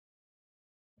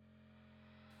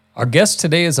Our guest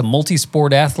today is a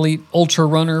multi-sport athlete, ultra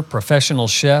runner, professional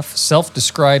chef,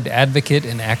 self-described advocate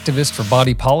and activist for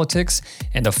body politics,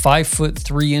 and a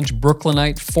 5'3"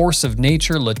 Brooklynite force of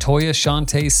nature, Latoya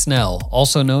Shante Snell,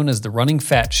 also known as the running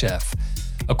fat chef.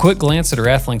 A quick glance at her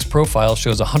Athlinks profile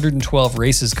shows 112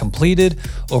 races completed,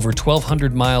 over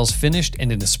 1,200 miles finished,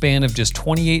 and in a span of just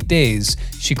 28 days,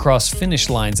 she crossed finish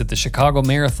lines at the Chicago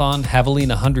Marathon,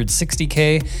 Javelina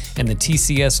 160K, and the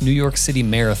TCS New York City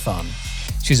Marathon.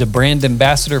 She's a brand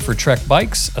ambassador for Trek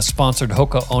Bikes, a sponsored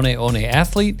Hoka One One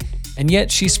athlete, and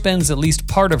yet she spends at least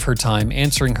part of her time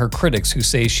answering her critics who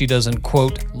say she doesn't,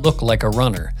 quote, look like a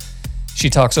runner. She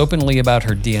talks openly about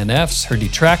her DNFs, her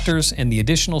detractors, and the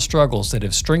additional struggles that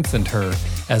have strengthened her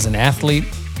as an athlete,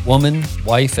 woman,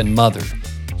 wife, and mother.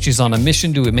 She's on a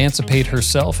mission to emancipate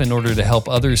herself in order to help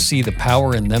others see the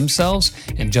power in themselves,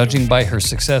 and judging by her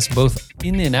success both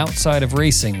in and outside of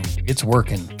racing, it's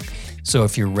working. So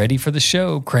if you're ready for the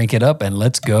show, crank it up and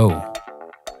let's go.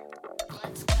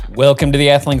 Welcome to the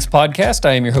Athlinks podcast.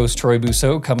 I am your host, Troy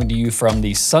Bousseau, coming to you from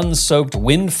the sun-soaked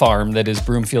wind farm that is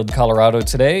Broomfield, Colorado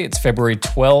today. It's February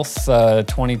 12th,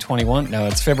 2021. No,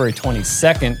 it's February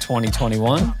 22nd,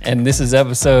 2021. And this is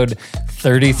episode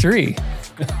 33.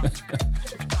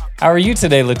 How are you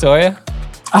today, Latoya?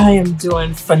 I am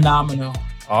doing phenomenal.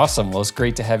 Awesome. Well, it's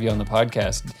great to have you on the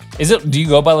podcast. Do you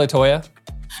go by Latoya?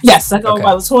 Yes, I go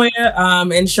by Latoya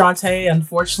and Shante.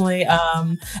 Unfortunately,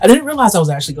 I didn't realize I was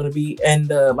actually going to be in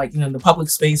the public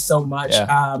space so much.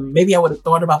 Yeah. Maybe I would have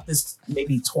thought about this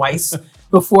maybe twice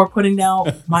before putting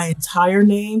down my entire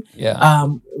name. Yeah.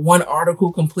 One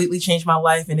article completely changed my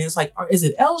life, and it's like, is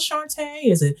it L Shante?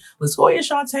 Is it Latoya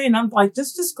Shante? And I'm like,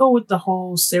 just go with the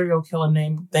whole serial killer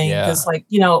name thing, because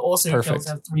all serial killers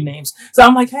have 3 names. So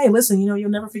I'm like, hey, listen, you'll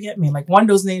never forget me. Like one of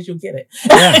those names, you'll get it.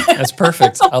 Yeah, that's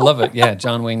perfect. I love it. Yeah,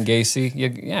 John Wayne Gacy.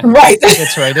 Right.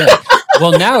 That's right in.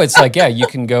 Well, now it's like, you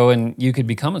can go and you could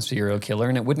become a serial killer,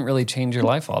 and it wouldn't really change your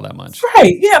life all that much.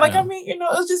 Right. Yeah.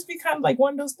 It'll just be kind of like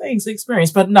one of those things to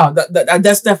experience. But no,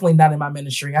 that's definitely not in my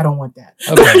ministry. I don't want that.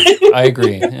 Okay, I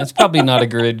agree. It's probably not a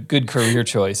good career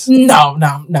choice. No,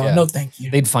 thank you.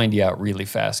 They'd find you out really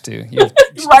fast too. You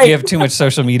have too much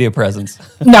social media presence.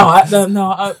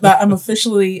 I'm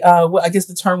officially. I guess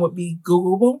the term would be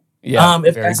Googleable. Yeah,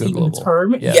 if that's Googleable. even the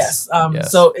term. Yes.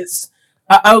 Yes. So it's.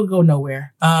 I would go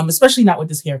nowhere. Especially not with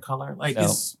this hair color.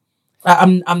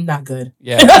 I'm not good.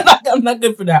 Yeah. I'm not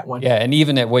good for that one. Yeah, and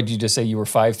even at what did you just say, you were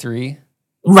 5'3"?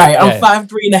 Right. I'm 5'3.5".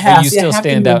 But you still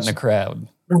stand out in a crowd.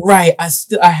 Right.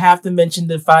 I have to mention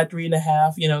the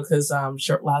 5'3.5", because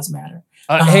shirt lives matter.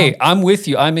 Hey, I'm with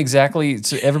you.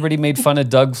 So everybody made fun of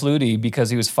Doug Flutie because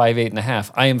he was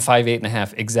 5'8.5". I am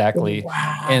 5'8.5" exactly.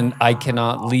 Wow. And I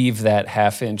cannot leave that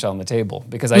half inch on the table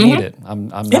because I need it. I'm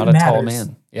not a tall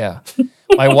man. Yeah.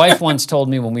 My wife once told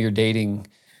me when we were dating,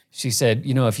 she said,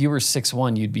 if you were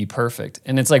 6'1", you'd be perfect.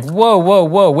 And it's like,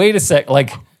 whoa, wait a sec.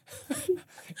 Like,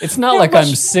 it's not like I'm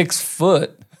 6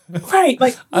 foot. Right.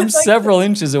 I'm several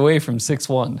inches away from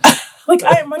 6'1".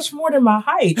 I am much more than my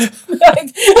height.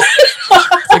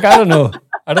 It's like, I don't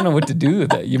know what to do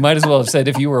with that. You might as well have said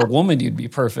if you were a woman, you'd be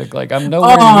perfect. Like, I'm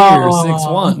nowhere near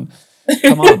 6'1".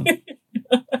 Come on.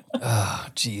 Oh,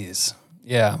 geez.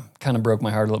 Yeah, kind of broke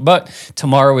my heart a little. But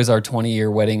tomorrow is our 20-year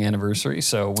wedding anniversary,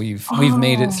 so we've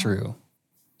made it through.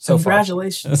 So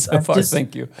congratulations. Far.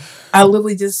 Thank you. I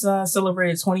literally just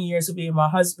celebrated 20 years of being my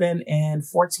husband and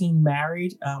 14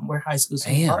 married. We're high school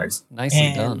sweethearts.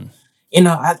 Nicely done.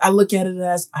 I look at it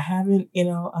as I haven't,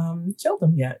 killed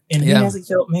him yet. And he hasn't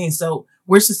killed me. So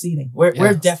we're succeeding.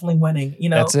 We're definitely winning.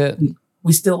 That's it.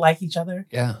 We still like each other.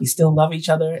 Yeah. We still love each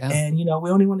other. Yeah. And, we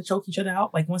only want to choke each other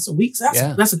out like once a week. So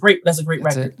that's a great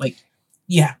record. It.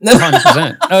 Yeah.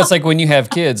 100%. No, it's like when you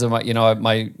have kids,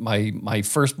 my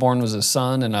firstborn was a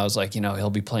son, and I was like,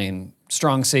 he'll be playing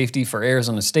strong safety for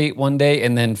Arizona State one day.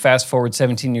 And then fast forward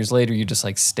 17 years later, you just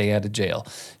stay out of jail.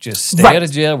 Just stay out of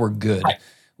jail. We're good. Right.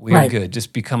 We're good.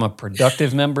 Just become a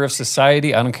productive member of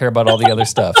society. I don't care about all the other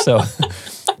stuff. So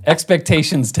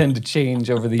expectations tend to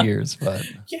change over the years, but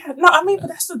but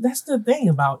that's the thing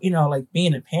about,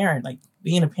 being a parent.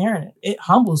 Being a parent, it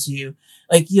humbles you.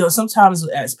 Sometimes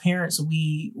as parents,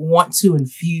 we want to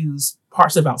infuse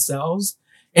parts of ourselves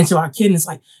into our kid. And it's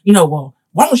like, well,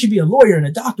 why don't you be a lawyer and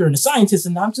a doctor and a scientist?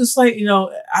 And I'm just like,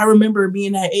 I remember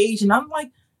being that age, and I'm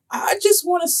like, I just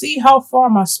want to see how far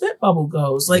my spit bubble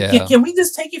goes. Can we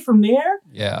just take it from there?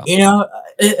 Yeah.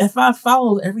 If I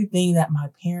followed everything that my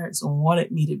parents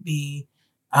wanted me to be,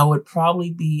 I would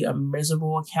probably be a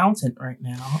miserable accountant right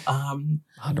now.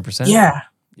 100%. Yeah.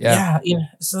 Yeah,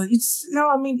 so it's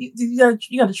I mean, you got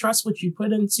to trust what you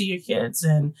put into your kids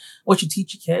and what you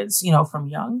teach your kids, from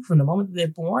young, from the moment that they're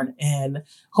born, and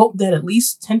hope that at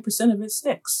least 10% of it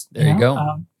sticks. There you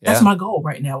go. That's my goal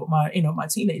right now with my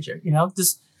teenager.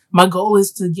 Just my goal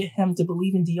is to get him to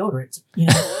believe in deodorant.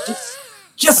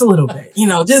 Just a little bit,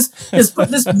 just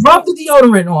rub the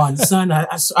deodorant on, son.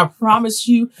 I promise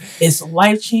you, it's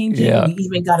life changing. Yeah. We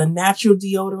even got a natural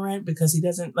deodorant because he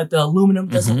doesn't like the aluminum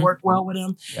doesn't work well with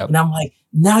him. Yep. And I'm like,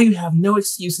 now you have no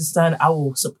excuses, son. I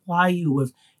will supply you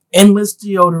with endless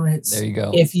deodorants. There you go.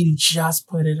 If you just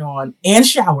put it on and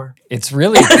shower. It's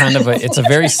really kind of it's a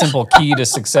very simple key to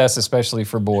success, especially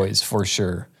for boys, for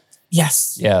sure.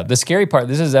 Yes. Yeah. The scary part,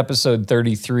 this is episode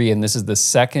 33, and this is the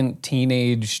second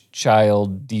teenage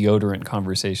child deodorant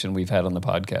conversation we've had on the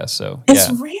podcast. So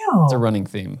it's real. It's a running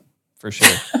theme for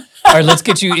sure. All right, let's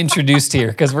get you introduced here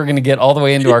because we're going to get all the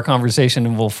way into our conversation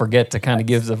and we'll forget to kind of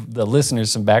give the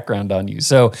listeners some background on you.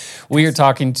 So we are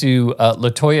talking to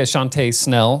Latoya Shante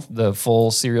Snell, the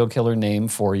full serial killer name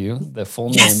for you, the full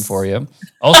name for you.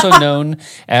 Also known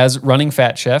as Running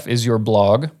Fat Chef is your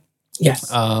blog.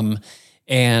 Yes.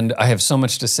 And I have so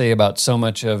much to say about so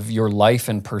much of your life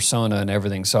and persona and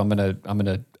everything. So I'm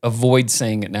gonna avoid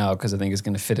saying it now because I think it's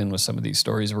going to fit in with some of these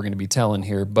stories we're going to be telling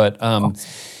here. But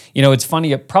it's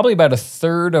funny. Probably about a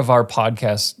third of our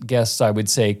podcast guests, I would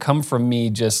say, come from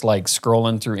me just like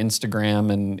scrolling through Instagram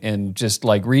and just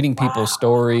like reading people's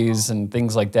stories and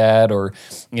things like that, or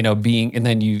and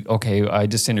then I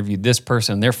just interviewed this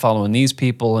person, they're following these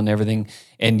people and everything,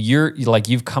 and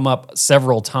you've come up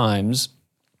several times.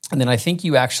 And then I think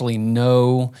you actually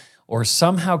know or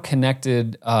somehow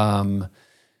connected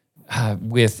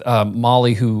with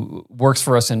Molly, who works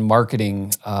for us in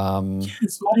marketing.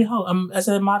 It's Molly Hodo. Is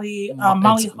it Molly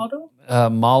Hodo?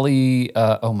 Molly,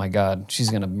 oh my God, she's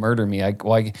going to murder me. I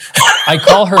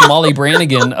call her Molly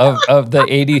Brannigan of the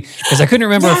 80, because I couldn't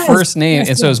remember her first name,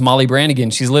 and so it's Molly Brannigan.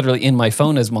 She's literally in my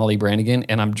phone as Molly Brannigan,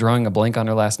 and I'm drawing a blank on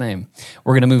her last name.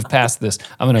 We're going to move past this.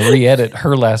 I'm going to re-edit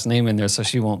her last name in there so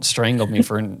she won't strangle me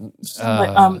for...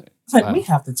 we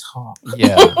have to talk.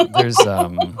 Yeah, there's...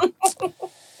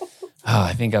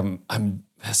 I think I'm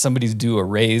somebody's due a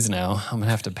raise now. I'm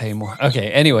gonna have to pay more.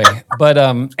 Okay, anyway, but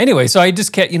so I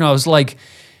just kept, I was like,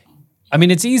 I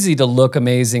mean, it's easy to look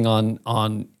amazing on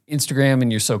Instagram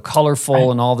and you're so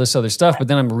colorful and all this other stuff, but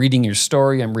then I'm reading your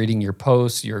story, I'm reading your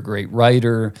posts, you're a great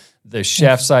writer, the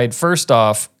chef side. First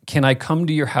off, can I come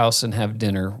to your house and have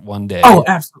dinner one day? Oh,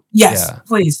 absolutely. Yes,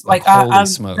 please. Holy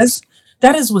smokes.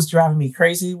 That is what's driving me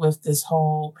crazy with this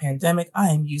whole pandemic. I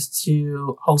am used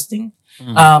to hosting.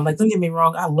 Don't get me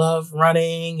wrong. I love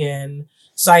running and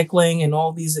cycling and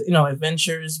all these,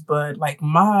 adventures. But like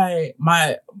my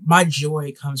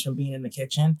joy comes from being in the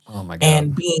kitchen. Oh my God.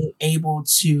 And being able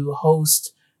to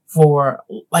host for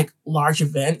like large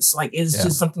events. Like it's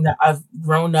just something that I've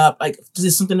grown up. Like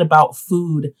there's something about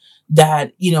food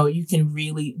that, you can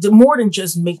really, more than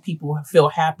just make people feel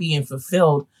happy and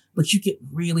fulfilled, but you get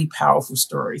really powerful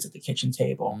stories at the kitchen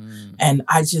table. And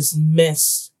I just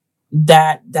miss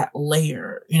that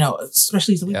layer,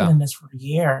 especially as we've been in this for a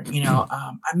year,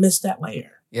 I miss that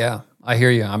layer. Yeah, I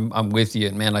hear you. I'm with you.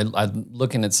 And man, I'm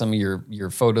looking at some of your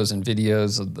photos and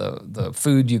videos of the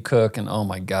food you cook, and oh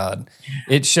my God,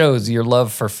 it shows. Your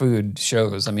love for food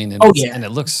shows. I mean, and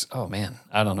it looks, oh man,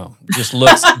 I don't know, it just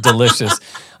looks delicious.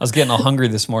 I was getting all hungry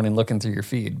this morning looking through your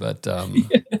feed, but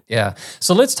yeah.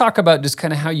 So let's talk about just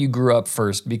kind of how you grew up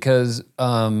first, because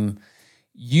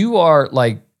you are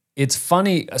like, it's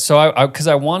funny. So because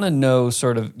I want to know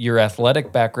sort of your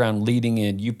athletic background leading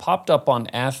in. You popped up on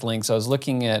Athlinks. I was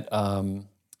looking at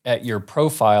your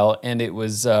profile, and it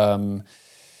was I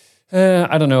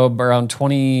don't know, around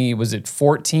 20. Was it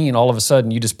 14? All of a sudden,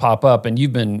 you just pop up, and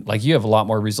you've been like, you have a lot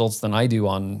more results than I do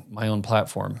on my own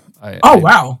platform.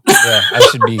 Wow. Yeah,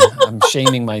 I'm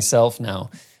shaming myself now.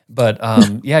 But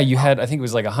you had, I think it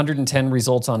was like 110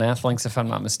 results on Athlinks, if I'm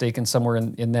not mistaken, somewhere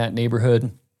in that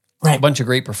neighborhood. Right. A bunch of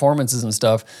great performances and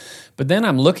stuff. But then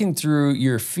I'm looking through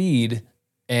your feed,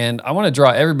 and I want to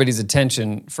draw everybody's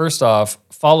attention. First off,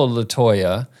 follow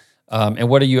Latoya. And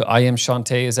what are you? I am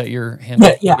Shante. Is that your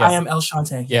handle? Yeah. I am El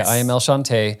Shante. Yeah, I am El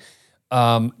Shante.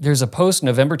 There's a post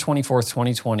November 24th,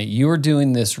 2020. You were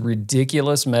doing this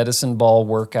ridiculous medicine ball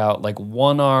workout, like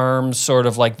one arm, sort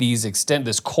of like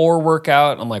this core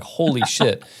workout. I'm like, holy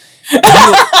shit.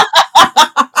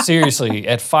 Seriously,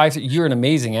 at 5, you're an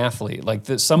amazing athlete. Like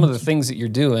some of the things that you're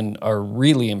doing are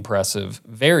really impressive,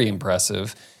 very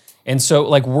impressive. And so,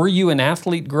 like, were you an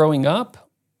athlete growing up?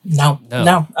 No.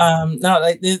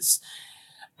 Like it's,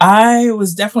 I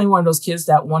was definitely one of those kids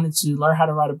that wanted to learn how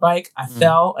to ride a bike. I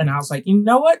fell and I was like, you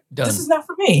know what? Done. This is not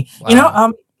for me. Wow. You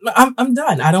know, I'm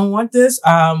done. I don't want this.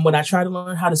 When I tried to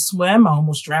learn how to swim, I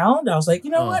almost drowned. I was like, you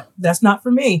know what? That's not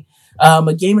for me.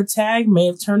 A game of tag may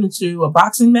have turned into a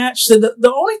boxing match. So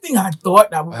the only thing I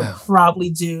thought I would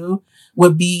probably do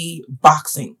would be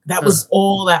boxing. That was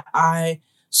all that I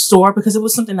saw because it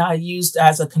was something I used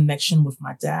as a connection with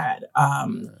my dad.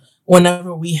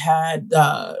 Whenever we had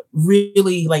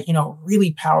really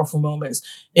really powerful moments,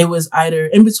 it was either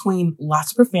in between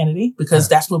lots of profanity because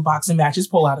that's what boxing matches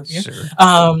pull out of you. Sure.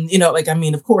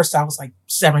 Of course I was like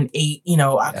 7, 8,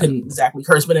 I couldn't exactly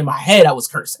curse, but in my head I was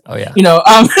cursing. Oh yeah.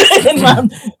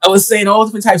 I was saying all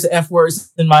different types of F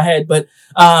words in my head. But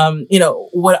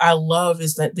what I love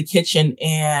is that the kitchen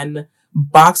and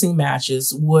boxing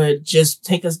matches would just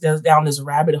take us down this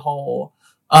rabbit hole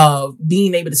of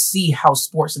being able to see how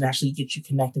sports can actually get you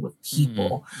connected with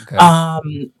people.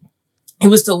 Okay. It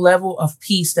was the level of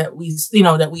peace that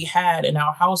we had in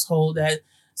our household that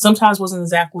sometimes wasn't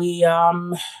exactly, it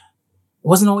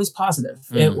wasn't always positive.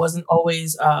 It wasn't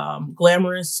always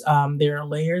glamorous. There are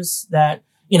layers that,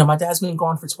 my dad's been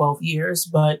gone for 12 years,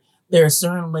 but there are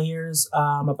certain layers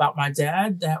about my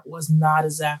dad that was not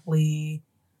exactly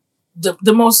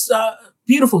the most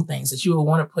beautiful things that you would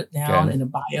want to put down in a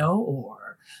bio or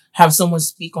have someone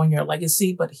speak on your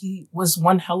legacy, but he was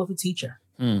one hell of a teacher.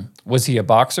 Was he a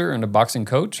boxer and a boxing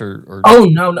coach or? Oh,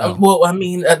 no. Oh. Well, I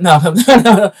mean, no.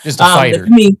 Just a fighter.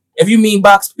 If you mean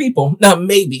box people, no,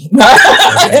 maybe.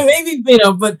 Maybe,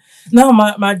 but no,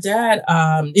 my dad,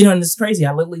 and it's crazy.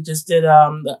 I literally just did,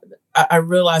 I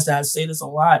realized that I say this a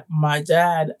lot. My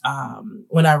dad,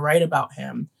 when I write about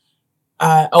him,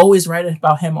 I always write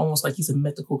about him almost like he's a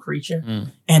mythical creature.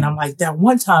 And I'm like, that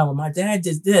one time when my dad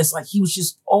did this, like he was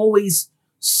just always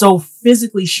so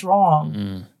physically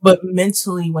strong. But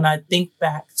mentally, when I think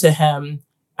back to him,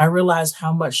 I realize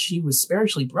how much he was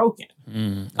spiritually broken.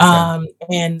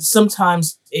 And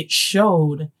sometimes it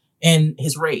showed in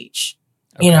his rage.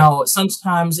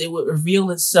 Sometimes it would reveal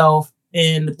itself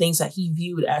in the things that he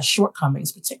viewed as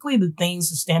shortcomings, particularly the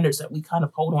standards that we kind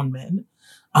of hold on men.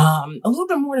 A little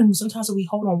bit more than sometimes that we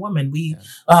hold on women. With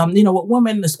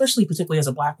women, especially particularly as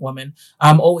a Black woman,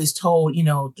 I'm always told,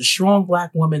 the strong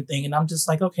Black woman thing. And I'm just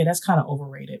like, okay, that's kind of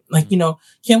overrated. Like,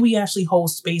 can we actually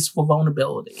hold space for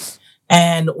vulnerability?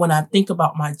 And when I think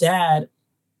about my dad,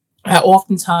 I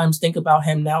oftentimes think about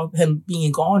him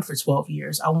being gone for 12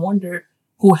 years. I wonder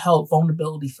who held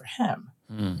vulnerability for him.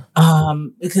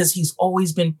 Because he's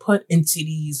always been put into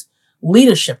these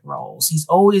leadership roles. He's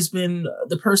always been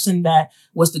the person that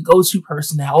was the go-to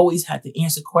person that always had to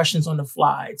answer questions on the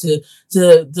fly, to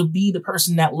be the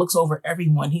person that looks over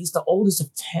everyone. He's the oldest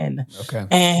of 10. Okay.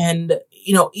 And,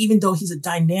 even though he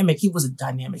was a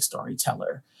dynamic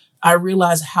storyteller. I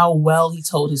realized how well he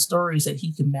told his stories that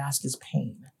he could mask his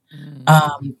pain.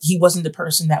 He wasn't the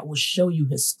person that would show you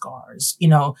his scars.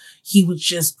 He would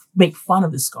just make fun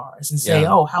of the scars and say,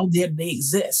 oh, how did they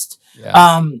exist?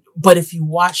 But if you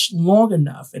watch long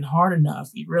enough and hard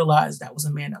enough, you realize that was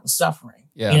a man that was suffering.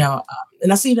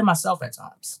 And I see it in myself at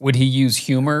times. Would he use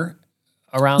humor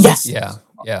around? Yes. Yeah.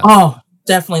 Oh,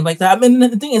 definitely like that. I mean,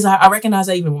 the thing is, I recognize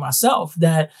that even with myself,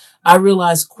 that I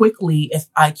realized quickly if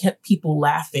I kept people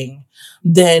laughing,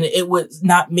 then it would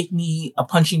not make me a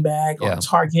punching bag or a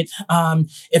target.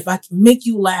 If I can make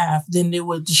you laugh, then it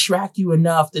would distract you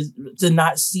enough to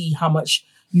not see how much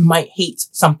you might hate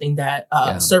something that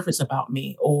surfaced about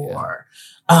me, or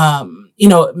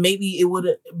maybe it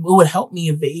would help me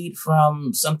evade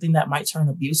from something that might turn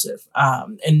abusive.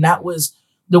 And that was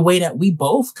the way that we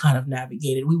both kind of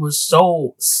navigated. We were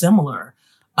so similar.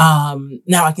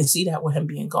 Now I can see that with him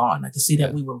being gone. I can see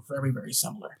that we were very, very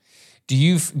similar. Do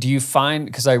you find,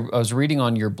 because I was reading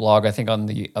on your blog, I think on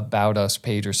the About Us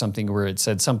page or something, where it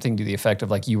said something to the effect of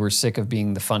like you were sick of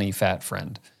being the funny fat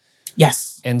friend.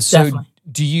 Yes. And so definitely.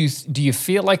 do you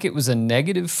feel like it was a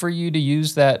negative for you to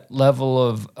use that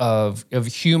level of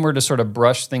humor to sort of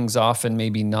brush things off and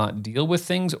maybe not deal with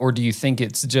things? Or do you think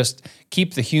it's just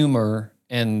keep the humor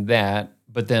and that,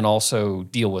 but then also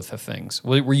deal with the things?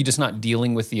 Were you just not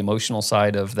dealing with the emotional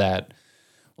side of that,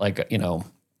 like,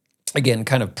 again,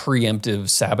 kind of preemptive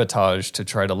sabotage to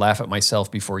try to laugh at myself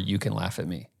before you can laugh at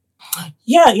me?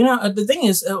 Yeah, the thing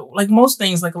is, like most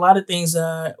things, like a lot of things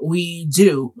we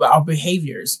do, our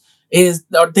behaviors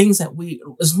are things that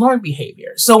is learned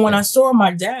behavior. So when I saw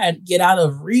my dad get out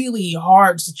of really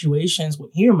hard situations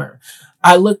with humor,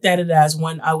 I looked at it as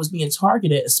when I was being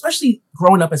targeted, especially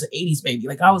growing up as an 80s baby.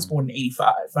 Like I was born in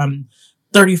 85. I'm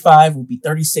 35, will be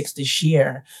 36 this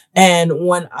year. And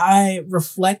when I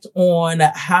reflect on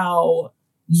how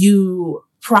you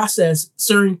process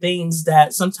certain things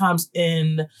that sometimes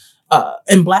in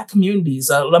Black communities,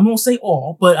 I won't say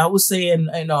all, but I would say in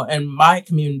my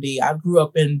community, I grew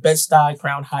up in Bed-Stuy,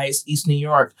 Crown Heights, East New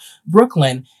York,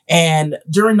 Brooklyn, and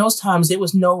during those times there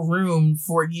was no room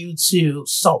for you to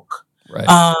sulk,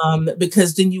 Right.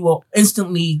 because then you will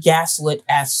instantly gaslit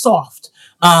as soft.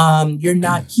 You're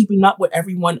not keeping up with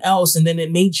everyone else, and then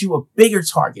it made you a bigger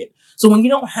target. So when you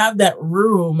don't have that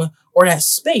room or that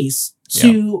space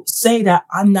to say that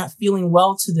I'm not feeling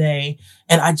well today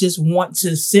and I just want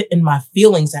to sit in my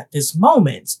feelings at this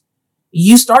moment,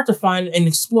 you start to find and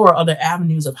explore other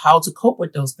avenues of how to cope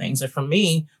with those things. And for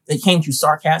me, it came through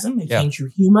sarcasm. It came through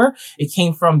humor. It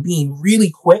came from being really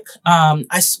quick.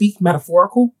 I speak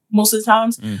metaphorical most of the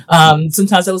times.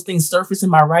 Sometimes those things surface in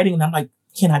my writing and I'm like,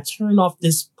 can I turn off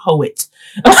this poet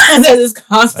that is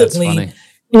constantly,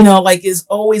 like is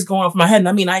always going off my head? And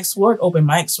I mean, I explored open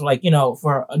mics for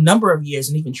for a number of years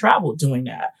and even traveled doing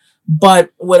that.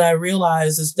 But what I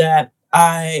realized is that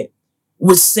I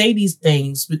would say these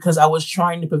things because I was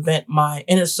trying to prevent my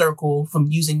inner circle from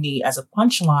using me as a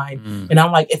punchline. And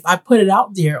I'm like, if I put it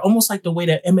out there, almost like the way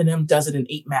that Eminem does it in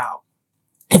 8 Mile,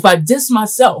 if I diss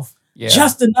myself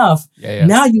just enough,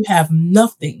 now you have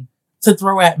nothing to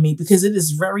throw at me, because it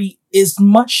is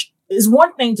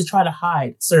one thing to try to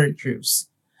hide certain truths.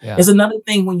 It's another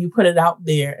thing when you put it out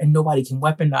there and nobody can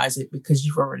weaponize it because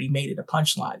you've already made it a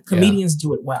punchline. Comedians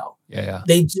do it well.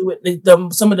 They do it.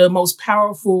 Some of the most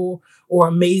powerful or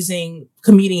amazing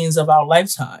comedians of our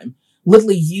lifetime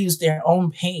literally use their own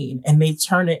pain and they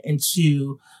turn it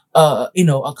into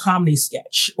a comedy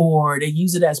sketch, or they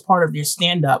use it as part of their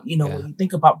stand-up. When you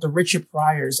think about the Richard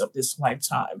Pryors of this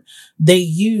lifetime, they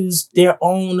use their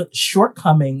own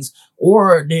shortcomings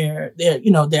or their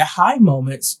high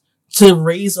moments to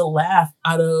raise a laugh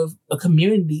out of a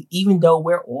community, even though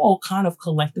we're all kind of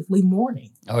collectively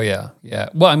mourning. Oh, yeah. Yeah.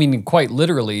 Well, I mean, quite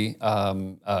literally,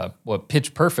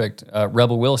 Pitch Perfect,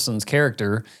 Rebel Wilson's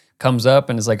character comes up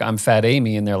and is like, I'm Fat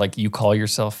Amy. And they're like, you call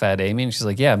yourself Fat Amy? And she's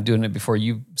like, yeah, I'm doing it before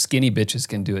you skinny bitches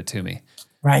can do it to me.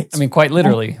 Right. I mean, quite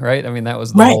literally, right? I mean, that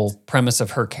was the whole premise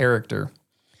of her character.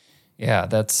 Yeah,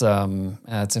 that's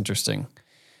interesting.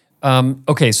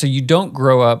 Okay, so you don't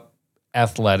grow up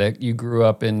athletic. You grew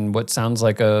up in what sounds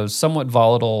like a somewhat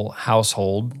volatile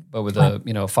household, but with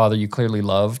a father you clearly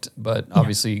loved, but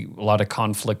obviously a lot of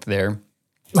conflict there.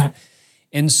 Right.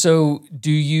 And so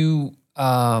do you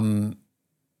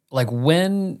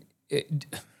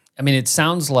it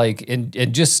sounds like,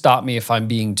 and just stop me if I'm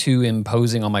being too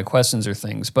imposing on my questions or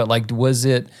things, but like, was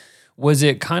it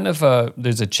kind of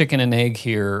there's a chicken and egg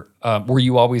here. Were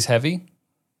you always heavy?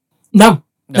 No.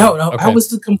 Okay. I was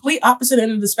the complete opposite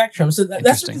end of the spectrum. So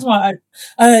that's the reason why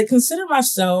I consider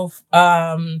myself,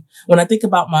 when I think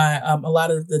about my, a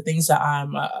lot of the things that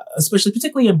I'm,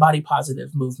 particularly in body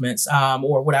positive movements,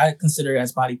 or what I consider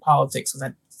as body politics,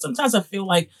 because sometimes I feel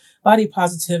like body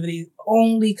positivity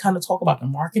only kind of talk about the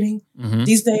marketing.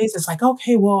 These days. It's like,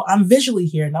 okay, well, I'm visually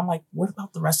here. And I'm like, what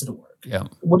about the rest of the work? Yeah.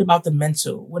 What about the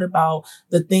mental? What about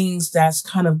the things that's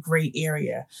kind of gray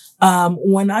area?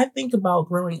 When I think about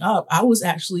growing up, I was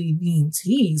actually being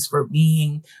teased for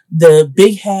being the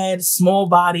big head, small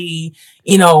body,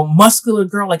 muscular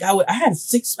girl. Like I had a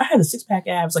six pack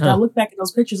abs. Like I look back at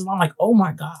those pictures and I'm like, oh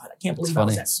my God, I can't believe I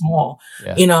was that small.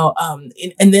 Yeah.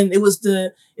 And then it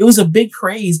was a big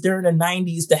craze during the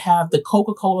 90s to have the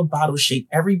Coca-Cola bottle shape.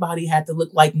 Everybody had to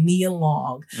look like Nia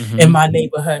Long in my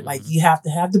neighborhood. Like you have to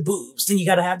have the boobs, then you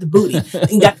got to have the booty, then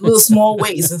you got the little small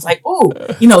waist. It's like, oh,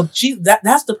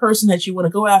 that's the person that you want to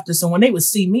go after. So when they would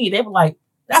see me, they were like,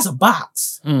 that's a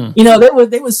box.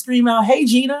 They would scream out, hey,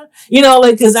 Gina,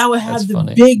 because I would have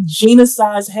big Gina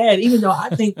sized head, even though I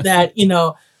think that,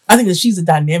 I think that she's a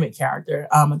dynamic character.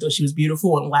 I thought she was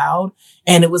beautiful and loud.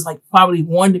 And it was like probably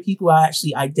one of the people I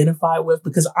actually identify with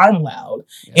because I'm loud.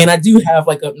 Yeah. And I do have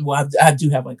I do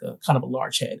have like a kind of a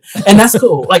large head. And that's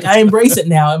cool. Like I embrace it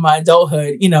now in my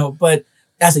adulthood, but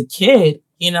as a kid,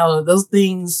 those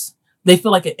things, they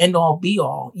feel like an end all be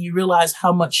all. You realize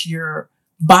how much your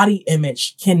body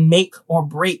image can make or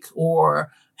break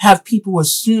or have people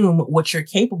assume what you're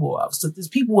capable of. So there's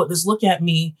people that just look at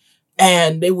me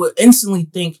and they would instantly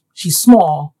think she's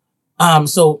small.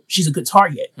 So she's a good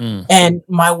target. And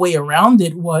my way around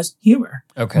it was humor.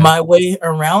 Okay. My way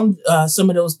around some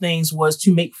of those things was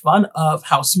to make fun of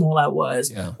how small I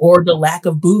was or the lack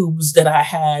of boobs that I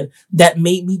had that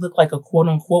made me look like a quote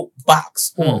unquote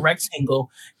box or a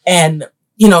rectangle. And,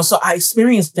 so I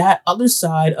experienced that other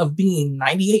side of being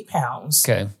 98 pounds,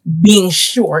 being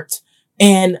short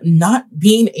and not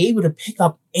being able to pick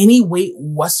up any weight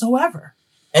whatsoever.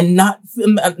 and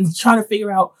I'm trying to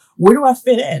figure out where do I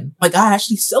fit in? Like I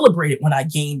actually celebrated when I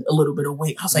gained a little bit of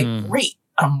weight. I was like, great,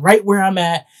 I'm right where I'm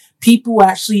at. People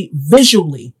actually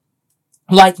visually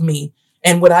like me.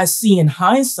 And what I see in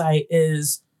hindsight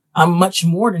is I'm much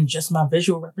more than just my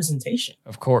visual representation.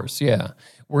 Of course, yeah.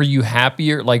 Were you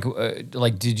happier? Like,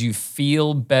 did you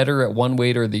feel better at one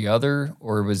weight or the other,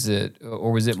 or was it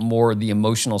more the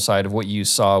emotional side of what you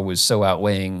saw was so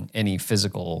outweighing any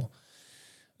physical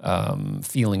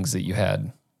feelings that you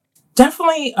had?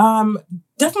 Definitely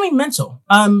mental.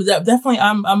 Definitely,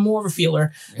 I'm more of a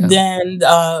feeler than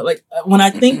when I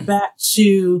think back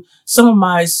to some of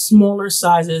my smaller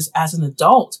sizes as an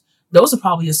adult. Those are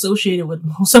probably associated with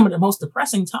some of the most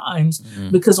depressing times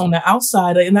because on the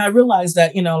outside, and I realized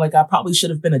that, like I probably should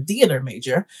have been a theater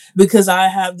major because I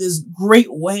have this great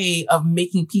way of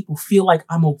making people feel like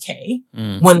I'm okay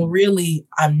when really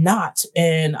I'm not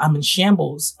and I'm in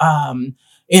shambles. I'm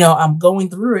going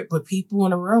through it, but people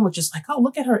in the room are just like, oh,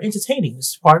 look at her entertaining.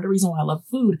 It's part of the reason why I love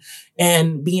food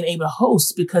and being able to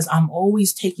host because I'm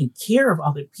always taking care of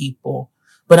other people.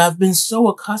 But I've been so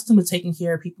accustomed to taking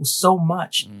care of people so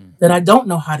much that I don't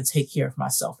know how to take care of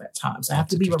myself at times. I have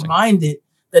to be reminded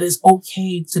that it's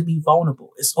okay to be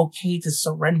vulnerable. It's okay to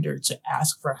surrender, to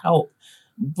ask for help.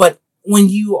 But when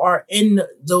you are in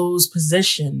those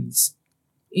positions,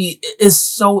 it's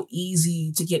so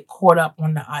easy to get caught up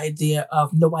on the idea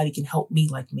of nobody can help me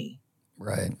like me.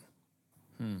 Right.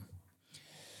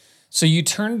 So you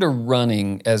turned to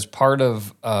running as part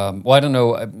of, I don't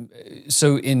know.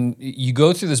 So you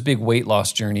go through this big weight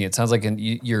loss journey. It sounds like in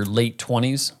your late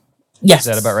 20s. Yes. Is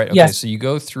that about right? Okay. Yes. So you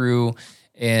go through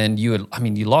and you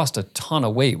lost a ton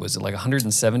of weight. Was it like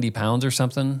 170 pounds or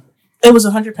something? It was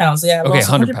 100 pounds. Yeah. Okay.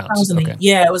 100 pounds. Okay.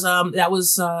 Yeah. It was, that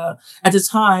was, at the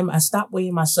time I stopped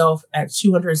weighing myself at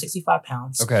 265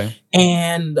 pounds. Okay.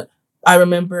 And I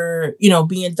remember,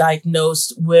 being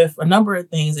diagnosed with a number of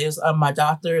things. It was, my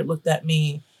doctor looked at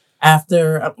me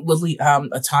after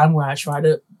a time where I tried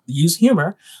to use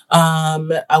humor.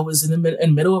 I was in the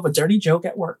middle of a dirty joke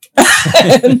at work.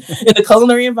 In the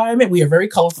culinary environment, we are very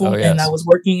colorful. Oh, yes. And I was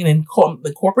working in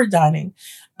the corporate dining.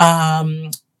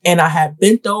 And I had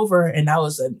bent over and I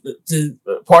was,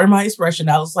 part of my expression,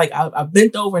 I was like, I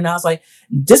bent over and I was like,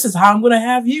 this is how I'm going to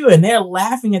have you. And they're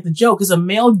laughing at the joke. It's a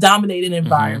male dominated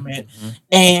environment.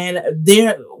 And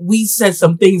we said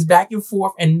some things back and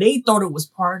forth and they thought it was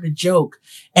part of the joke.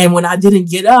 And when I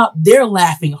didn't get up, they're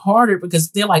laughing harder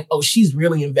because they're like, oh, she's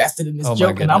really invested in this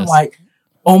joke. And I'm like,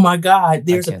 oh my God,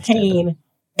 there's a pain.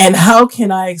 And how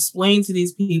can I explain to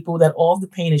these people that all the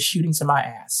pain is shooting to my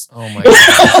ass? Oh my God.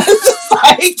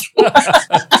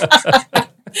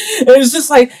 It was just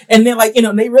like, and they're like,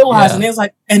 they realize, and it's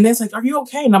like, are you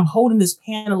okay? And I'm holding this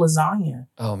pan of lasagna.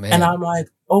 Oh man. And I'm like,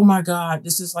 oh my God,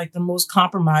 this is like the most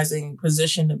compromising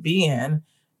position to be in.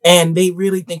 And they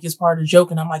really think it's part of the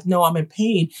joke. And I'm like, no, I'm in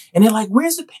pain. And they're like,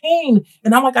 where's the pain?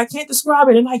 And I'm like, I can't describe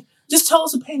it. And like, just tell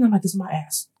us the pain. I'm like, it's in my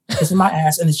ass. It's in my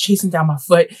ass and it's chasing down my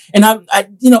foot. And I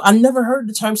never heard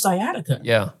the term sciatica.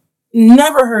 Yeah.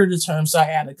 Never heard the term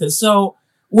sciatica. So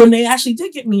when they actually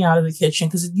did get me out of the kitchen,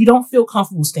 because you don't feel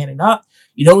comfortable standing up,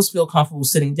 you don't feel comfortable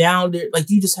sitting down there. Like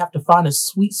you just have to find a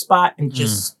sweet spot and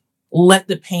just let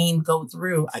the pain go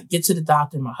through. I get to the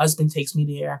doctor. My husband takes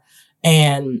me there,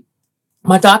 and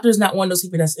my doctor is not one of those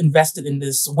people that's invested in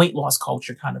this weight loss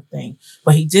culture kind of thing.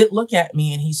 But he did look at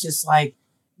me and he's just like,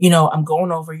 I'm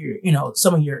going over your,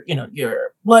 some of your,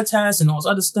 your blood tests and all this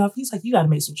other stuff. He's like, you got to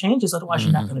make some changes. Otherwise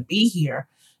you're not going to be here.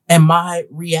 And my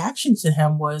reaction to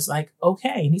him was like,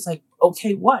 okay. And he's like,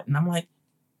 okay, what? And I'm like,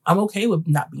 I'm okay with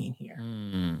not being here.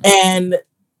 And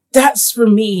that's for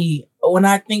me, when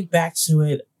I think back to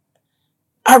it,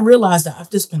 I realized that I've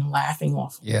just been laughing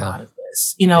off a lot of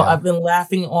this. I've been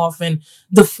laughing off and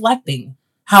deflecting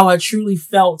how I truly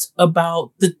felt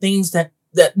about the things that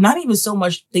not even so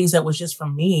much things that was just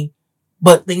from me,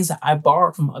 but things that I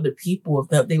borrowed from other people.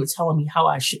 That they were telling me how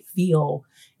I should feel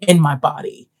in my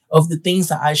body, of the things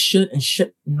that I should and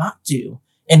should not do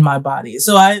in my body.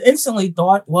 So I instantly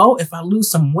thought, well, if I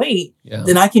lose some weight,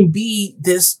 then I can be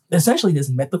essentially this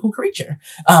mythical creature.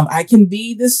 I can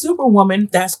be this superwoman.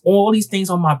 That's all these things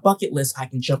on my bucket list. I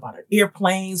can jump out of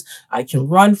airplanes. I can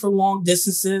run for long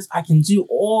distances. I can do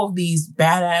all of these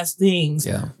badass things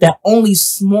that only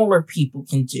smaller people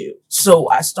can do. So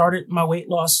I started my weight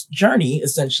loss journey,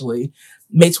 essentially,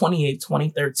 May 28th,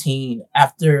 2013,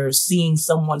 after seeing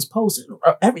someone's post,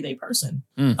 an everyday person.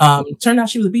 Turned out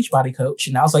she was a Beachbody coach.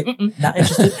 And I was like, not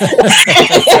interested.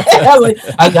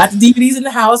 I got the DVDs in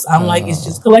the house. I'm like, it's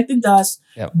just collecting dust.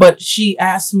 But she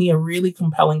asked me a really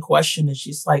compelling question. And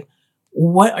she's like,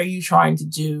 what are you trying to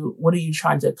do? What are you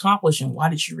trying to accomplish? And why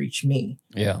did you reach me?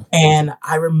 Yeah. And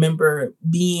I remember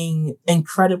being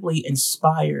incredibly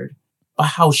inspired by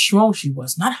how strong she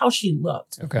was, not how she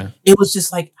looked. Okay. It was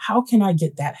just like, how can I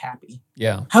get that happy?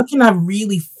 Yeah. How can I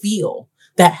really feel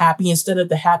that happy instead of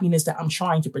the happiness that I'm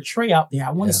trying to portray out there?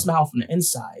 I want to smile from the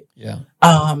inside. Yeah.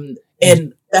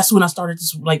 And that's when I started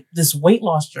this weight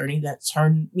loss journey that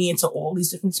turned me into all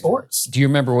these different sports. Do you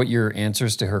remember what your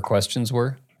answers to her questions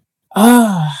were?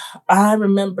 I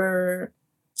remember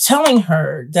telling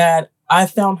her that I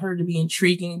found her to be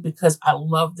intriguing because I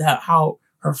loved how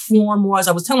her form was.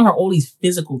 I was telling her all these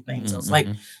physical things. I was like,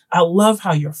 I love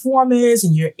how your form is,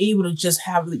 and you're able to just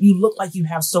you look like you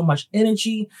have so much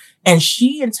energy. And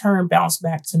she in turn bounced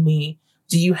back to me,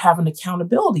 do you have an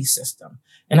accountability system?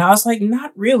 And I was like,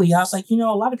 not really. I was like, a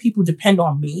lot of people depend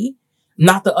on me,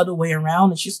 not the other way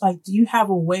around. And she's like, do you have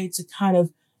a way to kind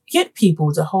of get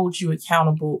people to hold you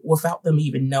accountable without them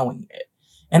even knowing it?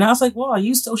 And I was like, well, I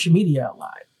use social media a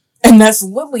lot. And that's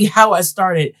literally how I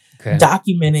started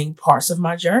documenting parts of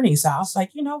my journey. So I was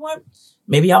like, you know what?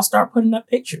 Maybe I'll start putting up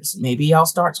pictures. Maybe I'll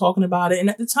start talking about it. And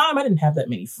at the time, I didn't have that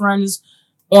many friends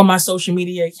on my social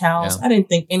media accounts. I didn't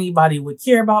think anybody would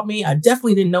care about me. I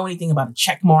definitely didn't know anything about a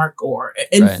check mark or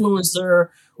an influencer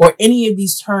or any of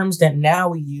these terms that now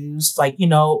we use, like,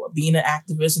 being an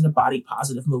activist in the body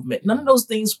positive movement. None of those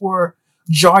things were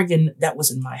jargon that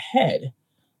was in my head.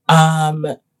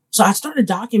 So I started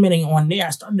documenting on there. I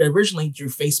started originally through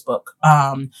Facebook.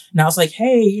 And I was like,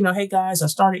 hey, hey guys, I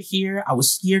started here. I was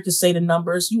scared to say the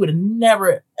numbers. You would have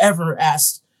never, ever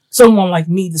asked someone like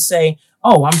me to say,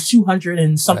 oh, I'm 200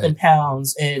 and something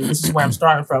pounds, and this is where I'm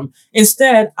starting from.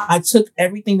 Instead, I took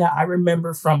everything that I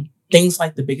remember from things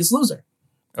like The Biggest Loser.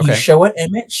 You show an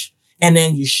image and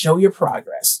then you show your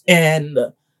progress. And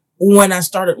when I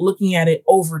started looking at it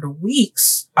over the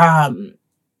weeks,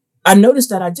 I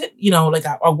noticed that I did,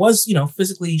 I was,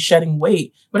 physically shedding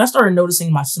weight, but I started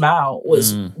noticing my smile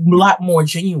was a lot more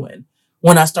genuine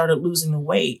when I started losing the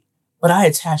weight. But I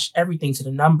attached everything to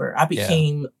the number. I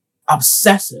became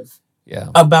obsessive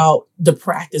about the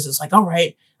practice. It's like, all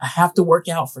right, I have to work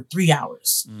out for 3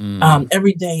 hours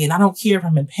every day. And I don't care if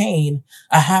I'm in pain.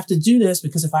 I have to do this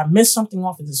because if I miss something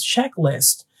off of this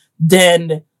checklist,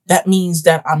 then that means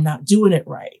that I'm not doing it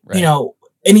right.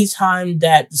 Anytime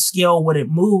that the scale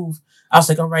wouldn't move, I was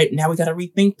like, all right, now we got to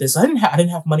rethink this. I didn't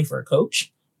have money for a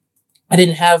coach. I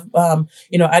didn't have, I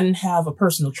didn't have a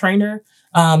personal trainer.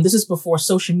 This is before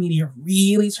social media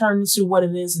really turned into what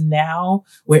it is now,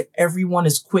 where everyone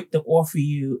is quick to offer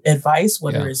you advice,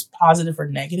 whether it's positive or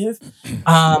negative.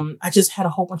 I just had a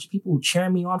whole bunch of people who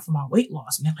cheering me on for my weight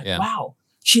loss. And they're like, wow,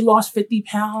 she lost 50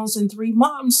 pounds in 3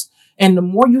 months. And the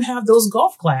more you have those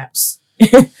golf claps,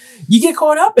 you get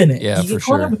caught up in it. Yeah, you get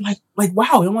caught up in like,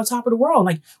 wow, I'm on top of the world.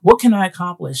 Like, what can I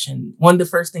accomplish? And one of the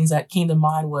first things that came to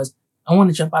mind was, I want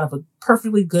to jump out of a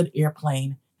perfectly good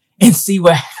airplane and see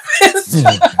what happens.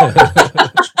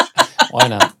 Why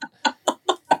not?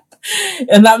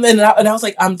 And I was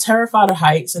like, I'm terrified of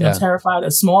heights and I'm terrified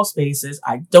of small spaces.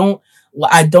 I don't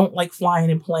like flying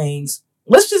in planes.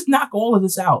 Let's just knock all of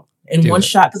this out in one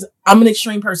shot, because I'm an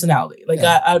extreme personality. Like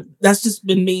I that's just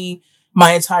been me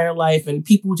my entire life. And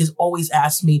people just always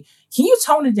ask me, can you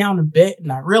tone it down a bit?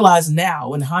 And I realize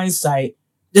now in hindsight,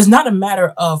 there's not a matter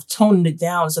of toning it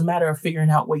down. It's a matter of figuring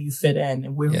out where you fit in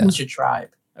and who's your tribe.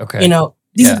 Okay.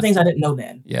 These are the things I didn't know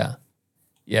then. Yeah.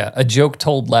 Yeah. A joke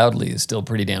told loudly is still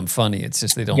pretty damn funny. It's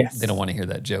just they don't want to hear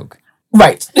that joke.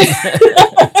 Right.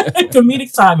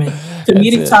 Comedic timing,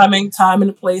 time and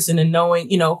the place, and then knowing,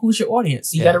 who's your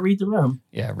audience. You got to read the room.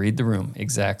 Yeah, read the room.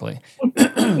 Exactly.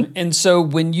 And so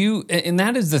and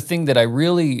that is the thing that I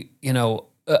really,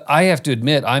 I have to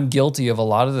admit, I'm guilty of a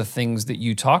lot of the things that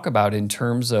you talk about in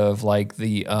terms of like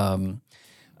the,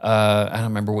 I don't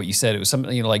remember what you said. It was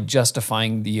something, like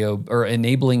justifying or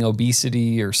enabling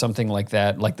obesity or something like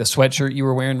that, like the sweatshirt you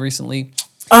were wearing recently.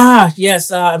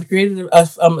 Yes. I've created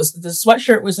the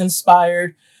sweatshirt was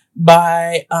inspired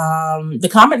by the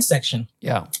comment section.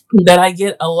 Yeah. That I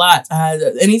get a lot.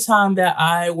 Anytime that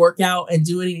I work out and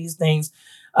do any of these things,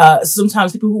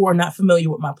 sometimes people who are not familiar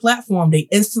with my platform, they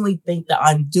instantly think that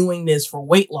I'm doing this for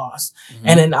weight loss. Mm-hmm.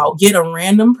 And then I'll get a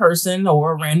random person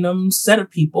or a random set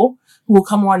of people who will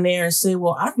come on there and say,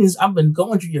 well, I've been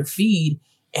going through your feed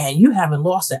and you haven't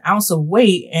lost an ounce of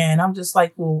weight. And I'm just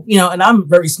like, well, and I'm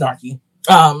very snarky.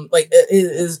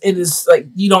 It is like,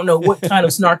 you don't know what kind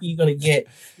of snarky you're going to get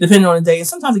depending on the day. And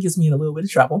sometimes it gets me in a little bit of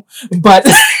trouble, but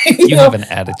you have an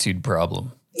attitude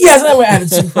problem. Yes, I have an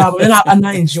attitude problem, and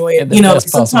I enjoy in it. the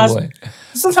best possible Sometimes way.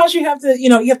 sometimes you have to,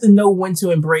 you have to know when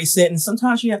to embrace it. And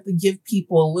sometimes you have to give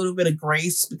people a little bit of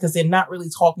grace because they're not really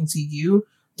talking to you.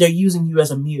 They're using you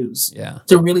as a muse Yeah.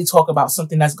 to really talk about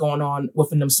something that's going on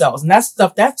within themselves. And that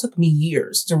stuff that took me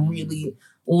years to really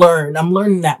learn. I'm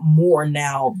learning that more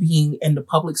now being in the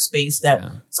public space that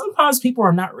sometimes people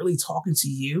are not really talking to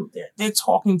you. They're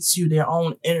talking to their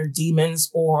own inner demons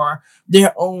or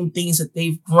their own things that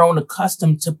they've grown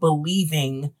accustomed to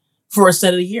believing for a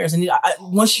set of years. And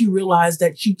once you realize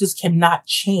that you just cannot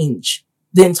change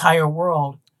the entire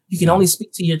world, you can only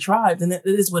speak to your tribe, then it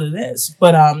is what it is.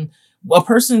 But a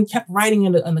person kept writing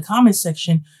in the comment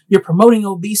section, "You're promoting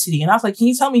obesity." And I was like, "Can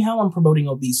you tell me how I'm promoting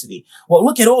obesity?" "Well,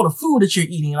 look at all the food that you're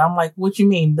eating." And I'm like, "What you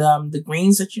mean? The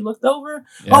greens that you looked over?"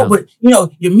 "Oh, but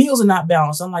your meals are not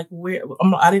balanced." I'm like,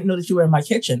 I didn't know that you were in my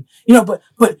kitchen.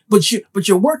 But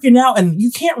you're working out and you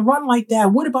can't run like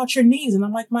that. What about your knees?" And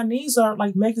I'm like, "My knees are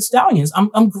like mega stallions.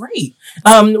 I'm great."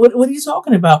 What are you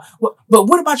talking about? But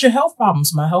what about your health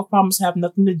problems?" "My health problems have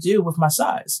nothing to do with my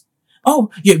size."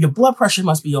 "Oh, your blood pressure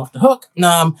must be off the hook.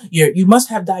 You must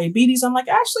have diabetes." I'm like,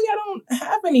 "Actually, I don't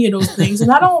have any of those things,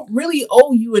 and I don't really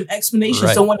owe you an explanation."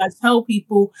 Right. So when I tell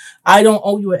people I don't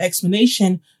owe you an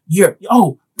explanation,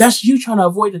 that's you trying to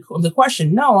avoid the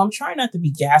question. No, I'm trying not to be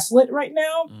gaslit right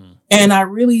now. And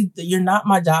you're not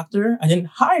my doctor. I didn't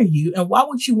hire you. And why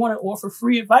would you want to offer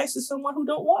free advice to someone who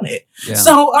don't want it? Yeah.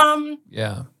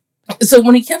 So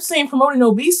when he kept saying promoting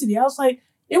obesity, I was like,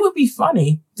 it would be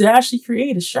funny to actually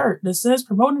create a shirt that says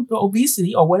promoting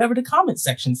obesity or whatever the comment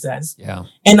section says. Yeah.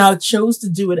 And I chose to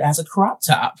do it as a crop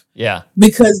top. Yeah.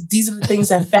 Because these are the things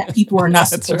that fat people are not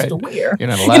supposed to wear. You're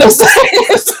not allowed. Just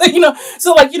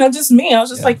me. I was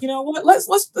just like, you know what?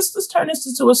 Let's turn this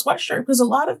into a sweatshirt because a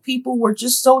lot of people were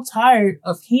just so tired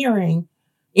of hearing,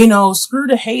 screw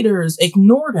the haters,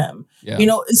 ignore them. Yeah.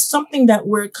 It's something that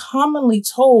we're commonly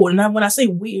told. And when I say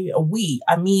we,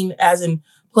 I mean as in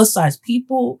plus size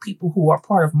people who are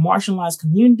part of marginalized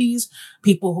communities,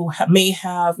 people who may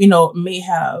have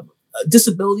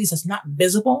disabilities that's not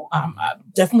visible. I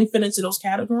definitely fit into those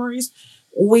categories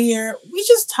where we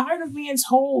just tired of being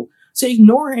told to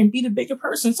ignore it and be the bigger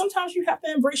person. Sometimes you have to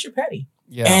embrace your petty.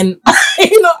 Yeah. And,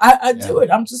 I do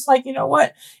it. I'm just like, you know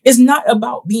what? It's not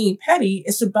about being petty.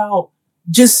 It's about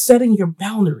just setting your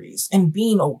boundaries and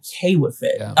being okay with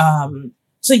it. Yeah.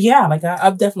 So yeah, like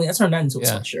I've definitely I turned that into a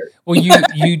sweatshirt. Well,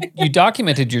 you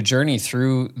documented your journey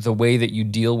through the way that you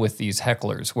deal with these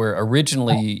hecklers. Where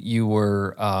originally you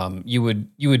were you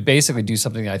would basically do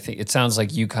something. I think it sounds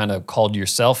like you kind of called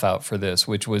yourself out for this,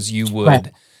 which was you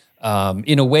would.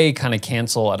 In a way, kind of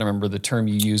cancel. I don't remember the term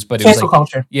you used, but it was like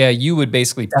culture. Yeah, you would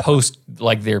basically post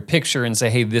like their picture and say,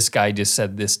 "Hey, this guy just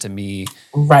said this to me."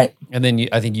 Right. And then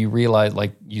I think you realize,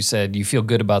 like you said, you feel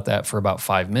good about that for about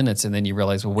 5 minutes, and then you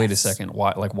realize, well, wait a second,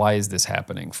 why is this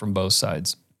happening from both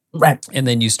sides? Right. And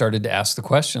then you started to ask the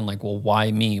question, like, well,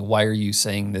 why me? Why are you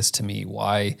saying this to me?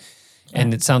 Why?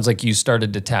 And it sounds like you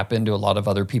started to tap into a lot of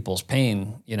other people's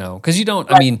pain, because you don't.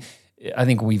 Right. I mean. I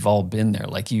think we've all been there.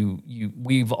 Like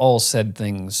we've all said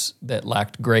things that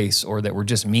lacked grace or that were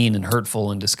just mean and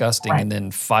hurtful and disgusting. Right. And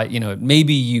then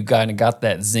maybe you kind of got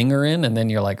that zinger in and then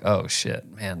you're like, oh shit,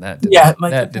 man, that did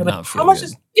not feel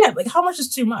good. How much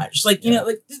is too much?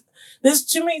 There's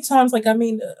too many times,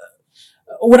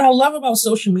 what I love about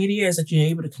social media is that you're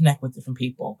able to connect with different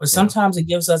people, but sometimes it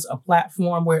gives us a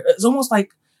platform where it's almost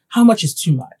like how much is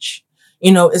too much?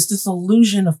 It's this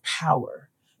illusion of power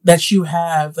that you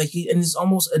have, and it's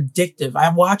almost addictive.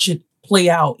 I watch it play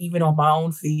out even on my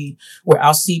own feed where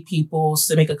I'll see people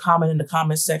make a comment in the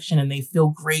comment section and they feel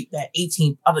great that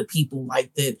 18 other people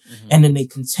liked it. Mm-hmm. And then they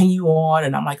continue on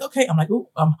and I'm like, okay,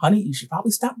 honey, you should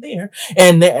probably stop there.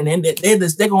 And then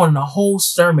they're going on a whole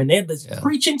sermon. They're just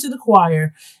preaching to the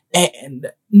choir.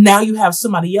 And now you have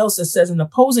somebody else that says an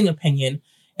opposing opinion.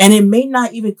 And it may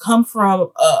not even come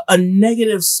from a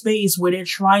negative space where they're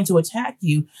trying to attack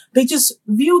you. They just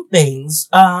view things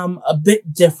a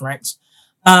bit different.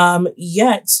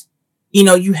 Yet,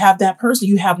 you have that person.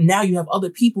 You have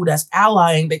other people that's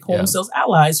allying. They call themselves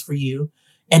allies for you.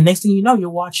 And next thing you know, you're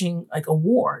watching like a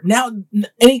war. Now,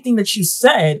 anything that you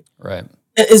said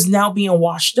is now being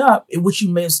washed up, which you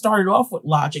may have started off with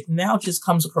logic. Now it just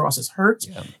comes across as hurt,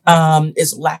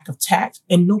 is lack of tact,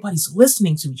 and nobody's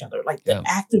listening to each other. Like the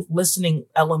active listening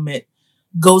element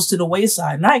goes to the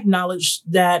wayside. And I acknowledge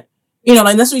that,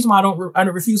 and that's the reason why I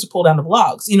don't refuse to pull down the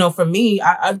blogs. For me,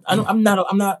 I'm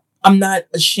not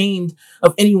ashamed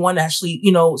of anyone actually,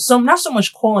 not so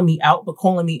much calling me out, but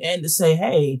calling me in to say,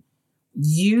 hey,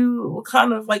 you were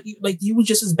kind of like you were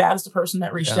just as bad as the person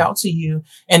that reached out to you,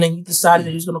 and then you decided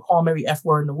that you was going to call them every F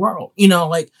word in the world.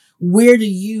 Like, where do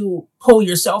you pull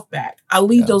yourself back? I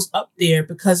leave those up there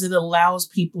because it allows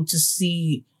people to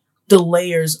see the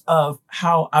layers of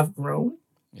how I've grown,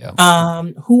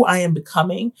 who I am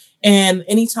becoming. And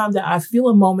anytime that I feel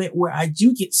a moment where I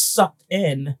do get sucked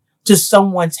in to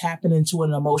someone tapping into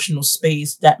an emotional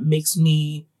space that makes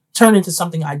me turn into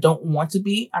something I don't want to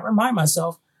be, I remind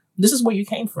myself, this is where you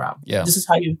came from. Yeah. This is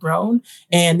how you've grown.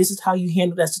 And this is how you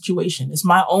handle that situation. It's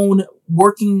my own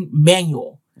working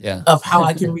manual of how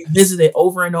I can revisit it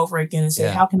over and over again and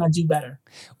say, how can I do better?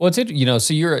 Well, it's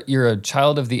so you're a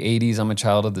child of the 80s. I'm a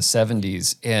child of the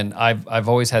 70s. And I've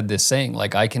always had this saying,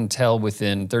 like, I can tell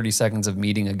within 30 seconds of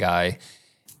meeting a guy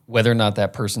whether or not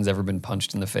that person's ever been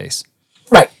punched in the face.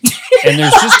 Right. And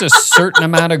there's just a certain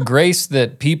amount of grace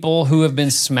that people who have been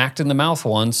smacked in the mouth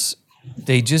once,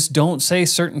 they just don't say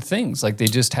certain things. Like, they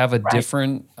just have a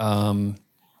different, and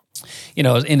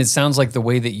it sounds like the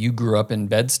way that you grew up in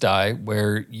Bed-Stuy,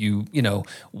 where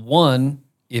one,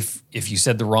 if you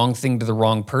said the wrong thing to the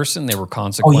wrong person, there were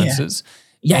consequences. Oh,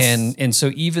 yeah. Yes. And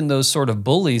so even those sort of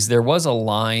bullies, there was a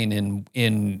line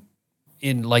in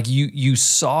like you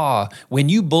saw when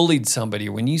you bullied somebody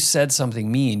or when you said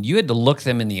something mean, you had to look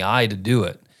them in the eye to do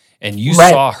it. And you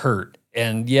saw hurt.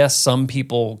 And yes, some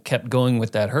people kept going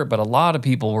with that hurt, but a lot of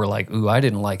people were like, ooh, I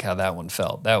didn't like how that one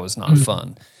felt. That was not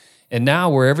fun. And now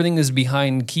where everything is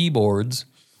behind keyboards,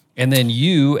 and then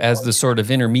you as the sort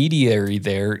of intermediary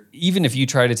there, even if you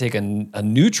try to take a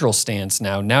neutral stance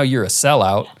now you're a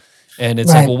sellout. And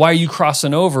it's like, well, why are you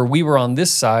crossing over? We were on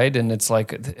this side. And it's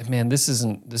like, man, this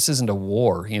isn't a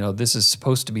war. This is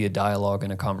supposed to be a dialogue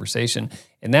and a conversation.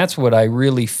 And that's what I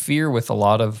really fear with a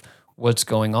lot of what's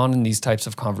going on in these types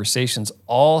of conversations,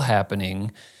 all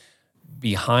happening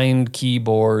behind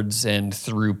keyboards and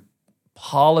through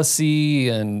policy.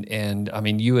 And I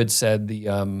mean, you had said the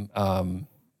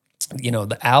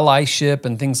allyship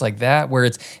and things like that, where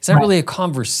it's not really a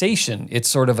conversation. It's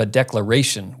sort of a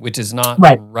declaration, which is not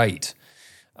right.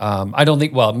 I don't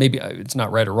think, well, maybe it's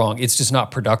not right or wrong. It's just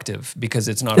not productive because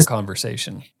it's not a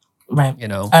conversation. Right.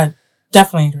 I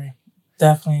definitely agree.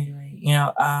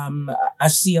 I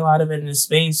see a lot of it in a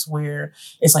space where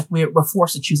it's like we're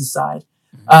forced to choose a side.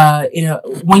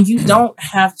 When you don't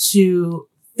have to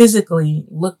physically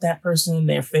look that person in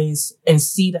their face and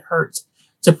see the hurt,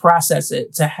 to process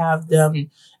it, to have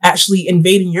them actually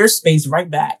invading your space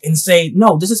right back and say,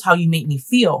 no, this is how you make me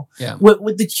feel. Yeah.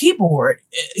 With the keyboard,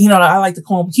 I like to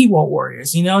call them keyboard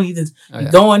warriors. You go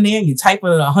in there, you type in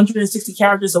 160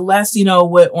 characters or less,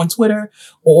 on Twitter,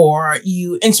 or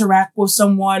you interact with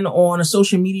someone on a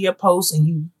social media post and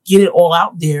you get it all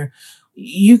out there.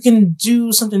 You can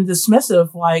do something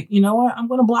dismissive like, you know what, I'm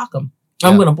going to block them.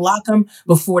 I'm going to block them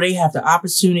before they have the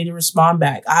opportunity to respond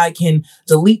back. I can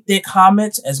delete their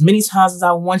comments as many times as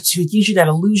I want to. It gives you that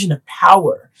illusion of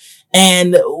power.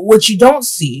 And what you don't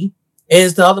see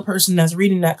is the other person that's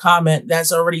reading that comment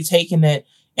that's already taken it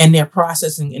and they're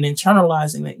processing and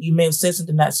internalizing it. You may have said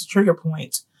something that's a trigger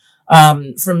point.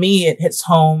 For me, it hits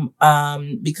home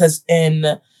because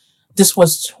this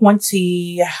was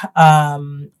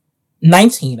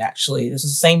 2019, actually. This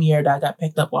is the same year that I got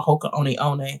picked up with Hoka One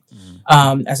One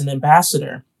as an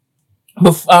ambassador.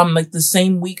 Like the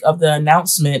same week of the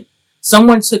announcement,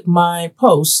 someone took my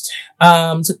post,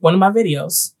 took one of my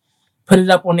videos, put it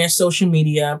up on their social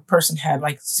media. Person had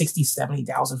like 60,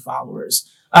 70,000 followers.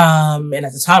 And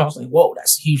at the time I was like, whoa,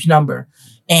 that's a huge number.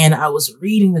 And I was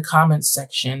reading the comments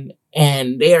section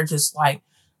and they're just like,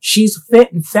 she's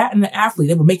fit and fat and an athlete.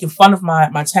 They were making fun of my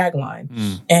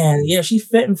tagline. And yeah, she's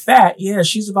fit and fat. Yeah,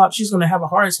 she's going to have a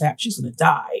heart attack. She's going to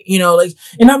die.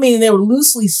 And I mean, they were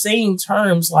loosely saying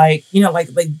terms like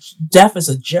death is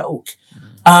a joke.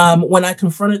 When I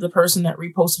confronted the person that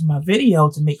reposted my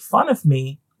video to make fun of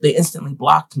me, they instantly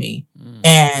blocked me.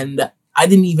 And I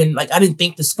didn't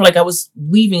think I was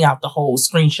leaving out the whole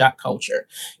screenshot culture,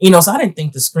 so I didn't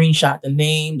think to screenshot the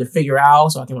name to figure out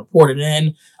so I can report it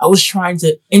in. I was trying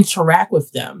to interact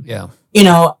with them. Yeah.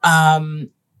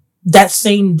 That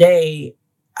same day,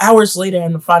 hours later,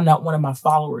 and find out one of my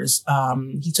followers,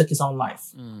 he took his own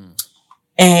life.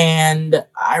 And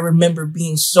I remember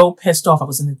being so pissed off. I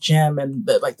was in the gym and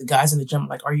the guys in the gym were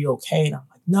like, are you okay? And I'm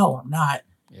like, no, I'm not.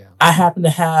 Yeah. I happen to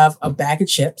have a bag of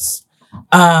chips.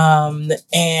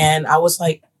 And I was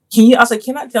like, do me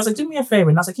a favor.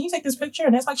 And I was like, can you take this picture?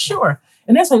 And it's like, sure.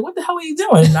 And that's like, what the hell are you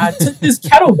doing? And I took this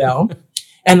kettlebell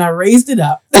and I raised it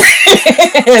up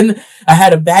and I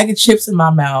had a bag of chips in my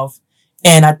mouth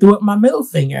And I threw up my middle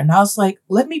finger and I was like,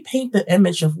 let me paint the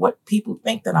image of what people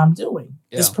think that I'm doing.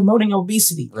 It's promoting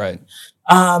obesity. Right.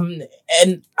 And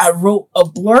I wrote a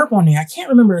blurb on there. I can't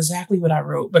remember exactly what I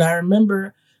wrote, but I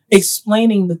remember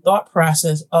explaining the thought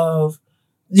process of,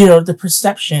 the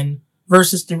perception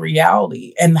versus the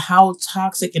reality and how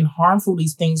toxic and harmful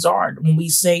these things are. When we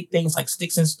say things like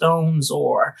sticks and stones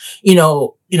or,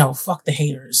 fuck the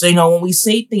haters, when we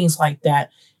say things like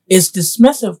that, it's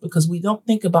dismissive because we don't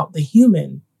think about the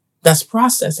human that's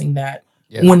processing that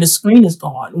when the screen is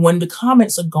gone, when the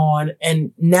comments are gone,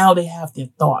 and now they have their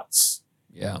thoughts.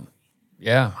 Yeah.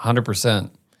 Yeah.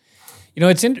 100%.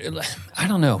 I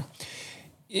don't know.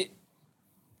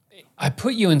 I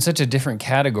put you in such a different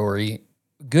category,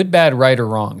 good, bad, right, or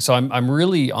wrong. So I'm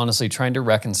really honestly trying to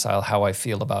reconcile how I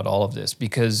feel about all of this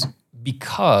because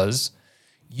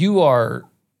you are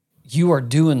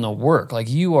doing the work. Like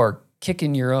you are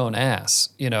kicking your own ass.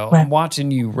 Right. I'm watching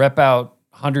you rep out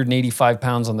 185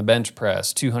 pounds on the bench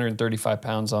press, 235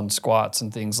 pounds on squats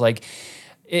and things like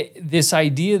this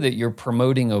idea that you're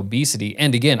promoting obesity.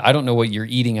 And again, I don't know what you're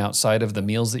eating outside of the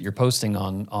meals that you're posting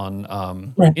on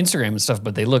Instagram and stuff,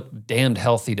 but they look damned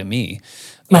healthy to me.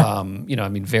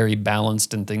 Very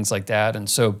balanced and things like that. And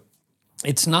so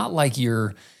it's not like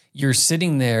you're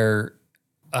sitting there,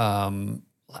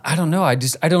 I don't know. I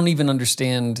don't even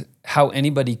understand how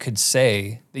anybody could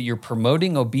say that you're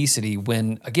promoting obesity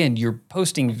when, again, you're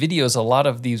posting videos, a lot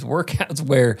of these workouts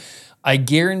where I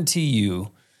guarantee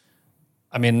you,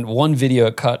 one video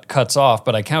it cuts off,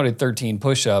 but I counted 13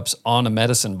 push-ups on a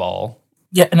medicine ball.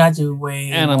 Yeah, and I do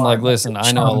way And I'm like, listen,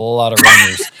 I know a lot of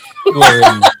runners who are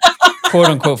in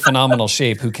quote-unquote phenomenal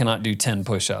shape who cannot do 10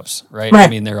 push-ups, right?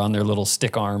 They're on their little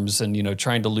stick arms and,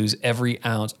 trying to lose every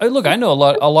ounce. Look, I know a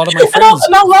lot of my friends.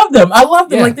 And I love them.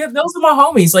 Yeah. Like, those are my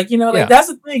homies. Like, that's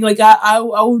the thing. Like, I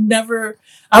would never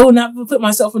put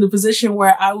myself in a position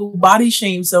where I will body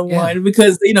shame someone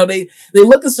because, they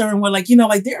look a certain way. Like,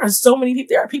 there are so many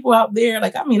people, there are people out there.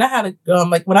 Like, I had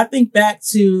when I think back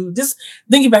to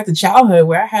thinking back to childhood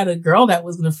where I had a girl that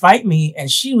was going to fight me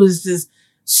and she was just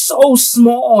so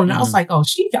small. And I was like,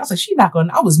 she's not going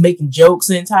to, I was making jokes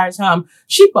the entire time.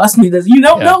 She bust me this. You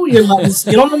don't know your life.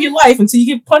 You don't know your life until you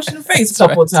get punched in the face a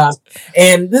couple of times.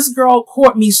 And this girl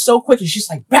caught me so quick and she's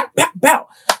like, bow, bow, bow.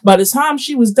 By the time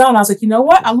she was done, I was like, you know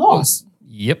what? I lost.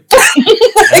 Yep.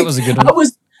 That was a good one. I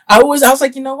was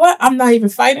like, you know what? I'm not even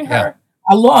fighting her. Yeah.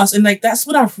 I lost. And like, that's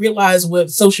what I've realized with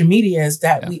social media is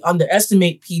that we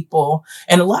underestimate people.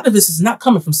 And a lot of this is not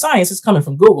coming from science. It's coming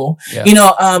from Google. Yeah.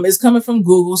 It's coming from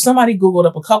Google. Somebody Googled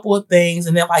up a couple of things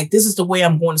and they're like, this is the way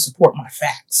I'm going to support my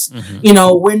facts.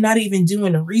 Mm-hmm. We're not even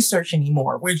doing the research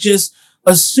anymore. We're just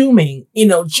assuming,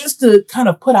 just to kind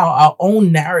of put out our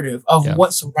own narrative of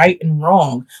what's right and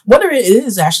wrong, whether it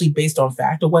is actually based on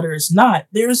fact or whether it's not.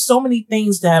 There's so many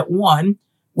things that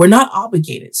we're not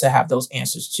obligated to have those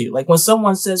answers to. Like when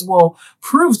someone says, well,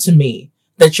 prove to me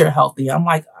that you're healthy. I'm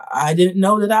like, I didn't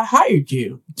know that I hired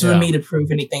you for me to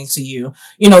prove anything to you.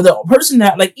 The person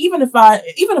that, like, even if I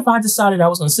decided I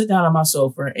was going to sit down on my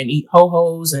sofa and eat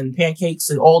ho-hos and pancakes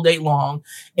all day long,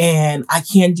 and I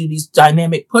can't do these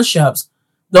dynamic push-ups,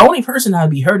 the only person I'd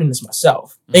be hurting is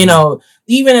myself. Mm-hmm.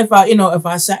 Even if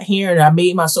I sat here and I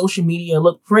made my social media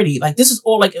look pretty, like this is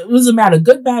all like, it doesn't matter,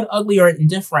 good, bad, ugly, or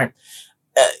indifferent.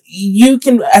 You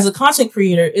can, as a content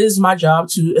creator, it is my job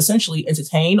to essentially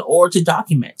entertain or to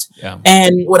document. Yeah.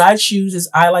 And what I choose is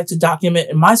I like to document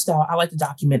in my style. I like to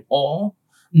document all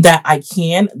that I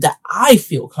can, that I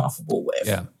feel comfortable with.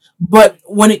 Yeah. But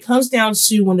when it comes down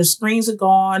to when the screens are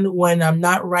gone, when I'm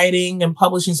not writing and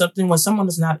publishing something, when someone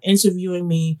is not interviewing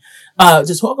me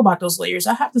to talk about those layers,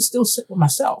 I have to still sit with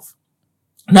myself.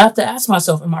 And I have to ask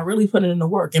myself, am I really putting in the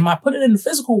work? Am I putting in the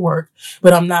physical work,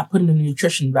 but I'm not putting in the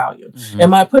nutrition value? Mm-hmm.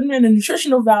 Am I putting in the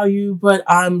nutritional value, but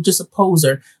I'm just a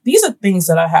poser? These are things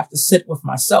that I have to sit with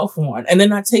myself on. And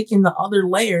then I take in the other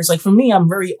layers. Like for me, I'm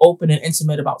very open and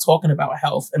intimate about talking about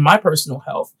health and my personal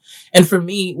health. And for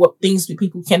me, what things that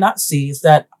people cannot see is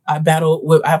that I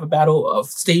have a battle of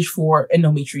stage 4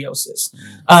 endometriosis,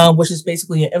 which is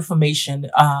basically an inflammation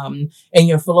in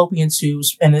your fallopian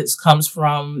tubes. And it comes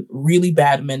from really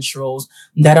bad menstruals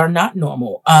that are not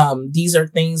normal. These are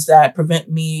things that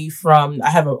prevent me from, I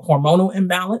have a hormonal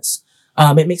imbalance.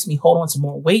 It makes me hold on to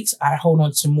more weight. I hold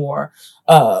on to more,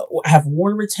 I have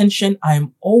water retention.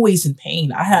 I'm always in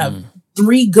pain. I have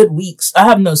 3 good weeks.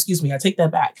 I take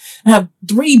that back. I have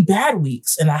 3 bad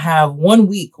weeks and I have 1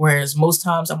 week, whereas most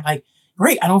times I'm like,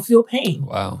 great. I don't feel pain.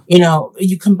 Wow.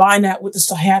 You combine that with the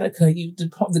sciatica,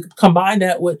 combine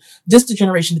that with disc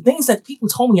degeneration, the things that people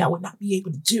told me I would not be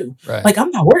able to do. Right. Like,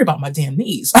 I'm not worried about my damn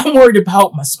knees. I'm worried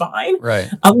about my spine. Right.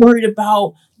 I'm worried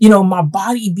about, my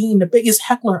body being the biggest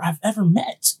heckler I've ever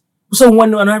met. So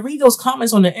when I read those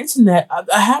comments on the internet,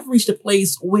 I have reached a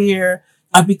place where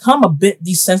I've become a bit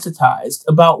desensitized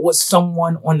about what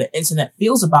someone on the internet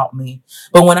feels about me.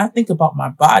 But when I think about my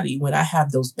body, when I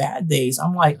have those bad days,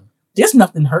 I'm like, there's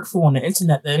nothing hurtful on the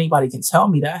internet that anybody can tell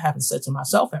me that I haven't said to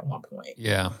myself at one point.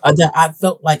 Yeah. That I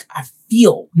felt like I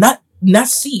feel, not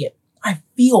see it, I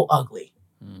feel ugly.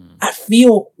 I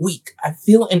feel weak. I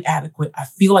feel inadequate. I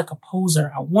feel like a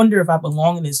poser. I wonder if I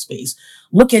belong in this space.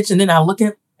 And then I look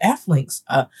at athletes.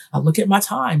 I look at my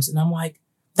times and I'm like,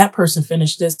 that person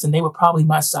finished this and they were probably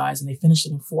my size and they finished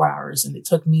it in 4 hours and it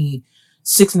took me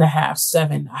 6.5,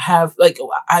 7.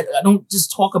 I don't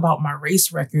just talk about my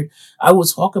race record. I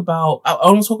don't talk about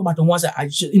the ones that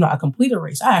I complete a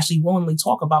race. I actually willingly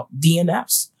talk about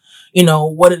DNFs,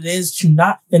 what it is to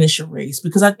not finish a race,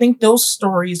 because I think those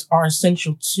stories are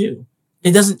essential too.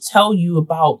 It doesn't tell you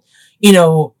about,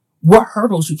 what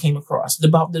hurdles you came across,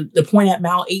 about the point at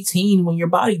mile 18 when your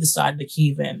body decided to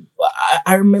cave in.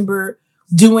 I remember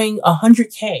doing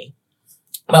 100K,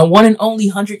 my one and only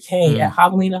 100K at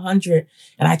Javelina 100.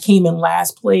 And I came in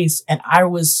last place and I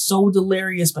was so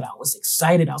delirious, but I was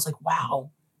excited. I was like,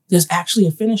 wow, there's actually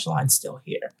a finish line still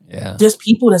here. Yeah. There's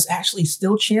people that's actually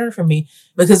still cheering for me,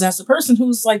 because as the person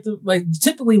who's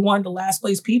typically one of the last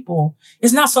place people,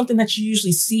 it's not something that you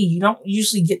usually see. You don't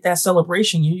usually get that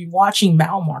celebration. You're watching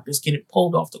mile markers get it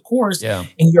pulled off the course, and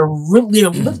you're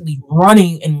literally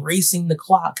running and racing the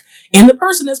clock. And the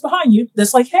person that's behind you,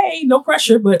 that's like, hey, no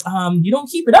pressure, but you don't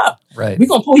keep it up. Right. We're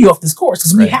going to pull you off this course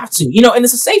because we have to, and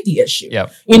it's a safety issue,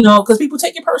 because people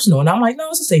take it personal. And I'm like, no,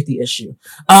 it's a safety issue.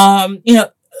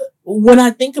 When I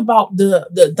think about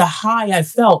the high I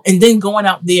felt, and then going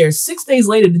out there 6 days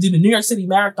later to do the New York City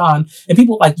Marathon, and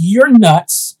people are like, you're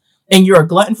nuts and you're a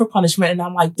glutton for punishment. And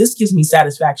I'm like, this gives me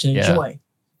satisfaction and joy.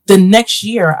 The next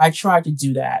year I tried to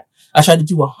do that. I tried to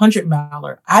do 100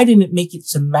 miler. I didn't make it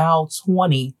to mile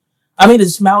 20. I made it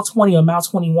to mile 20 or mile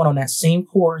 21 on that same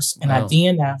course, and I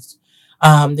DNF'd.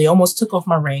 They almost took off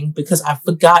my ring because I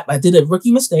forgot. I did a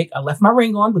rookie mistake. I left my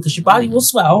ring on because your body will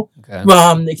swell. Okay.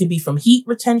 It can be from heat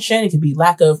retention. It could be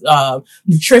lack of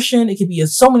nutrition. It could be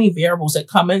so many variables that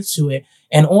come into it.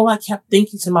 And all I kept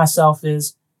thinking to myself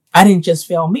is, I didn't just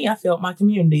fail me. I failed my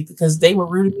community, because they were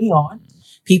rooting me on.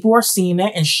 People are seeing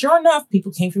that. And sure enough,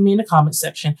 people came for me in the comment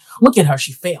section. Look at her.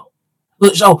 She failed.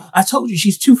 Oh, I told you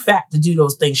she's too fat to do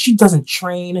those things. She doesn't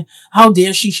train. How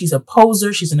dare she? She's a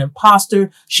poser. She's an imposter.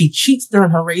 She cheats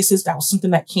during her races. That was something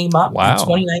that came up in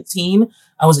 2019.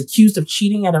 I was accused of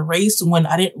cheating at a race when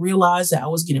I didn't realize that I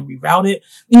was getting rerouted,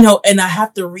 and I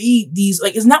have to read these.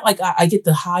 It's not like I get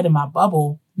to hide in my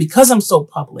bubble because I'm so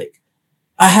public.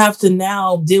 I have to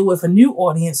now deal with a new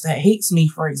audience that hates me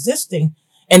for existing.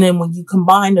 And then when you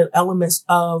combine the elements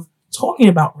of talking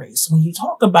about race, when you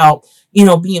talk about,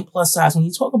 being plus size, when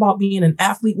you talk about being an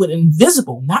athlete with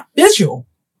invisible, not visual,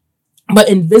 but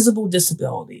invisible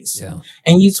disabilities,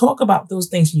 and you talk about those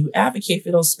things and you advocate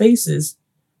for those spaces,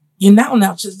 you're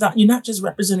not just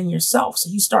representing yourself. So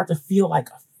you start to feel like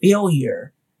a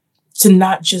failure to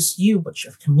not just you, but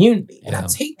your community. And I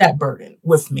take that burden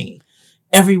with me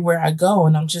everywhere I go.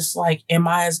 And I'm just like, am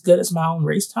I as good as my own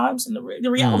race times? And the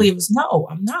reality of it is, no,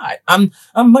 I'm not.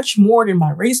 I'm much more than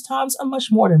my race times. I'm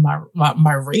much more than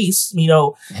my race,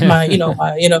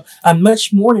 I'm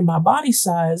much more than my body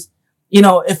size.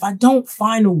 If I don't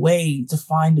find a way to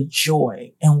find the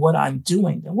joy in what I'm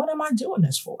doing, then what am I doing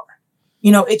this for?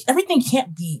 Everything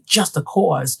can't be just a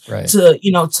cause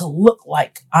to look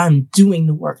like I'm doing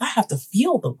the work. I have to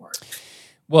feel the work.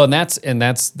 Well, and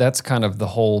that's kind of the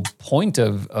whole point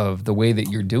of the way that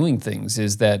you're doing things,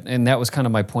 is that, and that was kind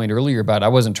of my point earlier about, I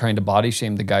wasn't trying to body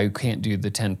shame the guy who can't do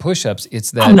the 10 push-ups.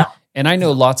 It's that, and I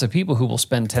know lots of people who will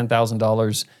spend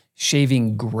 $10,000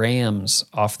 shaving grams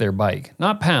off their bike,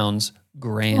 not pounds,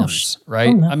 grams,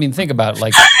 right? I mean, think about it.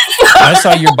 Like, I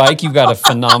saw your bike. You got a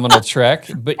phenomenal trek,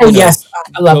 but yes,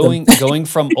 I love going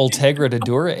from Ultegra to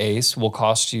Dura Ace will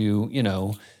cost you,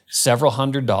 several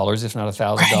 $100s, if not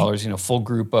 $1,000, full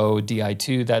Grupo,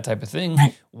 Di2, that type of thing.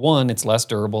 Right. One, it's less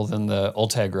durable than the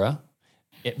Ultegra,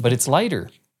 but it's lighter.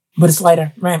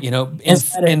 Right.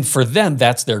 And for them,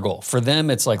 that's their goal. For them,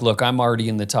 it's like, look, I'm already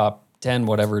in the top 10,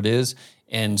 whatever it is.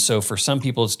 And so for some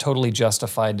people, it's totally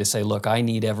justified to say, look, I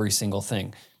need every single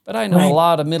thing. But I know a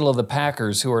lot of middle of the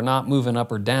packers who are not moving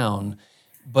up or down,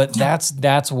 but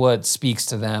that's what speaks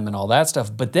to them and all that stuff.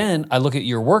 But then I look at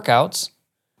your workouts,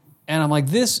 and I'm like,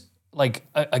 this like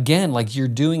again, like you're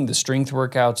doing the strength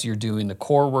workouts, you're doing the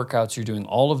core workouts, you're doing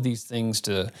all of these things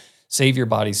to save your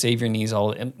body, save your knees.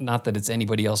 And not that it's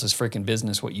anybody else's freaking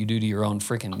business what you do to your own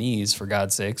freaking knees, for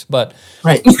God's sakes, but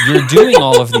Right. you're doing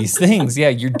all of these things. Yeah,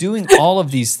 you're doing all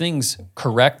of these things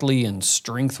correctly and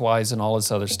strength wise and all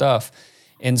this other stuff.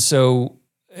 And so,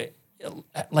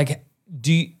 like,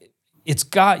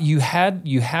 you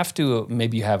have to,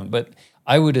 maybe you haven't, but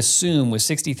I would assume with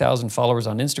 60,000 followers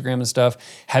on Instagram and stuff,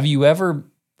 have you ever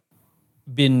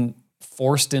been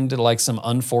forced into like some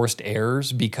unforced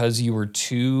errors because you were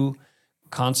too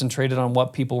concentrated on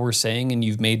what people were saying and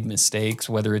you've made mistakes,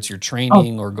 whether it's your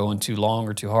training or going too long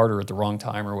or too hard or at the wrong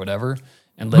time or whatever?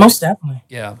 And Definitely.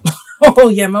 Yeah. Oh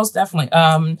yeah, most definitely.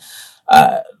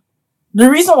 The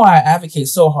reason why I advocate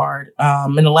so hard,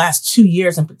 in the last 2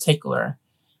 years in particular,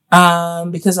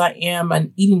 because I am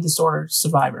an eating disorder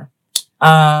survivor.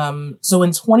 So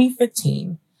in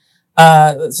 2015,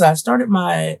 so I started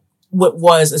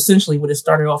what it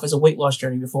started off as a weight loss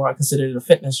journey before I considered it a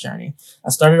fitness journey. I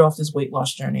started off this weight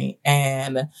loss journey,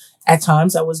 and at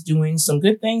times I was doing some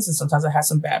good things and sometimes I had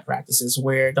some bad practices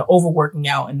where the overworking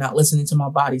out and not listening to my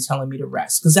body telling me to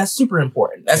rest. Cause that's super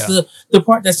important. That's the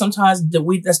part that sometimes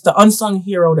that's the unsung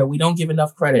hero that we don't give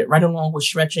enough credit, right along with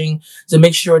stretching to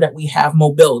make sure that we have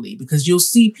mobility, because you'll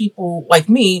see people like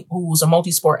me, who's a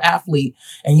multi-sport athlete,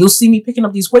 and you'll see me picking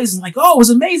up these weights and like, oh, it was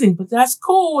amazing, but that's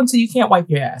cool until you can't wipe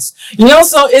your ass.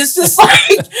 So it's just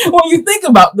like, when you think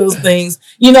about those things,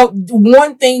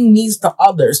 one thing needs the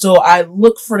other. So I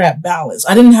look for that balance.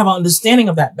 I didn't have an understanding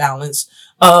of that balance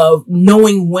of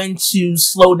knowing when to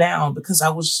slow down, because I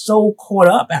was so caught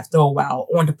up after a while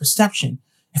on the perception.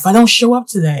 If I don't show up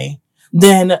today,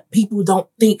 then people don't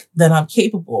think that I'm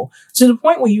capable, to the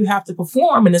point where you have to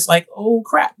perform. And it's like, oh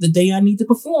crap, the day I need to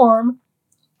perform,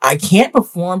 I can't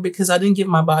perform because I didn't give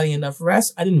my body enough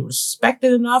rest. I didn't respect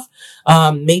it enough.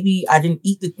 Maybe I didn't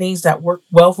eat the things that worked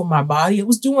well for my body. It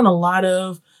was doing a lot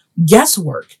of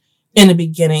guesswork in the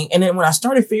beginning. And then when I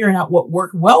started figuring out what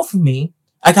worked well for me,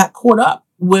 I got caught up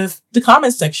with the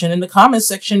comment section. And the comment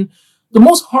section, the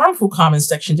most harmful comment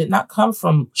section, did not come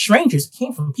from strangers. It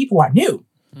came from people I knew.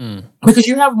 Because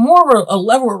you have more of a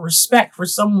level of respect for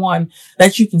someone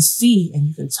that you can see and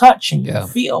you can touch and you can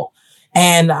feel.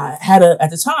 And I had at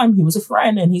the time, he was a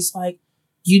friend, and he's like,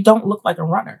 you don't look like a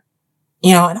runner.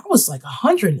 And I was like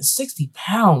 160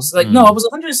 pounds. No, I was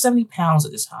 170 pounds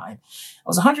at this time. I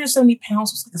was 170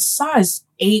 pounds. I was like a size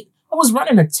 8. I was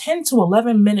running a 10 to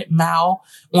 11 minute mile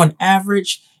on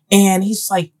average. And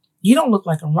he's like, you don't look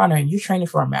like a runner and you're training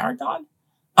for a marathon.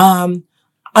 I'm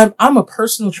a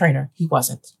personal trainer. He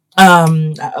wasn't.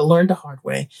 I learned the hard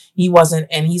way. He wasn't.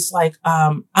 And he's like,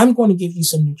 I'm going to give you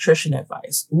some nutrition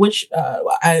advice, which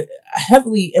I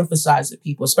heavily emphasize to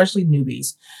people, especially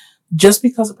newbies. Just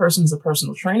because a person is a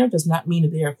personal trainer does not mean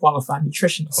that they are a qualified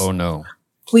nutritionist. Oh, no.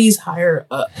 Please hire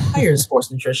a sports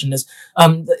nutritionist.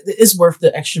 It's worth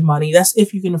the extra money. That's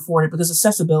if you can afford it, because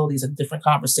accessibility is a different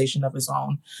conversation of its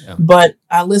own. Yeah. But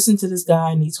I listened to this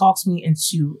guy, and he talks me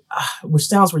into, which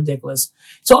sounds ridiculous,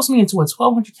 he talks me into a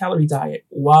 1,200 calorie diet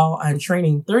while I'm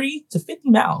training 30 to 50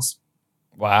 miles.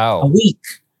 Wow. A week.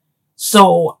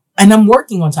 So, and I'm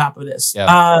working on top of this.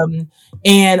 Yeah.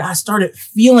 And I started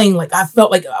feeling like, I felt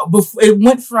like it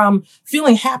went from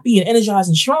feeling happy and energized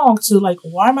and strong to like,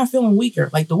 why am I feeling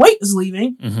weaker? Like the weight is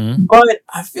leaving, but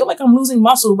I feel like I'm losing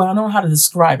muscle, but I don't know how to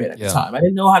describe it at the time. I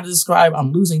didn't know how to describe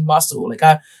I'm losing muscle. Like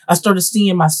I started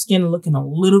seeing my skin looking a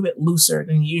little bit looser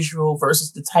than usual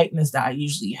versus the tightness that I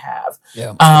usually have.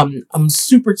 Yeah. I'm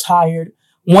super tired.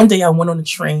 One day I went on the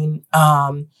train.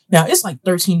 Now it's like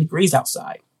 13 degrees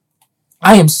outside.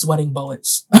 I am sweating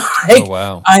bullets. Oh,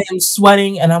 wow. I am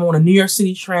sweating, and I'm on a New York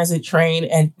City Transit train.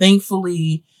 And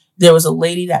thankfully, there was a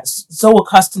lady that's so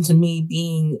accustomed to me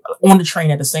being on the train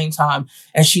at the same time.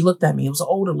 And she looked at me. It was an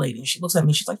older lady. And she looks at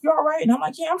me. She's like, you all right? And I'm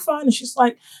like, yeah, I'm fine. And she's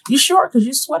like, you sure? Because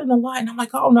you're sweating a lot. And I'm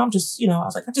like, oh, no, I'm just, I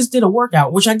was like, I just did a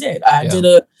workout, which I did. I did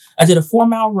a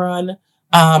 4-mile run.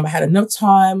 I had enough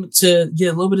time to get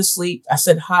a little bit of sleep. I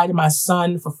said hi to my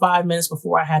son for 5 minutes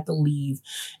before I had to leave.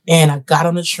 And I got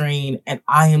on the train, and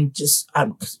I'm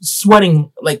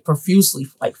sweating like profusely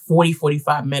for like 40,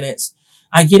 45 minutes.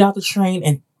 I get out the train,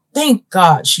 and thank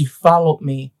God she followed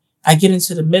me. I get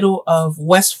into the middle of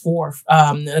West 4th.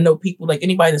 I know people, like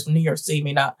anybody that's from New York City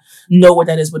may not know what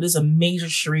that is, but it's a major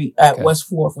street at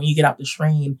West 4th when you get out the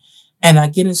train. And I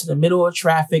get into the middle of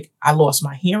traffic. I lost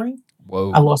my hearing.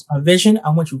 Whoa. I lost my vision. I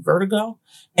went through vertigo,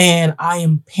 and I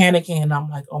am panicking, and I'm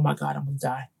like, oh my God, I'm going to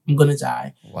die. I'm gonna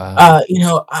die. Wow.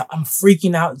 I'm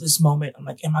freaking out at this moment. I'm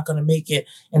like, am I gonna make it?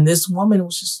 And this woman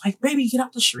was just like, baby, get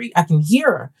out the street. I can hear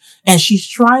her. And she's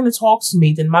trying to talk to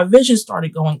me. Then my vision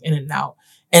started going in and out.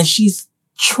 And she's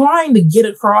trying to get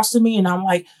across to me. And I'm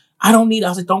like, I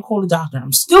was like, don't call the doctor.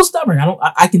 I'm still stubborn.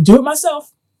 I can do it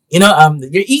myself.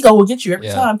 Your ego will get you every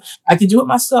time. I can do it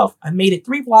myself. I made it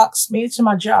 3 blocks, made it to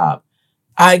my job.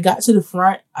 I got to the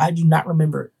front. I do not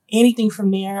remember anything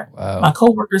from there. Wow. My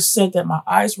coworkers said that my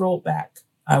eyes rolled back.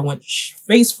 I went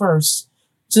face first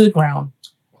to the ground.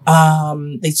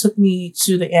 They took me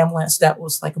to the ambulance that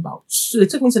was they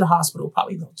took me to the hospital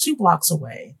probably about 2 blocks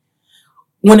away.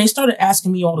 When they started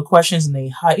asking me all the questions and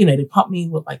they pumped me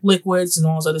with like liquids and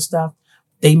all this other stuff,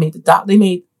 they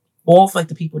made all of like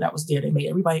the people that was there, they made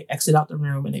everybody exit out the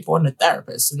room and they brought in a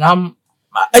therapist. And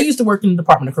I used to work in the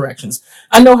Department of Corrections.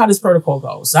 I know how this protocol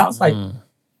goes. So I was like,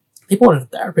 they brought in a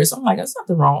therapist. I'm like, there's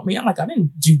nothing wrong with me. I'm like, I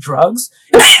didn't do drugs.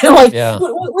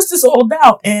 What's this all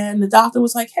about? And the doctor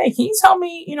was like, hey, can you tell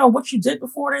me, what you did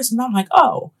before this? And I'm like,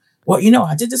 oh, well,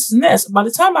 I did this and this. By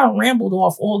the time I rambled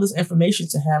off all this information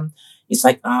to him, he's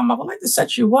like, I would like to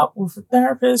set you up with a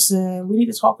therapist and we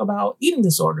need to talk about eating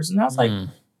disorders. And I was like,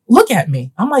 look at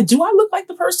me. I'm like, do I look like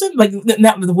the person? Like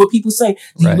what people say,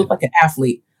 do you look like an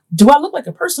athlete? Do I look like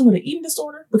a person with an eating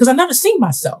disorder? Because I've never seen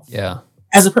myself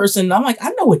as a person. I'm like,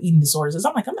 I know what eating disorders is.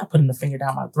 I'm like, I'm not putting the finger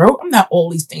down my throat. I'm not all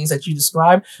these things that you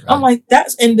describe. Right. I'm like,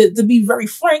 to be very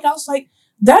frank, I was like,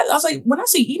 when I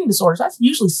see eating disorders, I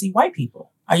usually see white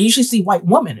people. I usually see white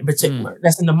women in particular.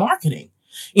 That's in the marketing.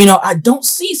 I don't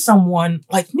see someone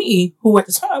like me who at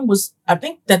the time was, I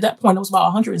think at that point, I was about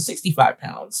 165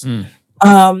 pounds.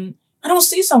 I don't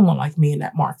see someone like me in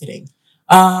that marketing.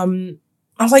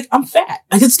 I was like, I'm fat.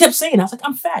 I just kept saying, I was like,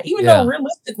 I'm fat. Even though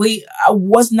realistically, I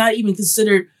was not even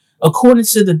considered, according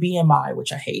to the BMI,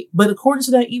 which I hate, but according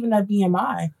to that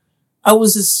BMI, I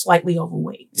was just slightly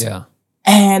overweight. Yeah.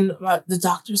 And the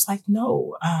doctor's like,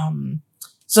 no.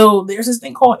 So there's this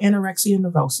thing called anorexia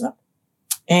nervosa,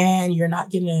 and you're not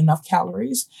getting enough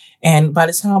calories. And by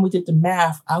the time we did the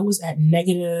math, I was at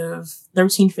negative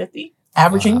 1350,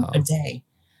 averaging a day.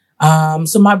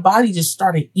 So my body just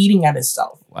started eating at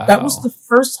itself. Wow. That was the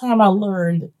first time I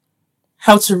learned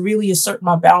how to really assert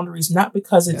my boundaries, not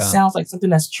because it sounds like something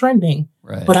that's trending,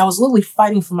 but I was literally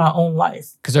fighting for my own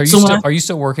life. Because are you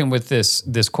still working with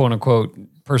this quote unquote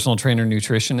personal trainer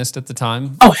nutritionist at the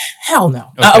time? Oh, hell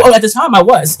no. Okay. At the time I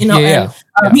was, He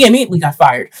immediately got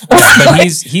fired. But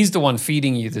he's the one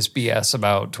feeding you this BS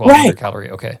about 1,200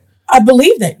 calorie. Okay. I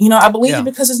believe that, I believe it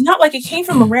because it's not like it came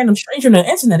from a random stranger on the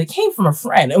internet. It came from a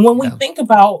friend. And when we think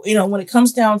about, when it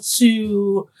comes down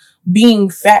to being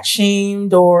fat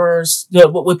shamed or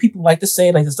what people like to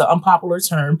say, like it's the unpopular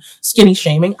term, skinny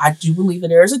shaming, I do believe that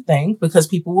there is a thing because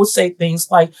people will say things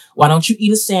like, why don't you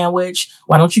eat a sandwich?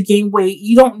 Why don't you gain weight?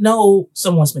 You don't know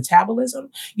someone's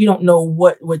metabolism. You don't know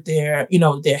what their,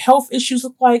 their health issues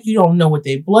look like. You don't know what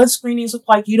their blood screenings look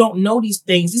like. You don't know these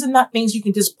things. These are not things you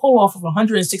can just pull off of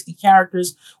 160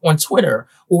 characters on Twitter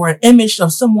or an image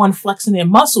of someone flexing their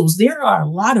muscles. There are a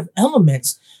lot of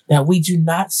elements that we do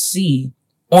not see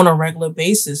on a regular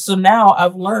basis. So now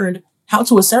I've learned how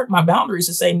to assert my boundaries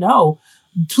to say, no,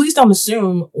 please don't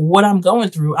assume what I'm going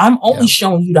through. I'm only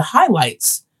showing you the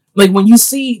highlights. Like when you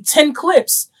see 10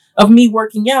 clips of me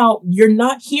working out, you're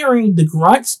not hearing the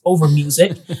grunts over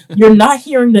music. You're not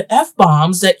hearing the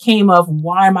F-bombs that came of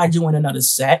why am I doing another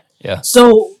set? Yeah.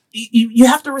 So you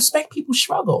have to respect people's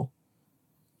struggle.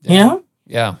 Yeah.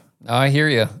 Yeah. No, I hear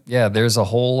you. Yeah. There's a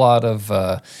whole lot of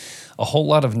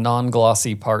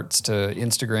non-glossy parts to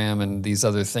Instagram and these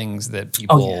other things that we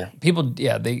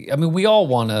all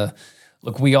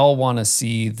want to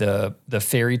see the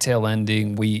fairy tale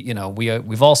ending.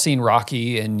 We've all seen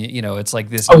Rocky and it's like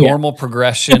this normal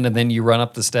progression and then you run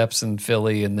up the steps in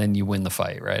Philly and then you win the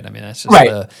fight, right? I mean, that's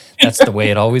just that's the way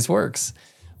it always works.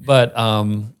 But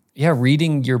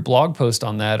reading your blog post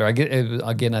on that, or I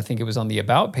think it was on the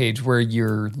About page where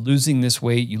you're losing this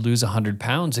weight, you lose 100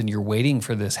 pounds and you're waiting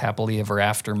for this happily ever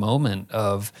after moment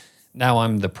of now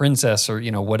I'm the princess or,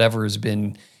 whatever has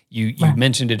been, you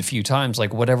mentioned it a few times,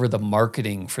 like whatever the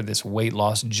marketing for this weight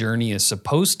loss journey is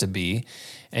supposed to be.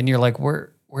 And you're like,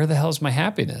 where the hell is my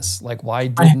happiness? Like, why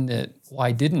didn't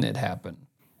it happen?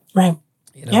 Right.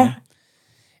 Yeah.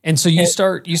 And so you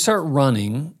start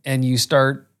running and you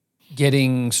start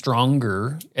getting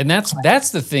stronger. And that's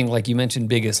the thing, like you mentioned,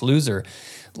 Biggest Loser.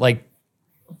 Like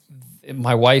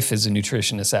my wife is a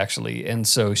nutritionist actually. And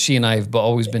so she and I have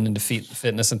always been into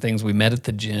fitness and things. We met at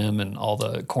the gym and all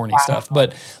the corny stuff.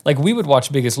 But like we would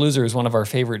watch Biggest Loser as one of our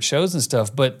favorite shows and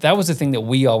stuff. But that was the thing that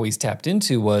we always tapped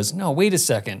into was, no, wait a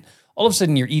second. all of a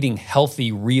sudden you're eating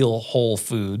healthy, real, whole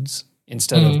foods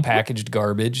instead of packaged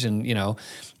garbage, and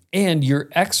and you're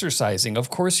exercising. Of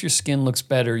course, your skin looks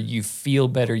better, you feel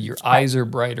better, your eyes are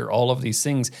brighter, all of these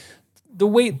things.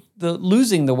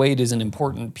 Losing the weight is an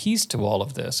important piece to all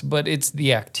of this, but it's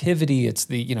the activity, it's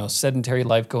the, sedentary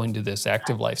life, going to this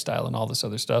active lifestyle and all this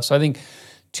other stuff. So I think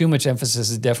too much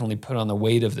emphasis is definitely put on the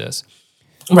weight of this.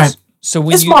 Right. So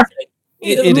when it's marketing.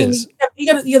 It is.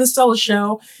 You gotta sell a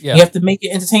show. Yeah. You have to make it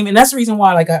entertainment. And that's the reason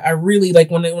why, like, I really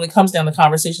like when it comes down to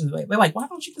conversations, like, they're like, why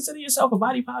don't you consider yourself a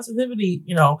body positivity,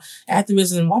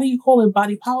 activist? And why do you call it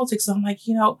body politics? I'm like,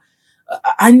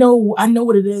 I know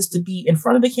what it is to be in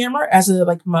front of the camera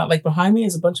behind me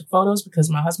is a bunch of photos because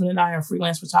my husband and I are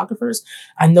freelance photographers.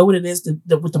 I know what it is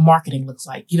what the marketing looks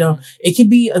like. It can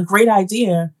be a great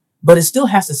idea, but it still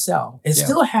has to sell. It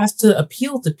still has to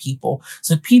appeal to people.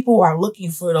 So people are looking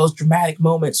for those dramatic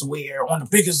moments where on The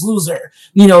Biggest Loser,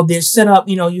 they're set up,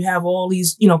 you have all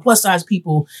these, plus size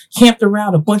people camped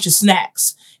around a bunch of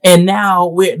snacks. And now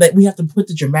we have to put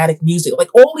the dramatic music,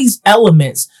 like all these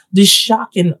elements, this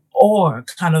shock and awe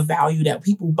kind of value that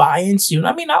people buy into. And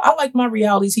I mean, I like my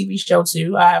reality TV show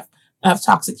too. I have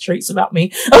toxic traits about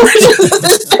me.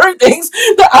 There's certain things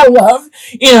that I love,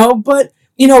 but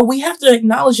we have to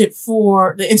acknowledge it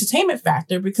for the entertainment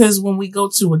factor, because when we go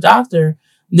to a doctor,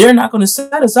 they're not going to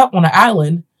set us up on an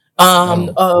island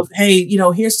of, hey,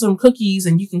 here's some cookies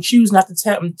and you can choose not to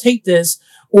take this,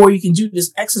 or you can do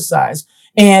this exercise.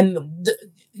 And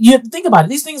you have to think about it.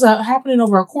 These things are happening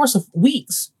over a course of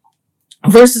weeks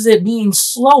versus it being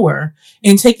slower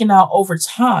and taken out over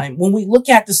time. When we look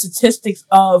at the statistics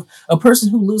of a person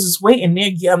who loses weight, and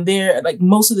they're like,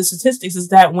 most of the statistics is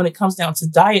that when it comes down to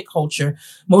diet culture,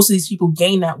 most of these people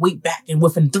gain that weight back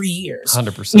within 3 years.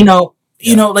 100%.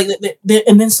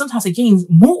 And then sometimes they gain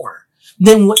more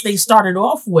than what they started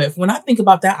off with. When I think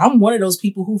about that, I'm one of those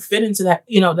people who fit into that,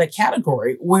 that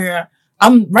category where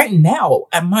I'm right now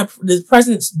at the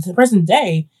present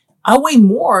day, I weigh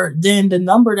more than the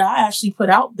number that I actually put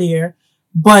out there,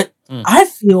 but I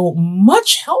feel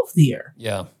much healthier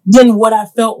than what I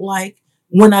felt like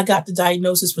when I got the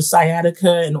diagnosis for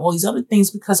sciatica and all these other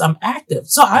things, because I'm active.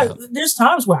 So there's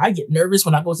times where I get nervous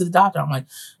when I go to the doctor. I'm like,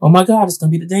 oh my God, it's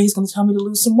going to be the day he's going to tell me to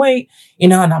lose some weight,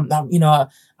 and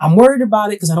I'm worried about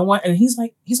it because I don't want, and he's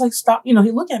like, stop, he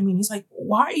looked at me and he's like,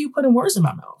 why are you putting words in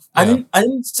my mouth? I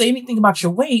didn't say anything about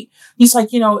your weight. He's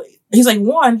like, because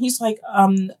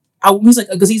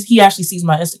he actually sees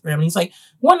my Instagram, and he's like,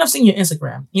 I've seen your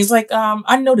Instagram. He's like,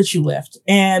 I know that you lift,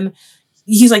 and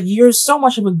he's like, you're so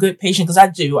much of a good patient, because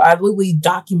I literally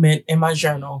document in my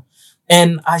journal,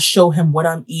 and I show him what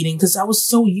I'm eating, because I was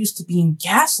so used to being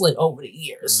gaslit over the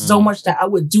years, so much that I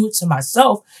would do it to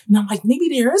myself. And I'm like, maybe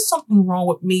there is something wrong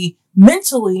with me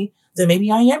mentally, that maybe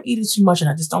I am eating too much and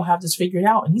I just don't have this figured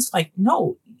out. And he's like,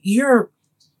 no, you're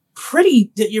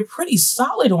pretty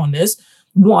solid on this.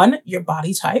 One, your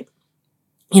body type.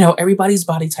 Everybody's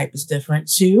body type is different.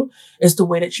 Two, is the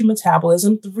way that your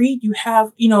metabolism. Three, you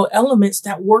have, elements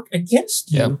that work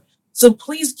against you. Yeah. So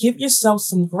please give yourself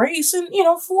some grace. And,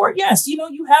 four, yes,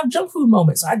 you have junk food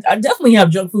moments. I definitely have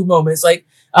junk food moments. Like,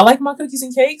 I like my cookies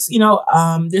and cakes.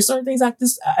 There's certain things like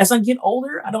this. As I get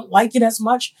older, I don't like it as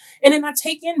much. And then I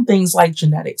take in things like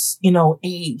genetics,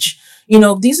 age.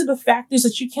 These are the factors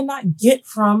that you cannot get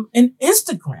from an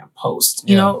Instagram post.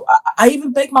 I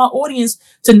even beg my audience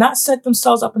to not set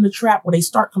themselves up in the trap where they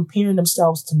start comparing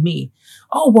themselves to me.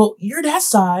 Oh, well, you're that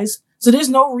size, so there's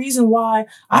no reason why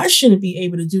I shouldn't be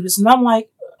able to do this. And I'm like,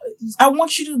 I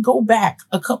want you to go back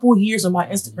a couple of years on my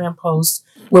Instagram posts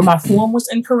where my form was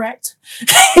incorrect,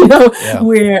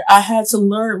 where I had to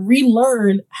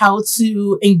relearn how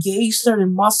to engage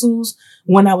certain muscles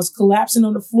when I was collapsing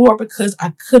on the floor because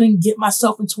I couldn't get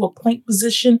myself into a plank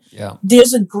position. Yeah.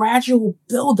 There's a gradual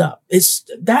buildup.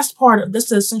 That's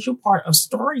the essential part of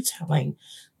storytelling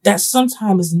that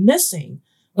sometimes is missing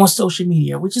on social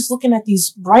media. We're just looking at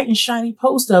these bright and shiny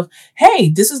posts of, hey,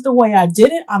 this is the way I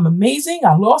did it. I'm amazing.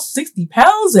 I lost 60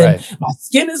 pounds and my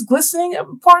skin is glistening.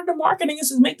 Part of the marketing is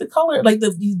to make the color,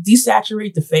 you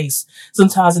desaturate the face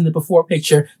sometimes in the before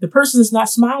picture. The person is not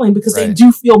smiling because they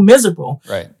do feel miserable.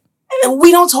 Right. And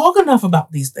we don't talk enough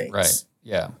about these things. Right.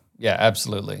 Yeah. Yeah,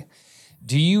 absolutely.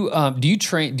 Do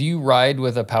you ride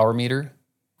with a power meter?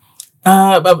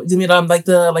 But you mean like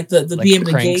the be able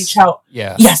to gauge how?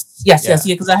 Yeah. Yes.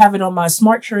 Because I have it on my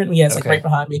smart trainer. Yeah, it's like right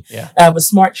behind me. Yeah. I have a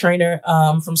smart trainer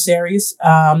from Ceres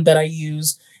that I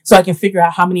use, so I can figure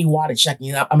out how many wattage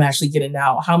I'm actually getting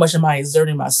out. How much am I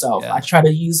exerting myself? Yeah. I try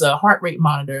to use a heart rate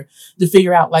monitor to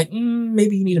figure out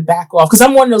maybe you need to back off, because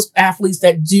I'm one of those athletes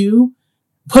that do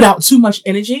put out too much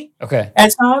energy Okay.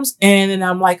 at times. And then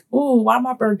I'm like, oh, why am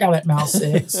I burnt out at mile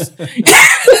 6?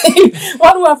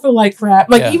 Why do I feel like crap?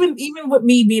 Like Yeah. even with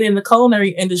me being in the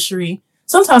culinary industry,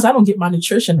 sometimes I don't get my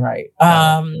nutrition right.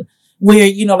 Where,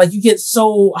 you know, like you get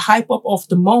so hype up off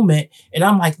the moment and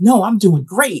I'm like, no, I'm doing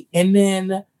great. And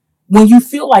then when you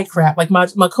feel like crap, like my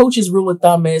coach's rule of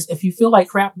thumb is if you feel like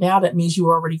crap now, that means you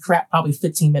were already crap probably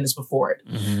 15 minutes before it.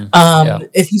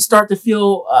 If you start to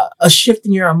feel a shift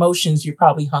in your emotions, you're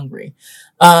probably hungry.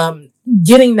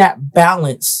 Getting that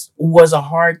balance was a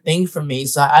hard thing for me.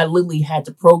 So I literally had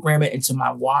to program it into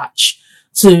my watch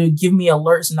to give me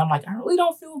alerts. And I'm like, I really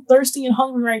don't feel thirsty and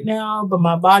hungry right now, but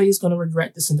my body is going to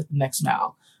regret this in the next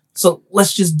mile. So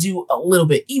let's just do a little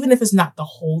bit, even if it's not the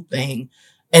whole thing.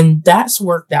 And that's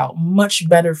worked out much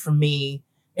better for me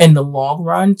in the long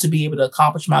run to be able to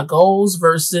accomplish my goals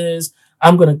versus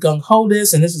I'm going to gung ho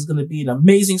this and this is going to be an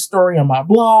amazing story on my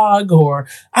blog, or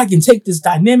I can take this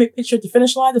dynamic picture at the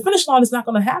finish line. The finish line is not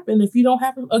going to happen if you don't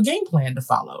have a game plan to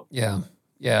follow. Yeah.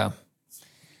 Yeah.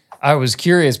 I was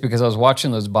curious because I was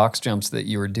watching those box jumps that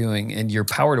you were doing, and your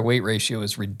power to weight ratio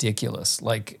is ridiculous.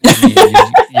 Like, I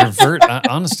mean,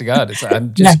 honest to God,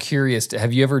 I'm just curious.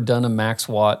 Have you ever done a max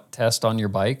watt test on your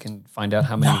bike and find out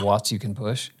how many watts you can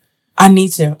push? I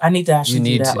need to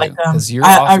actually do that. Like, because you're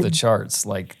off the charts.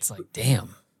 Like, it's like,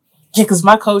 damn. Yeah, because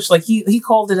my coach, like he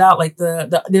called it out. Like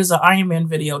there's an Ironman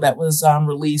video that was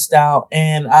released out,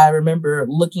 and I remember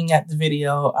looking at the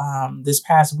video this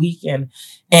past weekend,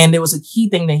 and there was a key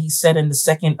thing that he said in the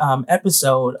second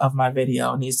episode of my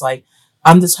video, and he's like,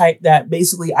 I'm the type that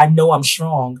basically I know I'm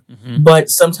strong, but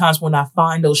sometimes when I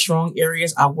find those strong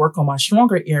areas, I work on my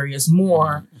stronger areas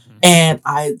more, and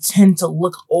I tend to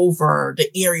look over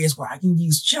the areas where I can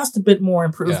use just a bit more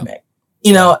improvement. Yeah.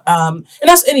 You know, and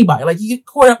that's anybody. Like you get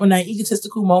caught up in that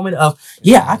egotistical moment of,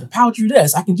 yeah, I can power through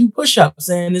this. I can do push-ups.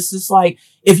 And it's just like,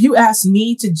 if you ask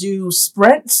me to do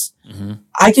sprints,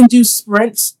 I can do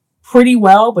sprints pretty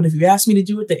well. But if you ask me to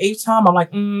do it the 8th time, I'm like,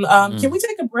 can we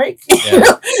take a break?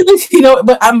 Yeah. You know,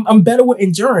 but I'm better with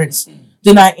endurance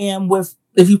than I am with,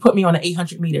 if you put me on an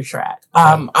 800-meter track.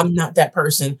 I'm not that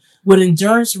person. With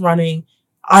endurance running,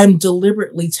 I'm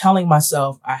deliberately telling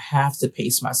myself I have to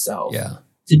pace myself. Yeah.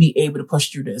 To be able to push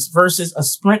through this versus a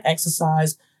sprint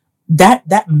exercise,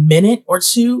 that minute or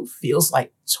two feels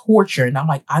like torture. And I'm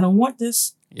like, I don't want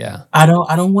this. Yeah. I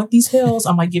don't want these hills.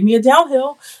 I'm like, give me a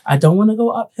downhill. I don't want to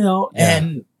go uphill. Yeah.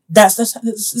 And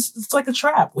it's like a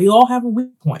trap. We all have a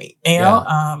weak point, you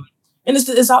know? And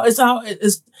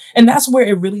and that's where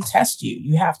it really tests you.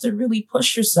 You have to really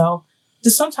push yourself to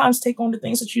sometimes take on the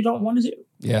things that you don't want to do.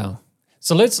 Yeah.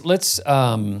 So let's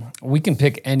we can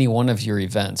pick any one of your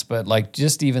events, but like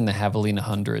just even the Javelina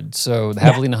 100. So the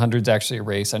Javelina 100 is actually a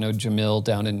race. I know Jamil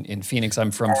down in Phoenix.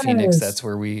 I'm from Phoenix. That's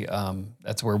where we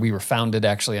were founded.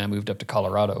 Actually, I moved up to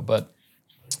Colorado. But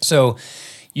so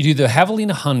you do the Javelina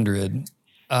 100,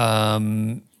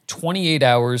 28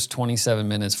 hours, 27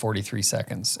 minutes, 43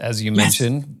 seconds. As you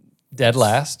mentioned, dead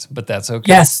last, but that's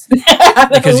okay. Yes.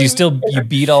 Because you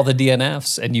beat all the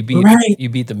DNFs and you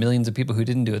beat the millions of people who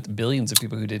didn't do it, the billions of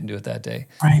people who didn't do it that day.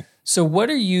 Right. So what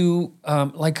are you,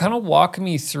 like kind of walk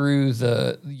me through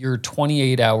your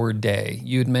 28-hour day.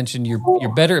 You had mentioned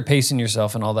you're better at pacing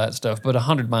yourself and all that stuff, but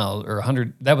 100 miles or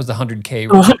 100, that was the 100K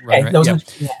run, right?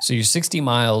 Yeah. So you're 60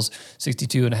 miles,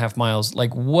 62 and a half miles.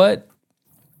 Like what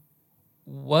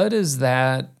is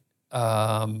that,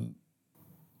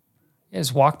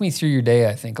 just walk me through your day,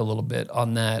 I think, a little bit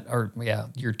on that. Or,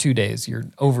 your 2 days. You're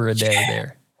over a day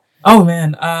there. Oh,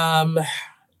 man.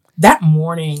 That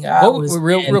morning,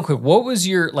 real quick, what was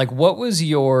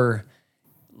your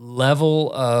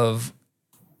level of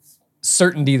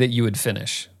certainty that you would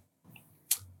finish?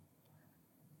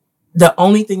 The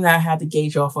only thing that I had to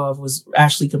gauge off of was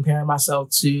actually comparing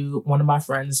myself to one of my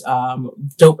friends,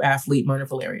 dope athlete, Myrna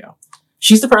Valerio.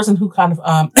 She's the person who kind of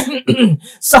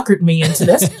suckered me into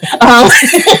this.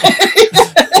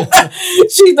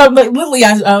 She like literally,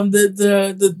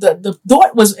 the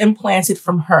thought was implanted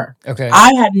from her. Okay.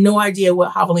 I had no idea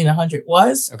what Javelina 100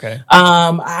 was. Okay.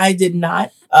 I did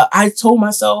not. I told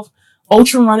myself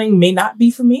ultra running may not be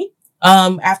for me.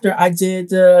 After I did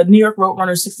the New York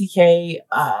Roadrunner 60K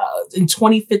in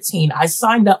 2015, I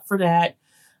signed up for that.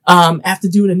 After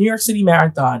doing the New York City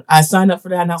Marathon, I signed up for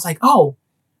that, and I was like, oh,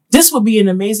 this would be an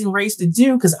amazing race to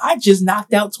do because I just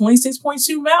knocked out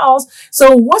 26.2 miles.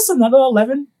 So what's another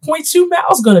 11.2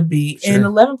 miles going to be? Sure. And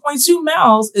 11.2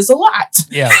 miles is a lot.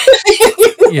 Yeah.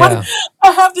 Yeah.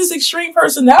 I have this extreme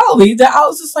personality that I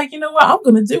was just like, you know what? I'm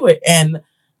going to do it. And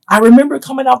I remember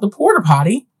coming out the porta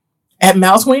potty at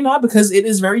mile 29 because it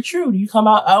is very true. You come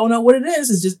out, I don't know what it is.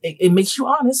 It's just, it makes you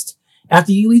honest.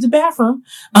 after you leave the bathroom,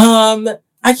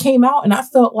 I came out and I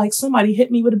felt like somebody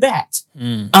hit me with a bat.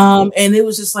 And it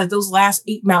was just like those last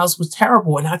 8 miles was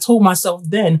terrible. And I told myself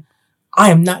then, I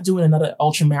am not doing another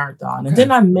ultra marathon. And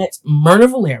then I met Myrna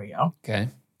Valerio. Okay.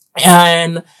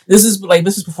 And this is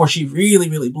before she really,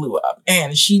 really blew up.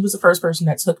 And she was the first person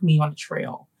that took me on the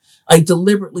trail. Like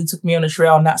deliberately took me on the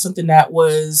trail, not something that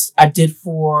I did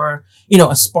for,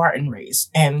 a Spartan race.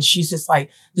 And she's just like,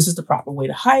 this is the proper way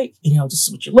to hike. This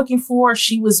is what you're looking for.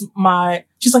 She's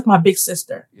like my big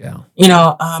sister. Yeah.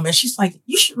 And she's like,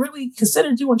 you should really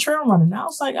consider doing trail running. And I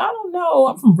was like, I don't know.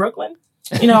 I'm from Brooklyn.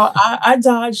 I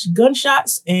dodged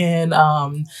gunshots and,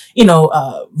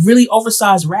 really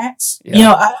oversized rats.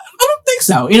 Yeah. I don't think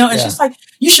so. And she's like,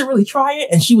 you should really try it.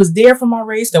 And she was there for my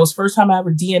race. That was the first time I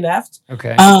ever DNF'd.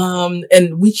 Okay.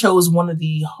 And we chose one of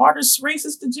the hardest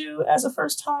races to do as a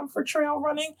first time for trail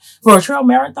running, for a trail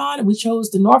marathon. And we chose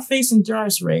the North Face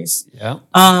Endurance Race. Yeah.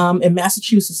 In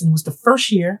Massachusetts. And it was the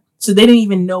first year. So they didn't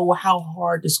even know how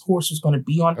hard this course was going to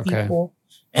be on people.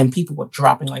 And people were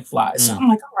dropping like flies. So I'm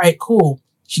like, all right, cool.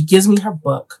 She gives me her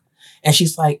book and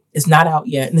she's like, it's not out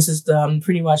yet. And this is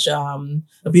pretty much a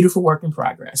beautiful work in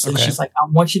progress. And she's like, I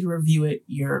want you to review it.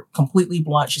 You're completely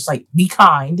blunt. She's like, be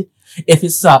kind if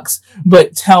it sucks,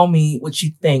 but tell me what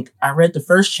you think. I read the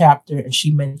first chapter and she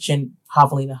mentioned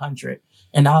Javelina 100.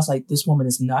 And I was like, this woman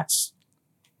is nuts.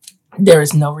 There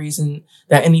is no reason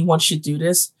that anyone should do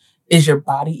this. Is your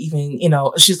body even,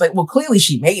 she's like, well, clearly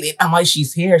she made it. I'm like,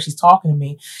 she's here. She's talking to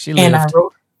me. And I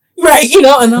wrote, right,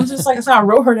 and I'm just like, so I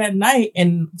wrote her that night.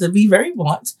 And to be very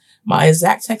blunt, my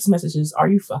exact text message is, are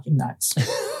you fucking nuts?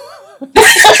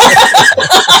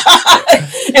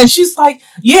 And she's like,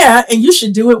 yeah, and you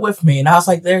should do it with me. And I was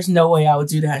like, there's no way I would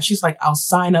do that. And she's like, I'll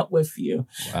sign up with you.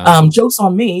 Wow. Joke's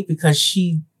on me because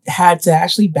she had to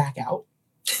actually back out.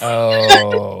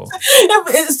 Oh,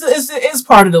 it's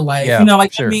part of the life,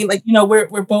 sure. I mean,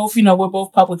 we're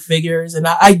both public figures, and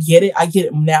I get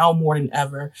it now more than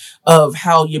ever of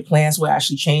how your plans will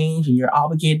actually change and you're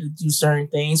obligated to do certain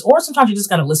things, or sometimes you just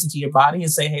got to listen to your body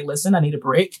and say, hey, listen, I need a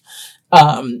break.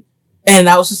 And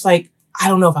I was just like, I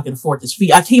don't know if I can afford this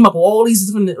fee. I came up with all these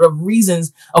different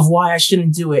reasons of why I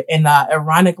shouldn't do it. And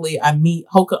ironically, I meet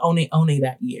Hoka One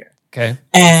that year. Okay.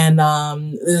 And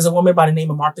there's a woman by the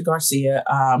name of Martha Garcia,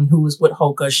 who was with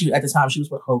Hoka. At the time she was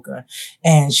with Hoka.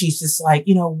 And she's just like,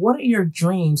 what are your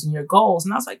dreams and your goals?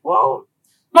 And I was like, well,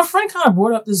 my friend kind of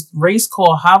brought up this race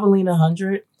called Javelina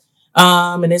 100.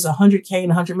 And it's 100K and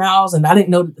 100 miles. And I didn't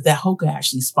know that Hoka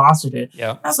actually sponsored it.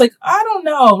 Yeah. I was like, I don't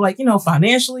know.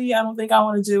 Financially, I don't think I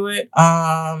want to do it.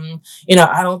 I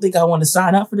don't think I want to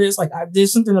sign up for this. Like,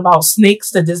 there's something about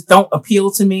snakes that just don't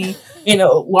appeal to me.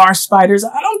 Large spiders.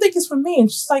 I don't think it's for me.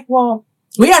 And she's like, well,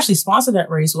 we actually sponsor that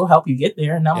race. We'll help you get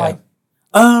there. And I'm like,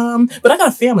 but I got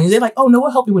a family. They're like, oh no,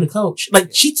 we'll help you with a coach.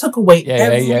 Like, she took away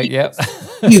every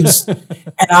excuse.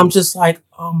 And I'm just like,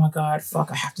 oh my God,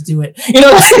 fuck, I have to do it.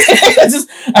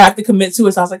 I have to commit to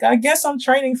it. So I was like, I guess I'm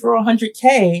training for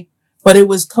 100K, but it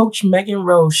was Coach Megan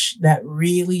Roche that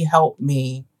really helped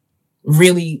me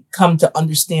really come to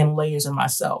understand layers of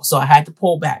myself. So I had to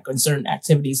pull back on certain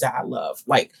activities that I love.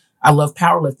 Like, I love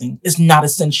powerlifting. It's not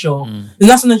essential. It's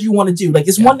not something that you want to do. Like,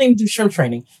 it's one thing to do strength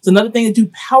training. It's another thing to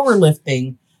do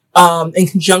powerlifting in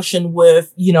conjunction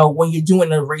with, when you're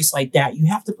doing a race like that, you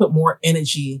have to put more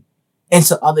energy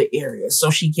into other areas.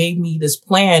 So she gave me this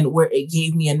plan where it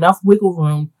gave me enough wiggle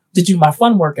room to do my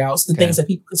fun workouts, the things that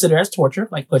people consider as torture,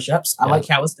 like push-ups. I like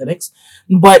calisthenics.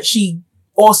 But she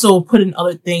also put in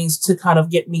other things to kind of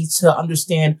get me to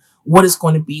understand what it's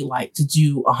going to be like to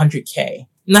do 100K.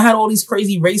 And I had all these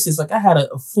crazy races. Like, I had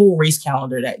a full race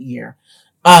calendar that year.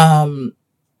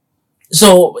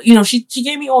 So, she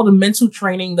gave me all the mental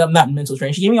training, not mental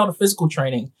training. She gave me all the physical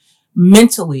training.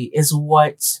 Mentally is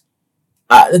what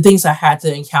the things I had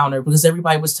to encounter, because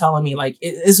everybody was telling me, like,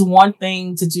 it's one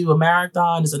thing to do a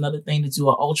marathon, it's another thing to do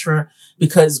an ultra,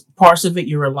 because parts of it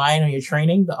you're relying on your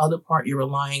training, the other part you're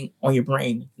relying on your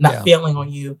brain not failing on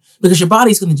you, because your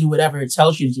body's going to do whatever it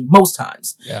tells you to do. Most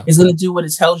times it's going to do what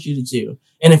it tells you to do.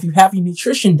 And if you have your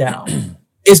nutrition down,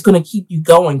 it's going to keep you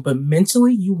going. But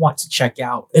mentally, you want to check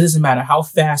out. It doesn't matter how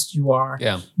fast you are.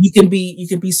 Yeah. You can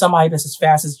be somebody that's as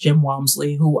fast as Jim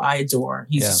Walmsley, who I adore.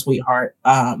 He's a sweetheart.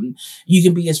 You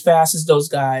can be as fast as those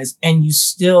guys, and you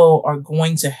still are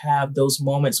going to have those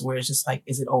moments where it's just like,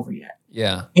 is it over yet?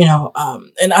 Yeah.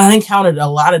 And I encountered a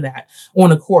lot of that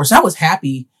on the course. I was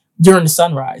happy during the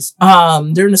sunrise.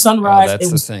 During the sunrise,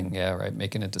 that's the thing. Yeah, right.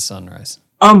 Making it to sunrise.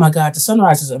 Oh my God, the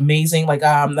sunrise is amazing.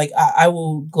 I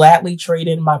will gladly trade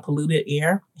in my polluted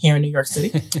air here in New York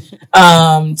City,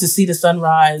 to see the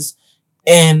sunrise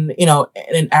in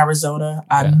Arizona.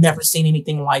 I've never seen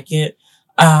anything like it.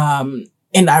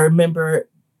 And I remember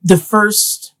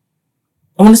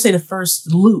I want to say the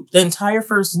first loop, the entire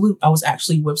first loop, I was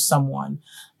actually with someone.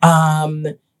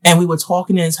 And we were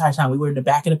talking the entire time. We were in the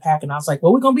back of the pack, and I was like,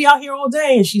 well, we're going to be out here all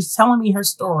day. And she's telling me her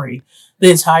story the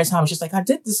entire time. She's like, I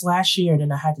did this last year, and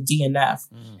then I had to DNF.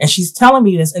 And she's telling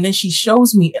me this, and then she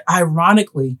shows me,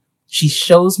 ironically, she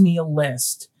shows me a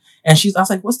list. And I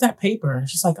was like, what's that paper? And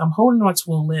she's like, I'm holding on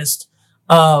to a list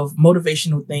of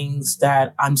motivational things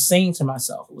that I'm saying to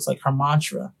myself. It was like her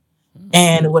mantra.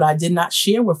 And what I did not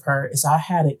share with her is I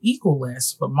had an equal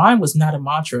list, but mine was not a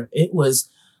mantra. It was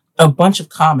a bunch of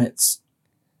comments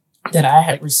that I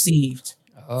had received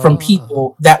from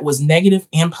people that was negative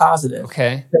and positive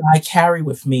that I carry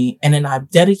with me. And then I've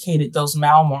dedicated those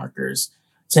mile markers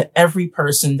to every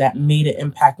person that made an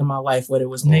impact in my life, whether it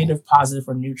was negative, positive,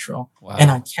 or neutral. Wow.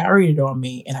 And I carried it on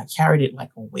me, and I carried it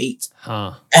like a weight.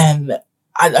 And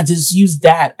I just used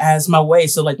that as my way.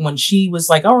 So like when she was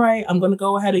like, all right, I'm going to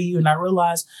go ahead of you. And I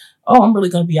realized, oh, I'm really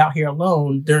going to be out here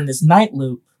alone during this night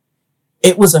loop.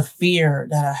 It was a fear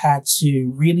that I had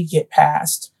to really get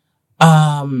past.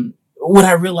 What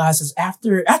I realized is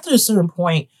after a certain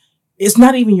point, it's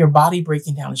not even your body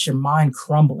breaking down. It's your mind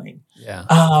crumbling. Yeah.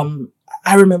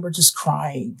 I remember just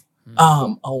crying,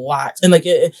 a lot. And like,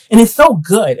 it felt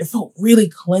good. It felt really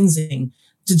cleansing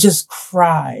to just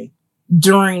cry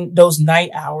during those night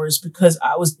hours, because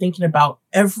I was thinking about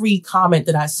every comment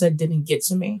that I said didn't get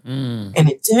to me. And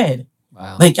it did.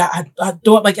 Wow. Like I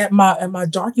thought, like at my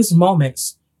darkest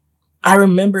moments, I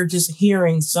remember just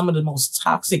hearing some of the most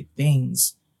toxic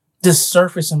things just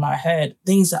surface in my head,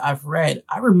 things that I've read.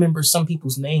 I remember some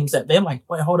people's names that they're like,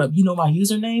 wait, hold up, you know my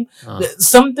username?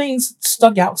 Some things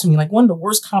stuck out to me. Like one of the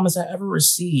worst comments I ever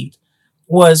received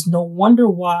was, no wonder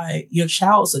why your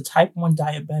child's a type 1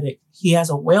 diabetic. He has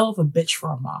a whale of a bitch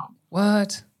for a mom.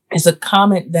 What? It's a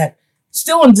comment that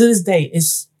still to this day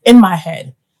is in my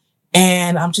head.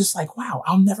 And I'm just like, wow,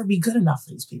 I'll never be good enough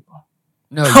for these people.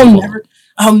 No, I'll never.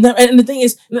 And the thing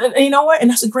is, and you know what? And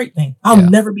that's a great thing. I'll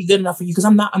never be good enough for you because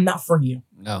I'm not for you.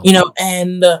 No. You know,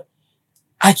 and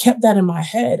I kept that in my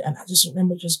head, and I just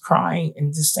remember just crying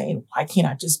and just saying, why can't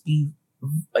I just be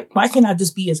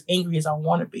as angry as I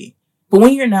want to be? But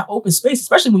when you're in that open space,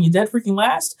 especially when you're dead freaking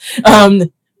last,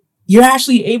 you're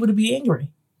actually able to be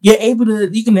angry. You're able to,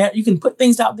 you can put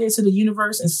things out there to the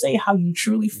universe and say how you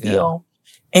truly feel.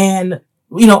 And,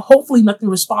 you know, hopefully nothing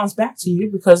responds back to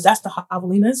you, because that's the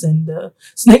javelinas and the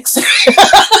snakes.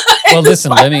 Well,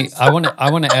 listen, I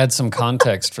want to add some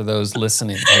context for those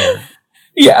listening here.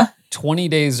 Yeah. 20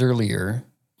 days earlier,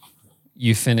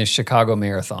 you finished Chicago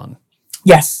Marathon.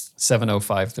 Yes.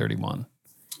 7:05:31.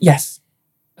 Yes.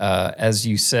 As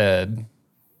you said,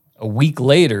 a week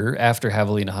later, after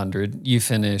Javelina 100, you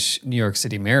finish New York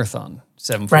City Marathon,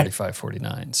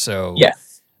 7:45:49. So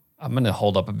I'm going to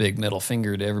hold up a big middle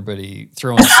finger to everybody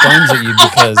throwing stones at you,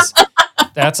 because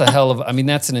that's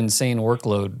that's an insane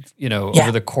workload, you know,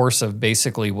 over the course of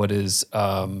basically what is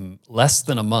less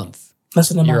than a month.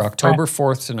 You're October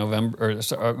 4th to November, or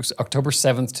October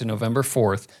 7th to November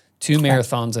 4th, 2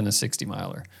 marathons and a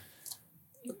 60-miler.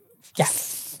 Yeah.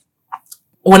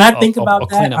 When I think about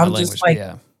that,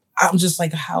 I'm just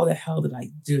like, how the hell did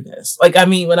I do this? Like, I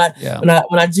mean, when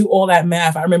I do all that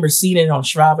math, I remember seeing it on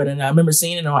Strava, and I remember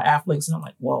seeing it on Athlinks, and I'm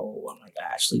like, whoa, I'm like, I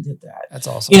actually did that. That's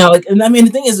awesome. You know, like, and I mean,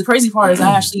 the thing is, the crazy part is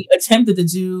I actually attempted to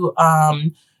do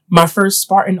my first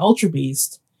Spartan Ultra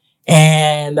Beast,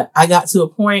 and I got to a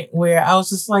point where I was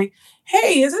just like,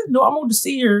 hey, is it normal to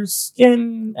see your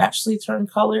skin actually turn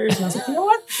colors? And I was like, you know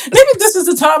what? Maybe this is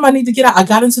the time I need to get out. I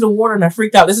got into the water and I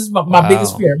freaked out. This is my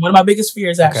biggest fear. One of my biggest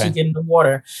fears is actually getting in the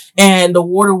water. And the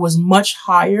water was much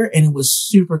higher and it was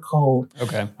super cold.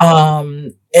 Okay.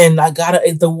 And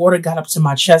the water got up to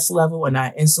my chest level and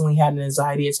I instantly had an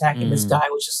anxiety attack. And this guy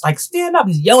was just like, stand up.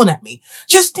 He's yelling at me.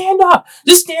 Just stand up.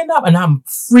 Just stand up. And I'm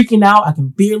freaking out. I can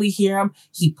barely hear him.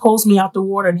 He pulls me out the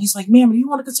water and he's like, ma'am, do you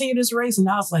want to continue this race? And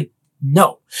I was like,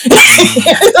 no.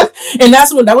 And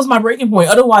that was my breaking point.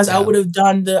 Otherwise, I would have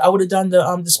done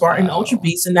the Spartan Ultra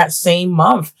Beast in that same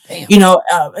month. Damn. You know,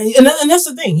 and that's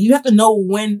the thing. You have to know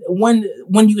when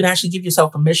you can actually give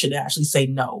yourself permission to actually say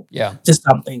no to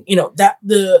something. You know, that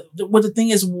the thing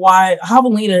is why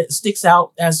Javelina sticks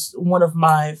out as one of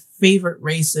my favorite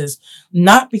races,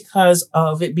 not because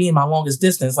of it being my longest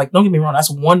distance. Like, don't get me wrong,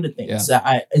 that's one of the things that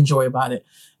I enjoy about it.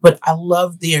 But I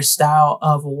love their style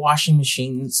of washing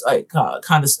machines, like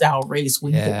kind of style race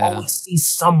where you can always see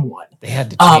someone. They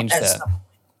had to change that.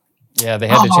 Yeah, they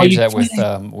had to change that with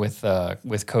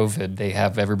COVID. They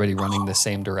have everybody running the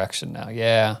same direction now.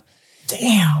 Yeah.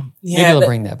 Damn. Yeah, maybe they'll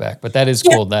bring that back, but that is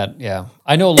cool.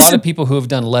 I know a lot of people who have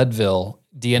done Leadville,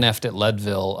 DNF'd at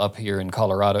Leadville up here in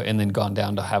Colorado, and then gone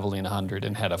down to Javelina 100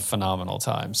 and had a phenomenal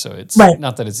time. So it's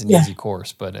not that it's an easy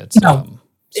course, but it's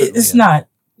it's not.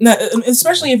 No,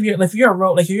 especially if you're a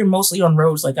road, like if you're mostly on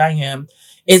roads like I am,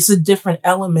 it's a different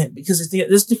element because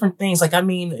there's different things. Like, I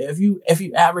mean, if you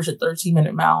average a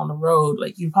 13-minute mile on the road,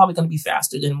 like you're probably going to be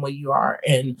faster than what you are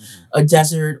in a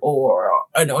desert or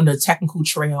on a technical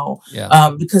trail.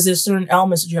 Because there's certain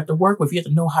elements that you have to work with. You have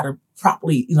to know how to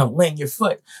properly, land your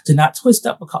foot, to not twist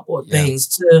up a couple of things,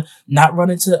 to not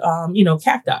run into,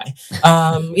 cacti.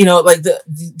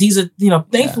 These are,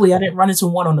 thankfully I didn't run into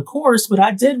one on the course, but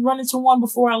I did run into one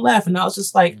before I left. And I was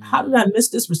just like, how did I miss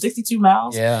this for 62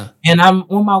 miles? Yeah. And I'm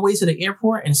on my way to the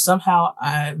airport and somehow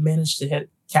I managed to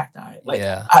hit cacti.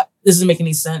 This doesn't make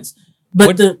any sense.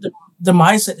 But the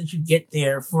mindset that you get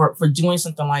there for doing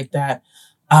something like that,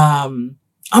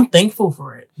 I'm thankful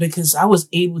for it because I was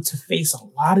able to face a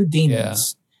lot of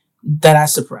demons that I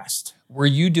suppressed. Were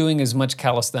you doing as much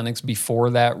calisthenics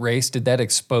before that race? Did that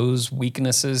expose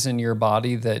weaknesses in your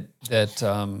body that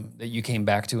you came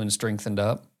back to and strengthened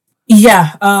up?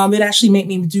 Yeah, it actually made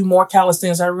me do more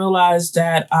calisthenics. I realized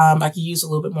that I could use a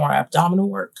little bit more abdominal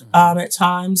work at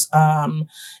times, and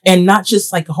not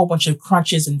just like a whole bunch of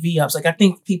crunches and V-ups. Like I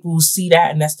think people see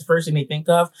that and that's the first thing they think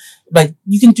of. Like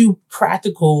you can do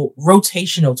practical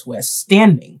rotational twists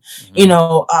standing.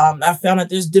 I found that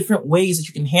there's different ways that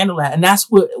you can handle that, and that's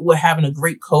what having a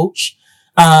great coach.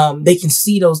 They can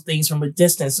see those things from a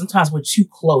distance. Sometimes we're too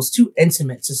close, too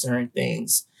intimate to certain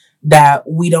things that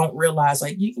we don't realize.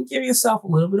 Like you can give yourself a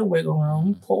little bit of wiggle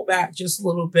room, pull back just a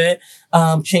little bit,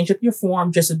 change up your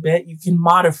form just a bit. You can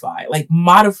modify. Like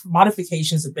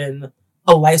modifications have been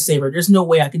a lifesaver. There's no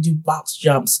way I could do box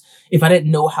jumps if I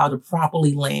didn't know how to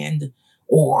properly land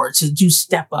or to do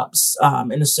step ups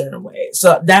in a certain way.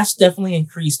 So that's definitely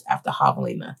increased after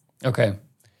Javelina. Okay.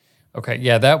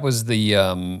 Yeah, that was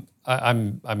the.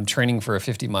 I'm training for a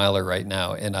 50 miler right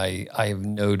now, and I have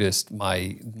noticed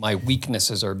my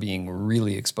weaknesses are being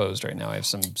really exposed right now. I have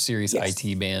some serious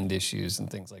IT band issues and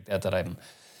things like that I'm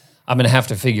going to have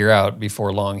to figure out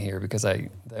before long here because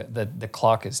the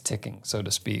clock is ticking, so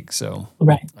to speak. So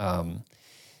right.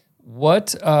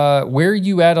 Where are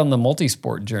you at on the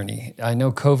multisport journey? I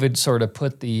know COVID sort of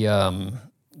put the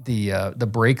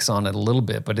brakes on it a little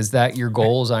bit, but is that your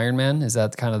goal as Ironman? Is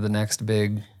that kind of the next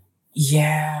big?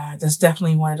 Yeah, that's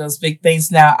definitely one of those big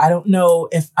things. Now, I don't know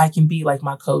if I can be like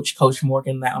my coach, Coach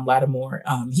Morgan Lattimore.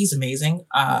 He's amazing.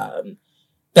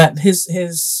 That his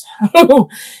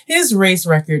his race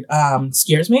record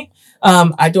scares me.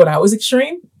 I thought I was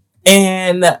extreme.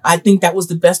 And I think that was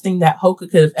the best thing that Hoka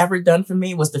could have ever done for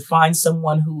me was to find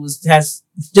someone who has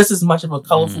just as much of a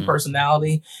colorful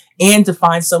personality and to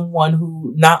find someone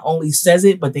who not only says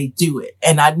it, but they do it.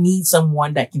 And I need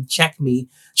someone that can check me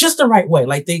just the right way.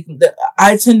 Like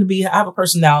I have a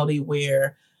personality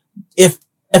where if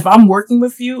I'm working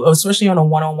with you, especially on a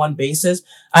one-on-one basis,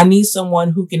 I need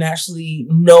someone who can actually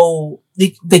know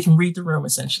they can read the room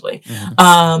essentially.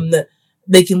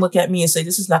 They can look at me and say,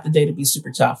 this is not the day to be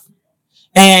super tough.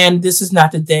 And this is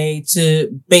not the day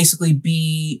to basically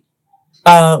be,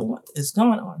 what is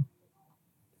going on?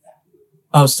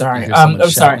 Oh, sorry. I'm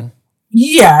sorry.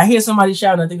 Yeah, I hear somebody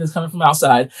shouting. I think it's coming from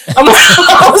outside.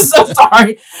 I'm so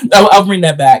sorry. I'll bring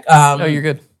that back. No, you're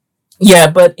good. Yeah,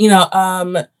 but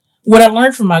what I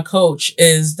learned from my coach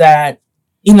is that,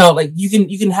 like you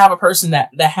can have a person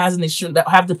that has an extreme, that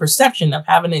have the perception of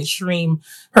having an extreme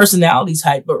personality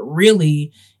type, but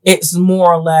really it's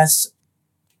more or less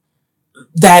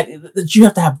that you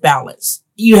have to have balance.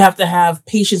 You have to have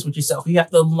patience with yourself. You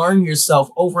have to learn yourself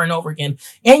over and over again.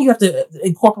 And you have to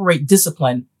incorporate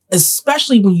discipline,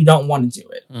 especially when you don't want to do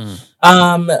it.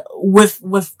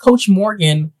 With Coach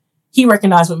Morgan, he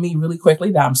recognized with me really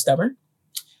quickly that I'm stubborn.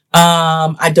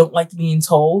 I don't like being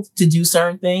told to do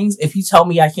certain things. If you tell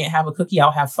me I can't have a cookie,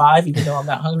 I'll have 5, even though I'm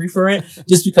not hungry for it,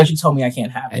 just because you told me I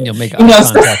can't have it. And you'll make eye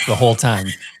contact the whole time.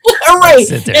 Right.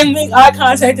 And make eye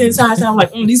contact the entire time. I'm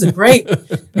like, these are great.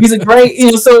 These are great.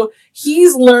 So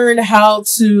he's learned how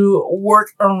to work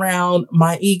around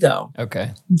my ego.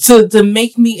 Okay. To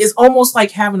make me, it's almost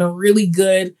like having a really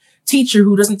good teacher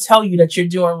who doesn't tell you that you're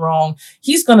doing wrong.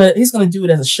 He's gonna do it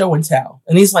as a show and tell.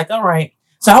 And he's like, all right.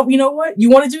 So you know what? You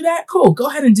want to do that? Cool. Go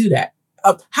ahead and do that.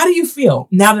 How do you feel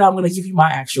now that I'm going to give you my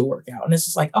actual workout? And it's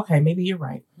just like, okay, maybe you're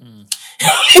right.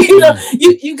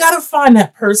 You got to find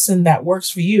that person that works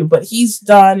for you. But he's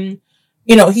done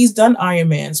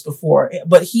Ironmans before,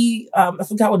 but I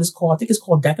forgot what it's called. I think it's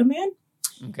called Decaman.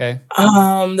 Okay.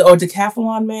 Or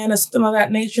Decathlon Man or something of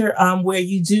that nature. Where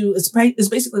you do, it's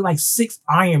basically like 6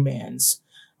 Ironmans.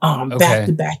 back Okay.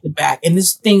 to back to back. And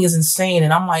this thing is insane.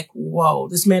 And I'm like, whoa,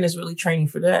 this man is really training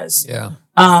for this. Yeah.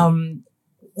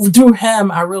 Through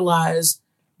him, I realized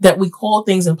that we call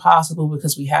things impossible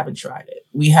because we haven't tried it.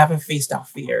 We haven't faced our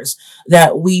fears,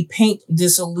 that we paint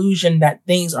this illusion that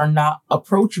things are not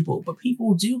approachable, but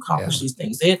people do accomplish these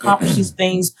things. They accomplish these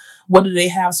things, whether they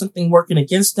have something working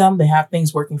against them, they have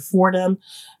things working for them.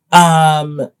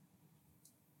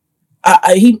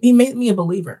 He made me a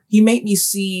believer. He made me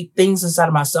see things inside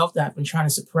of myself that I've been trying to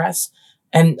suppress.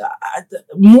 And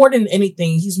more than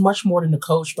anything, he's much more than a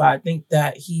coach, but I think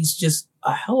that he's just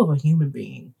a hell of a human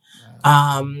being.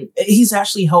 He's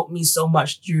actually helped me so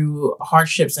much through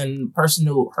hardships and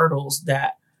personal hurdles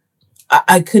that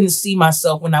I couldn't see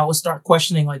myself when I would start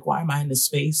questioning, like, why am I in this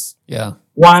space? Yeah.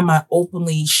 Why am I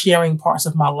openly sharing parts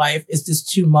of my life? Is this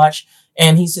too much?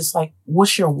 And he's just like,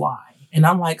 what's your why? And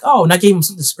I'm like, oh, and I gave him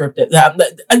something scripted.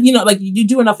 Like you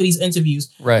do enough of these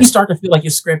interviews, Right. you start to feel like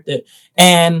you're scripted.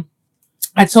 And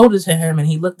I told it to him and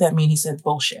he looked at me and he said,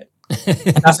 bullshit.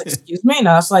 And I was like, excuse me? And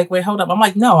I was like, wait, hold up. I'm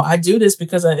like, no, I do this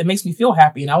because it makes me feel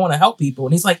happy and I want to help people.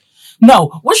 And he's like, no,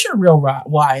 what's your real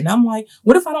why? And I'm like,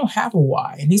 what if I don't have a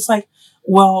why? And he's like,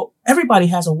 well, everybody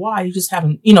has a why. You just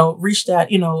haven't, reached that,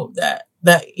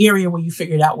 that area where you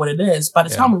figured out what it is. By the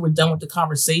time we were done with the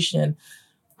conversation,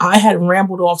 I had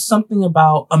rambled off something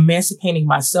about emancipating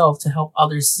myself to help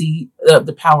others see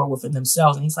the power within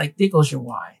themselves. And he's like, there goes your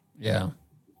why. Yeah.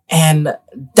 And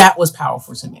that was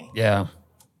powerful to me. Yeah.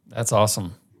 That's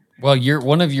awesome. Well,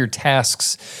 one of your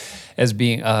tasks as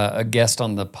being a guest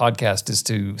on the podcast is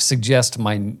to suggest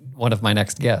one of my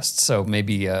next guests. So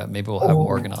maybe we'll have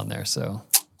Morgan on there. So.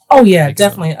 Oh yeah,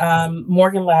 definitely.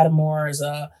 Morgan Lattimore is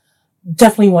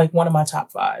definitely like one of my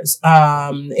top fives.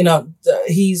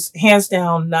 He's hands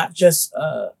down not just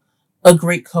a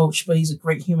great coach, but he's a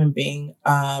great human being,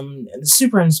 and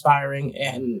super inspiring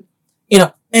and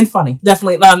funny.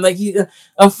 Definitely, he's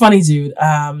a funny dude.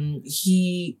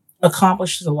 He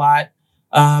accomplished a lot.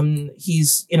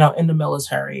 He's in the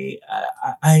military.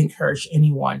 I encourage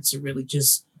anyone to really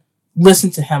just listen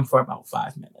to him for about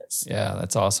 5 minutes. Yeah,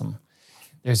 that's awesome.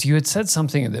 You had said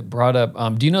something that brought up.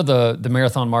 Do you know the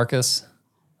Marathon Marcus?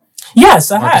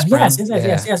 Yes, I Marcus have. Brown?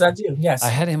 Yes, I do. Yes, I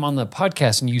had him on the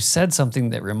podcast, and you said something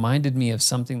that reminded me of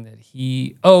something that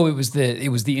he. Oh, it was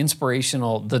the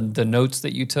inspirational the notes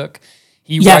that you took.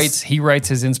 He writes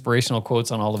his inspirational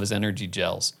quotes on all of his energy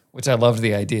gels, which I loved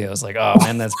the idea. I was like, oh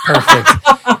man, that's perfect.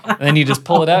 And then you just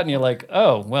pull it out, and you're like,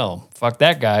 oh well, fuck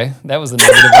that guy. That was the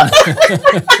negative one.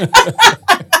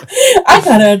 I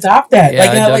gotta adopt that.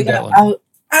 Yeah, I dug that one.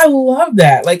 I love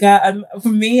that.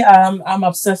 I'm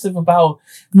obsessive about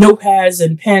notepads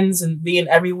and pens and being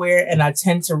everywhere. And I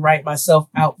tend to write myself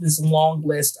out this long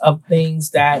list of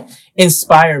things that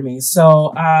inspire me.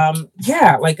 So, I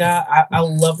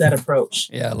love that approach.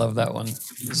 Yeah, I love that one.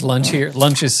 Is lunch here?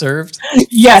 Lunch is served?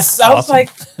 Yes. Awesome. I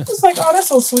was like, oh, that's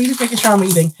so sweet. He's making sure I'm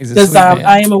eating. Because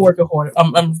I am a workaholic.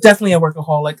 I'm definitely a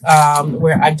workaholic,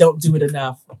 where I don't do it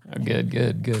enough. Oh,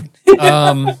 good.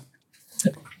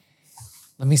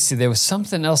 Let me see. There was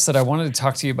something else that I wanted to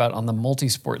talk to you about on the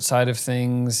multi-sport side of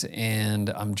things, and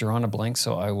I'm drawing a blank,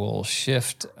 so I will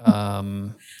shift.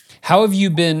 How have you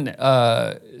been?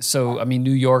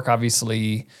 New York,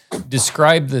 obviously.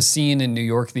 Describe the scene in New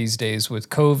York these days with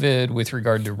COVID, with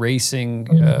regard to racing.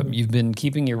 You've been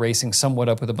keeping your racing somewhat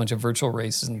up with a bunch of virtual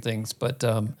races and things, but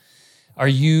how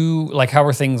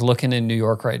are things looking in New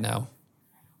York right now?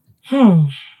 New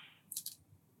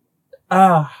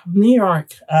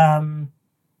York.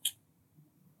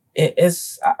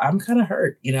 I'm kind of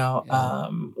hurt,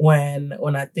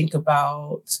 when I think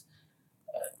about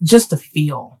just the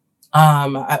feel.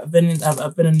 I've been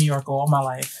in New York all my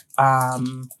life.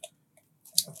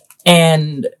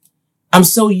 And I'm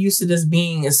so used to this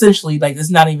being essentially like,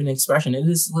 it's not even an expression. It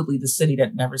is literally the city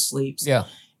that never sleeps. Yeah.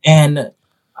 And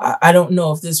I don't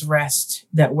know if this rest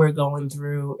that we're going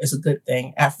through is a good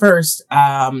thing. At first,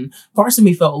 parts of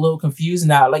me felt a little confused.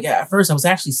 Now, at first I was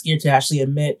actually scared to actually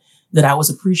admit that I was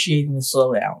appreciating the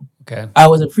slowdown. Okay. I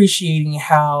was appreciating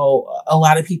how a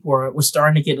lot of people were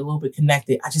starting to get a little bit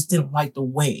connected. I just didn't like the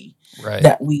way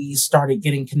that we started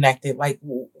getting connected. Like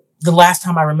the last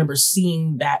time I remember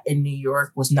seeing that in New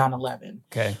York was 9/11.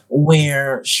 Okay.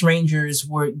 Where strangers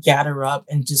would gather up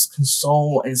and just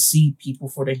console and see people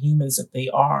for the humans that they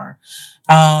are.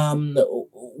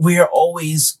 We're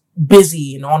always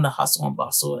busy and on the hustle and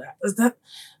bustle.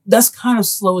 That's kind of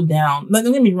slowed down.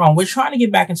 Don't get me wrong. We're trying to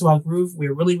get back into our groove.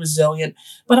 We're really resilient,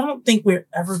 but I don't think we're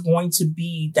ever going to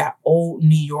be that old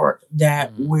New York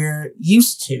that we're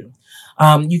used to.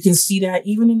 You can see that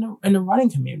even in the running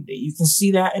community. You can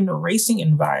see that in the racing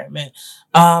environment.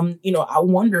 I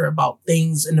wonder about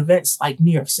things and events like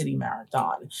New York City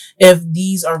Marathon. If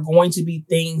these are going to be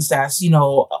things that's,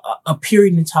 a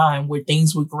period in time where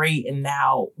things were great and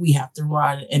now we have to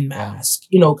run in mask,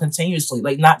 continuously.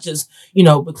 Like not just,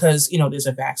 because, there's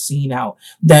a vaccine out,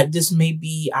 that this may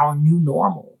be our new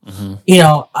normal.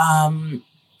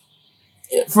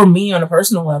 For me on a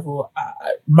personal level,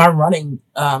 my running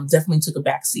definitely took a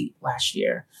backseat last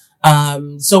year.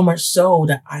 So much so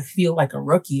that I feel like a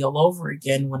rookie all over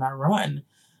again when I run.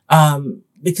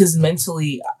 Because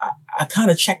mentally I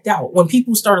kind of checked out. When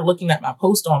people started looking at my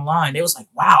post online, it was like,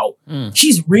 wow,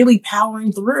 she's really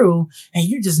powering through and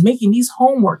you're just making these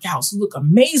home workouts look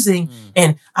amazing.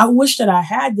 And I wish that I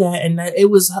had that. And that it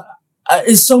was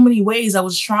in so many ways I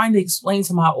was trying to explain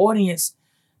to my audience,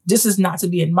 this is not to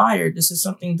be admired. This is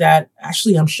something that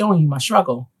actually I'm showing you my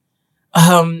struggle.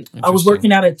 I was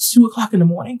working out at 2:00 in the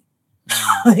morning.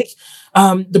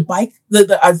 The bike,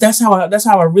 that's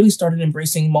how I really started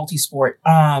embracing multi-sport,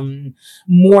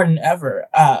 more than ever.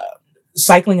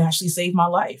 Cycling actually saved my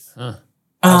life.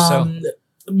 How so?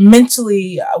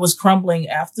 Mentally, I was crumbling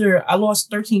after I lost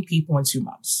 13 people in 2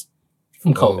 months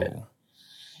from COVID. Whoa.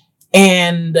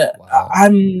 And Wow.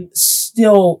 I'm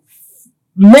still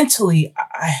mentally,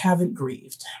 I haven't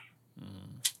grieved.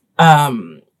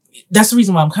 That's the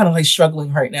reason why I'm kind of like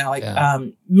struggling right now.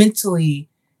 Mentally,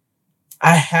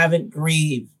 I haven't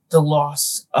grieved the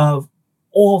loss of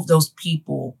all of those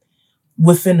people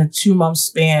within a 2-month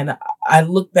span. I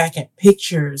look back at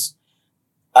pictures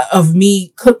of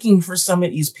me cooking for some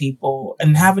of these people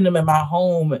and having them in my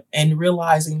home and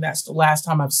realizing that's the last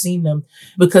time I've seen them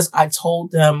because I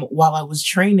told them while I was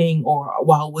training or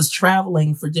while I was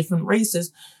traveling for different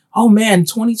races, oh man,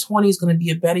 2020 is going to be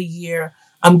a better year.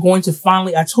 I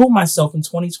told myself in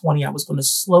 2020, I was going to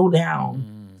slow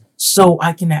down so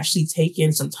I can actually take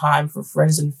in some time for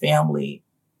friends and family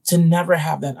to never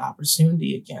have that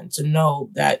opportunity again, to know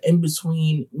that in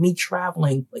between me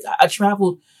traveling, like I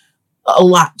traveled a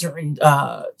lot during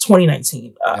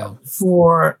 2019.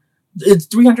 For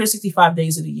 365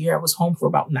 days of the year, I was home for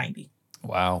about 90.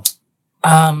 Wow.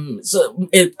 I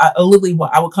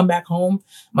would come back home.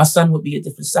 My son would be a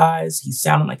different size. He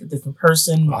sounded like a different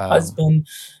person. My husband,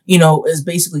 is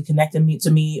basically connecting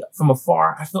to me from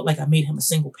afar. I felt like I made him a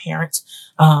single parent.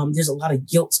 There's a lot of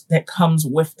guilt that comes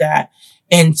with that.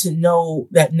 And to know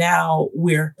that now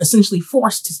we're essentially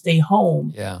forced to stay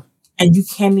home. Yeah. And you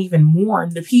can't even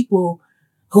mourn the people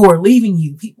who are leaving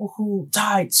you, people who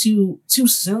died too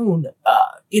soon,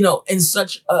 in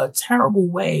such a terrible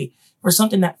way for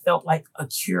something that felt like a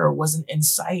cure wasn't in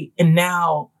sight. And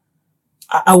now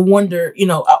I wonder,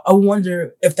 I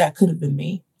wonder if that could have been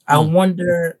me. I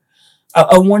wonder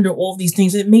all these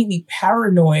things. It made me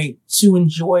paranoid to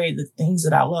enjoy the things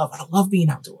that I love. I love being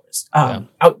outdoors.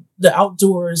 The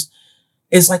outdoors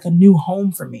is like a new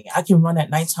home for me. I can run at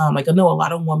nighttime. Like I know a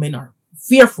lot of women are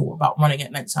fearful about running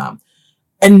at nighttime.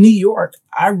 In New York,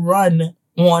 I run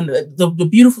on the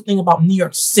beautiful thing about New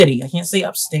York City. I can't say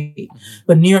upstate,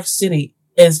 but New York City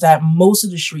is that most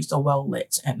of the streets are well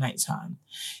lit at nighttime.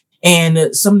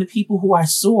 And some of the people who I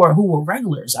saw who were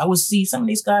regulars, I would see some of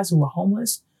these guys who were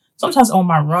homeless. Sometimes on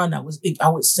my run, I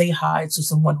would say hi to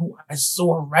someone who I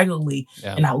saw regularly,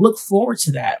 and I look forward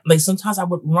to that. Like sometimes I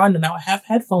would run and I would have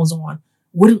headphones on,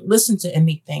 wouldn't listen to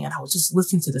anything, and I would just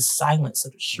listen to the silence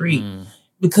of the street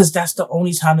because that's the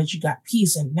only time that you got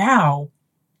peace. And now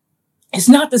it's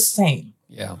not the same.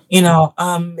 Yeah.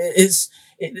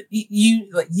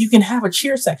 You can have a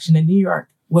cheer section in New York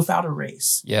without a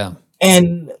race. Yeah.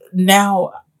 And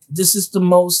now this is the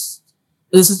most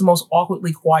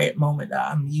awkwardly quiet moment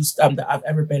that that I've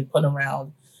ever been put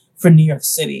around for New York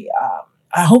City.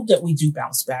 I hope that we do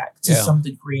bounce back to some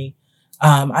degree.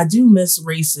 I do miss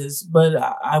races, but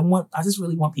I just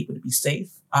really want people to be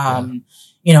safe. I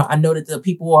know that the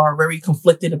people are very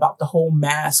conflicted about the whole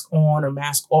mask on or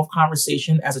mask off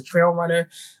conversation. As a trail runner,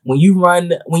 when you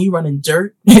run in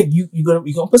dirt, you're gonna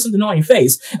put something on your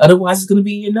face. Otherwise, it's gonna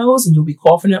be in your nose, and you'll be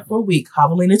coughing up for a week.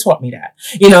 Javelina taught me that.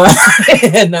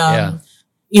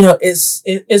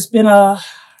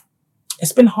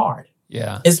 It's been hard.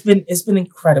 Yeah. It's been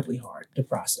incredibly hard to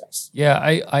process. Yeah,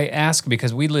 I ask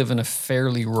because we live in a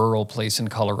fairly rural place in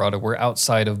Colorado. We're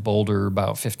outside of Boulder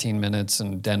about 15 minutes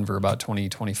and Denver about 20,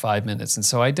 25 minutes. And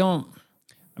so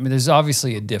there's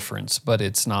obviously a difference, but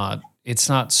it's not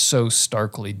so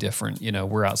starkly different.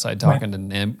 We're outside talking to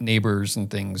neighbors and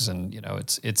things, and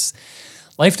it's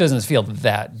life doesn't feel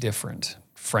that different,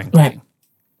 frankly. Right.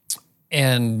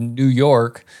 And New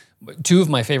York, two of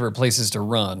my favorite places to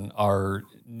run are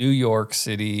New York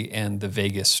City and the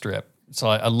Vegas Strip. So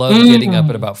I love getting up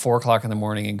at about 4:00 in the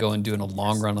morning and going doing a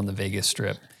long run on the Vegas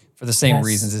Strip for the same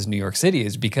reasons as New York City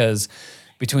is, because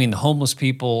between the homeless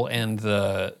people and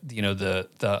the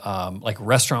like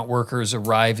restaurant workers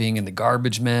arriving and the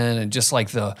garbage men and just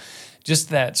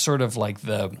that sort of like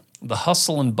the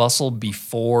hustle and bustle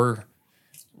before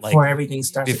everything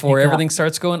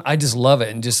starts going, I just love it.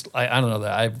 And just, I don't know,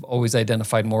 that I've always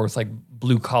identified more with like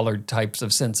blue collar types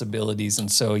of sensibilities.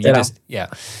 And so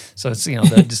so it's,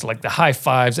 just like the high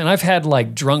fives. And I've had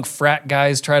like drunk frat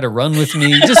guys try to run with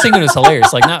me, just thinking it was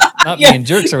hilarious. Like not being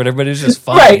jerks or whatever, but it's just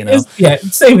fun, right.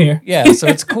 Same here. Yeah. So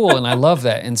it's cool. And I love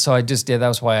that. And so that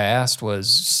was why I asked,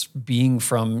 was being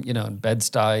from,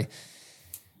 Bed-Stuy,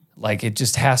 like it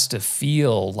just has to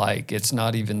feel like it's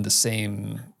not even the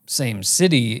same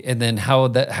city, and then how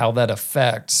that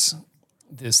affects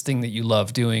this thing that you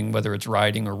love doing, whether it's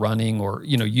riding or running or,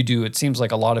 you do, it seems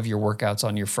like a lot of your workouts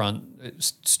on your front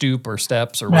stoop or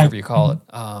steps or whatever you call it,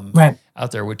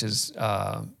 out there, which is,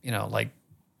 like,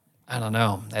 I don't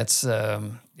know. That's,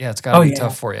 it's gotta be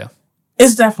tough for you.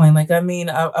 It's definitely like, I mean,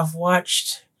 I've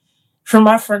watched from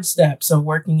my front steps of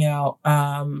working out,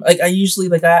 like I usually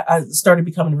I started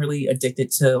becoming really addicted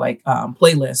to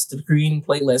creating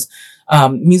playlists.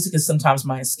 Music is sometimes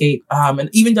my escape. And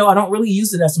even though I don't really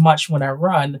use it as much when I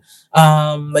run,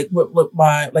 I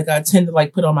tend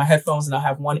to put on my headphones and I'll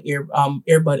have one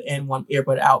earbud in, one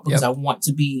earbud out, because I want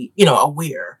to be,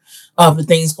 aware of the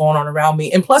things going on around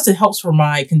me. And plus it helps for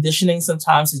my conditioning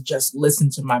sometimes to just listen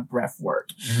to my breath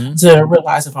work, to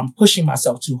realize if I'm pushing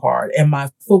myself too hard, am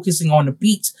I focusing on the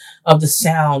beat of the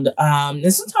sound.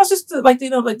 And sometimes just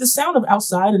the sound of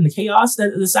outside and the chaos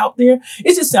that is out there,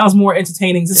 it just sounds more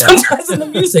entertaining than sometimes in the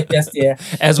music that's there.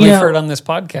 As we've heard on this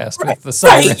podcast with the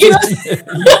sirens.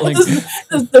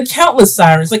 The countless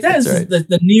sirens. Like that is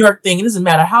the New York thing. It doesn't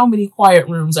matter how many quiet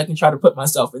rooms I can try to put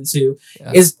myself into,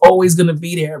 is always going to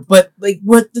be there. But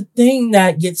what the thing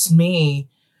that gets me,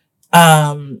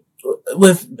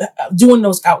 with doing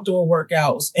those outdoor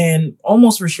workouts and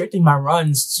almost restricting my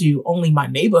runs to only my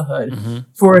neighborhood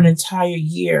for an entire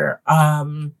year,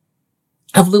 I've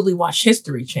literally watched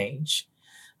history change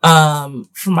from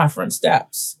my front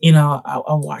steps. I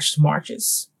watched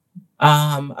marches.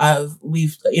 I've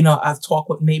talked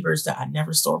with neighbors that I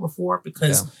never saw before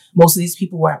because most of these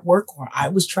people were at work or I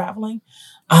was traveling.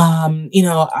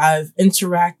 I've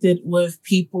interacted with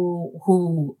people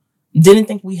who didn't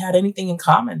think we had anything in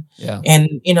common. Yeah.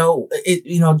 And,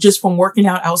 just from working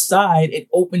out outside, it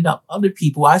opened up other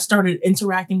people. I started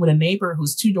interacting with a neighbor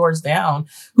who's 2 doors down,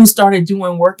 who started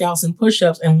doing workouts and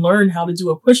push-ups and learned how to do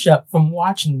a push-up from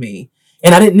watching me.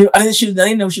 And I didn't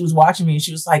know she was watching me. And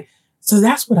she was like, so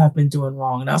that's what I've been doing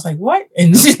wrong. And I was like, what?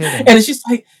 And she's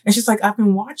like, I've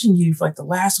been watching you for the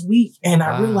last week. And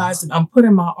I realized that I'm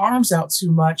putting my arms out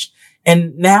too much.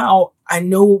 And now I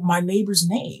know my neighbor's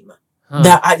name.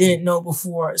 That I didn't know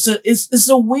before. So it's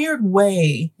a weird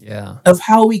way of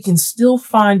how we can still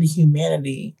find the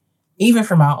humanity, even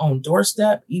from our own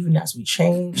doorstep, even as we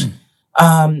change.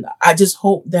 I just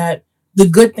hope that the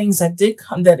good things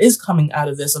that is coming out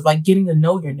of this, of getting to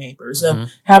know your neighbors, of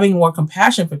having more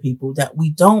compassion for people, that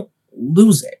we don't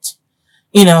lose it.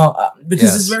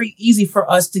 Because it's very easy for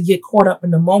us to get caught up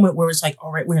in the moment where it's like,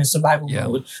 all right, we're in survival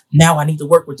mode. Now I need to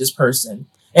work with this person.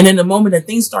 And in the moment that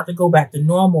things start to go back to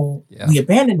normal, we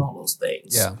abandon all those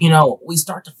things. We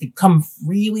start to become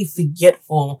really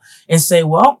forgetful and say,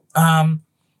 well,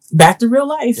 back to real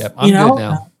life. I'm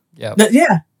good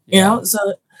now.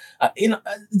 So,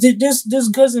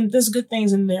 there's good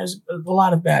things and there's a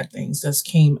lot of bad things that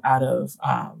came out of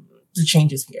the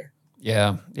changes here.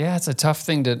 Yeah. Yeah. It's a tough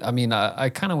thing I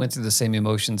kind of went through the same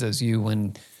emotions as you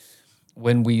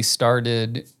when we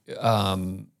started,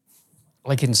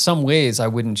 in some ways, I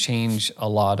wouldn't change a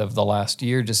lot of the last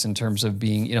year, just in terms of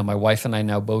being, my wife and I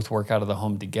now both work out of the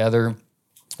home together.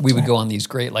 We would go on these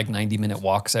great 90-minute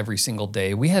walks every single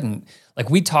day. We hadn't,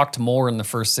 we talked more in the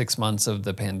first 6 months of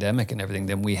the pandemic and everything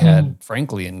than we had,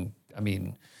 frankly, in,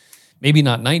 maybe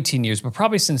not 19 years, but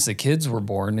probably since the kids were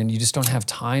born, and you just don't have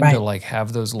time to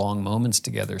have those long moments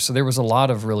together. So there was a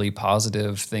lot of really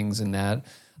positive things in that.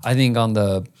 I think on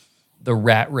the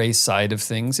rat race side of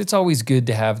things, it's always good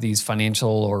to have these financial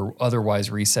or otherwise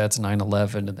resets,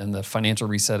 9/11, and then the financial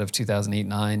reset of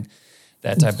 2008-9,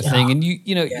 that type of thing. And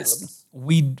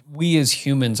we as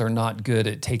humans are not good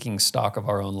at taking stock of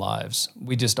our own lives.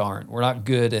 We just aren't. We're not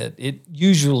good at it.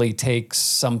 Usually takes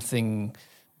something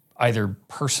either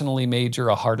personally major,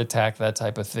 a heart attack, that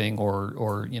type of thing,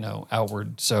 or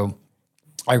outward. So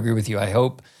I agree with you. I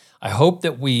hope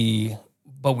that we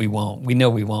but we won't. We know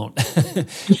we won't.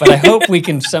 But I hope we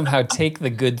can somehow take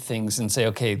the good things and say,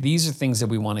 okay, these are things that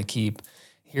we want to keep.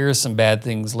 Here are some bad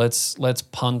things. Let's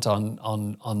punt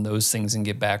on those things and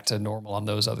get back to normal on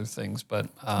those other things. But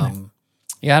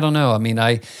yeah, I don't know. I mean,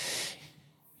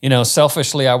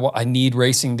 selfishly, I need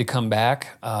racing to come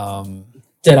back.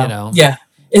 Yeah.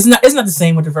 It's not the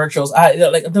same with the virtuals.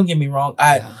 Don't get me wrong.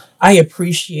 I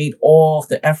appreciate all of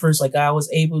the efforts. Like I was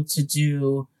able to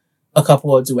do a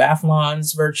couple of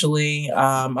duathlons virtually.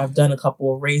 I've done a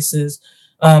couple of races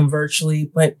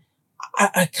virtually, but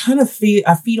I kind of feed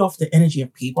off the energy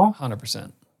of people.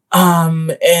 100%.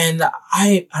 And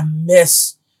I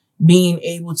miss being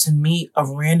able to meet a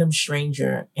random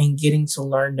stranger and getting to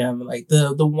learn them. Like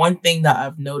the one thing that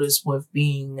I've noticed with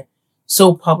being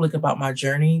so public about my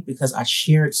journey, because I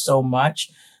shared so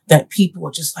much, that people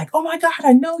are just like, oh my God,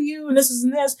 I know you, and this is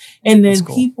and this. And then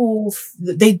people,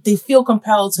 they feel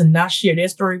compelled to not share their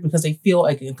story because they feel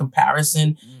like in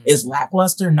comparison is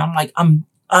lackluster. And I'm like, I'm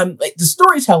like the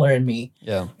storyteller in me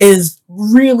is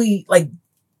really like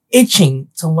itching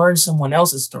to learn someone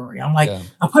else's story. I'm like,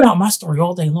 I put out my story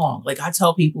all day long. Like I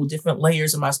tell people different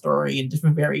layers of my story and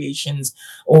different variations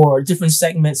or different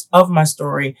segments of my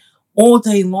story all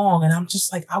day long. And I'm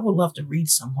just like, I would love to read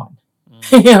someone.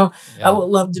 I would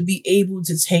love to be able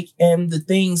to take in the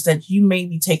things that you may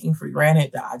be taking for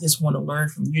granted that I just want to learn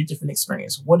from your different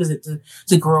experience. What is it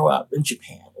to grow up in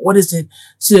Japan? What is it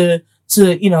to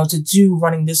do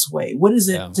running this way? What is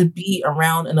it to be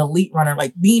around an elite runner?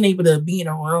 Like being able to be in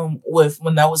a room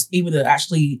when I was able to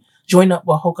actually join up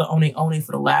with Hoka One One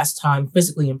for the last time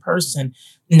physically in person.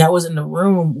 And I was in the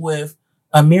room with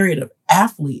a myriad of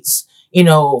athletes,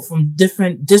 from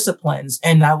different disciplines.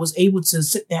 And I was able to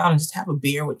sit down and just have a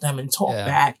beer with them and talk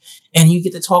back. And you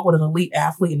get to talk with an elite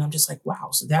athlete. And I'm just like,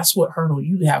 wow, so that's what hurdle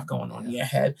you have going on in your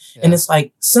head. Yeah. And it's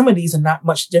like, some of these are not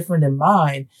much different than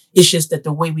mine. It's just that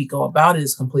the way we go about it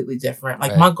is completely different.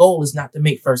 Like my goal is not to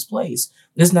make first place.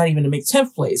 It's not even to make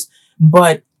 10th place.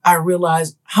 But I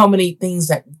realize how many things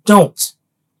that don't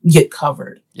get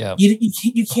covered. Yeah.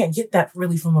 You can't get that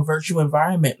really from a virtual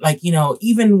environment. Like,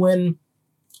 even when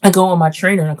I go on my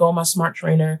trainer, I go on my smart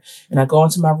trainer, and I go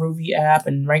onto my Ruby app.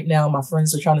 And right now, my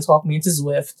friends are trying to talk me into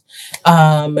Zwift.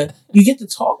 You get to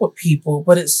talk with people,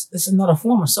 but it's another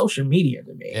form of social media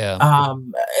to me. Yeah.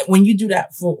 When you do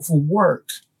that for work,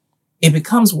 it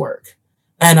becomes work,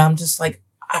 and I'm just like,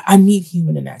 I need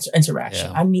human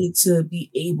interaction. Yeah. I need to be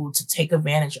able to take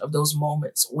advantage of those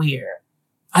moments where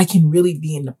I can really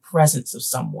be in the presence of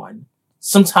someone.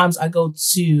 Sometimes I go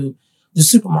to the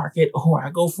supermarket or I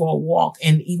go for a walk,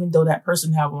 and even though that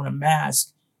person have on a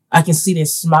mask, I can see their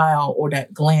smile or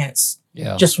that glance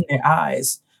just from their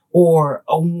eyes, or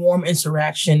a warm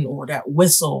interaction or that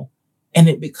whistle, and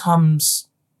it becomes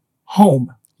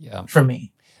home for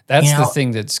me. That's the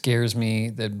thing that scares me,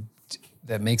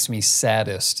 that makes me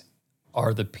saddest,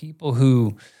 are the people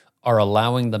who are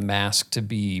allowing the mask to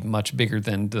be much bigger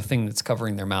than the thing that's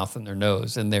covering their mouth and their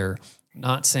nose, and they're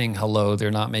not saying hello,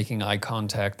 they're not making eye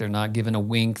contact, they're not giving a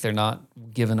wink, they're not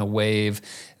giving a wave,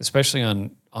 especially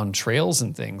on trails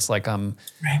and things. Like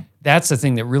that's the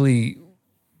thing that really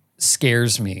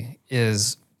scares me,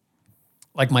 is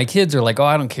like my kids are like, oh,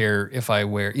 I don't care if I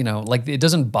wear, like it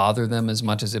doesn't bother them as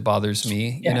much as it bothers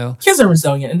me, Kids are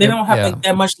resilient, and they don't have like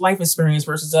that much life experience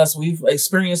versus us. We've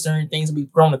experienced certain things, and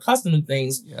we've grown accustomed to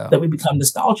things that we become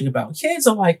nostalgic about. Kids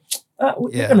are like,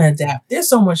 we're going to adapt. They're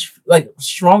so much like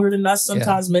stronger than us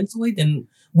sometimes mentally than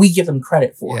we give them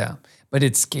credit for. Yeah. But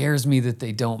it scares me that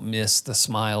they don't miss the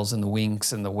smiles and the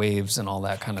winks and the waves and all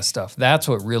that kind of stuff. That's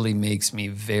what really makes me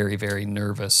very, very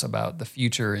nervous about the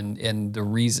future and the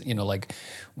reason, like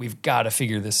we've got to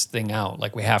figure this thing out.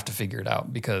 Like we have to figure it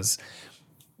out because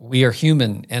we are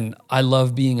human, and I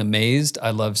love being amazed. I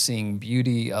love seeing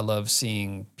beauty. I love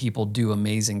seeing people do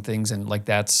amazing things. And like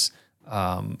that's,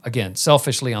 again,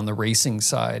 selfishly on the racing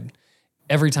side,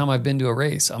 every time I've been to a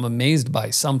race, I'm amazed by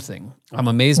something. I'm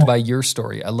amazed by your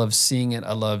story. I love seeing it.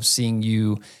 I love seeing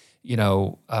you,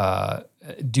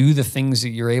 do the things that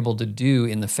you're able to do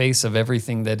in the face of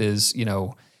everything that is,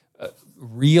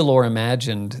 real or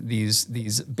imagined, these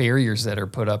barriers that are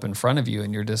put up in front of you.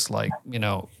 And you're just like,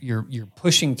 you're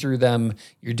pushing through them.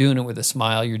 You're doing it with a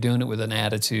smile. You're doing it with an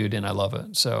attitude. And I love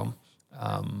it. So,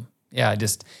 we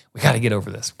got to get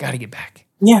over this. We got to get back.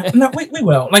 Yeah, no, we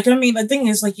will. Like, I mean, the thing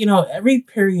is, like, every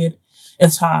period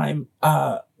in time,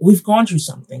 we've gone through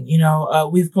something,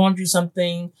 we've gone through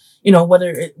something,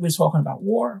 whether we're talking about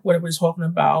war, whether we're talking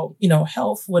about,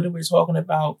 health, whether we're talking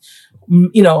about,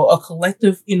 a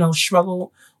collective,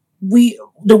 struggle. The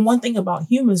one thing about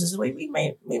humans is we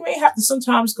may have to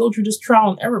sometimes go through this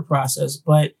trial and error process,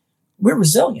 but we're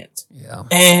resilient. Yeah.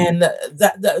 And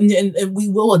and we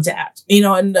will adapt,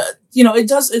 and it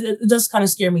does kind of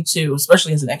scare me too,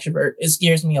 especially as an extrovert. It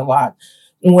scares me a lot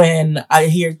when I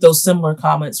hear those similar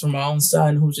comments from my own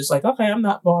son, who's just like, okay, I'm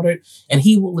not bothered. And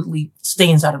he will literally stay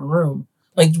inside of a room.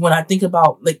 Like when I think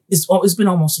about, like, it's been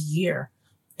almost a year,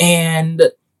 and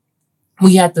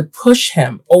we had to push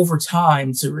him over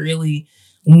time to really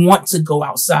want to go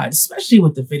outside, especially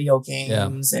with the video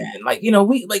games. And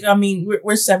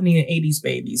we're 70 and 80s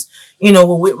babies,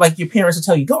 like your parents will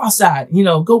tell you, go outside,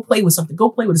 go play with something,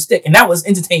 go play with a stick. And that was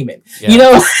entertainment,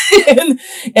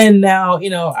 and now,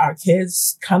 our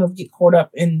kids kind of get caught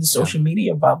up in the social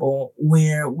media bubble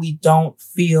where we don't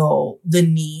feel the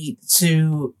need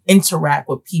to interact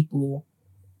with people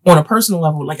on a personal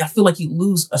level. Like I feel like you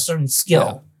lose a certain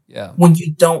skill. Yeah. When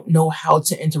you don't know how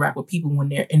to interact with people when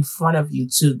they're in front of you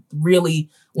to really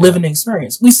live an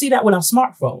experience. We see that with our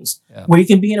smartphones, where you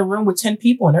can be in a room with 10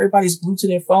 people and everybody's glued to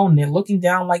their phone and they're looking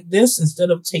down like this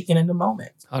instead of taking in the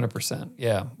moment. 100%.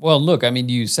 Yeah. Well, look, I mean,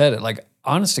 you said it, like,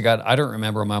 honest to God, I don't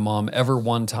remember my mom ever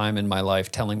one time in my life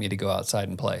telling me to go outside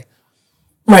and play.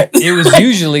 Right. It was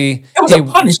usually, it was a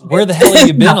punishment. Where the hell have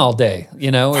you been all day?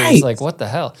 It Right. was like, what the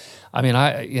hell? I mean,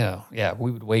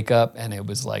 we would wake up and it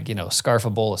was like, scarf a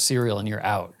bowl of cereal and you're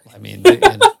out. I mean,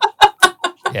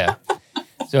 yeah.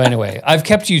 So anyway, I've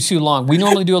kept you too long. We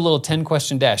normally do a little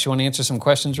 10-question dash. You want to answer some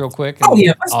questions real quick? Oh,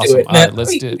 yeah, let's do it. All right,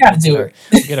 let's do it. Gotta do it.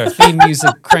 Get our theme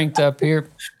music cranked up here.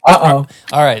 Uh-oh.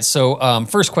 All right. So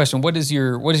first question, what is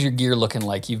your gear looking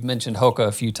like? You've mentioned Hoka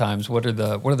a few times. What are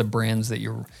the brands that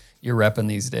you're repping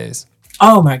these days?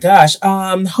 Oh my gosh.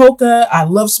 Hoka. I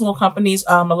love small companies.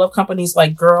 I love companies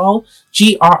like Grrrl,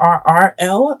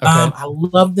 Grrrl. Okay. I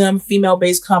love them.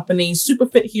 Female-based company. Super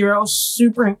Fit Hero,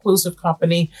 super inclusive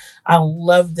company. I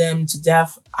love them to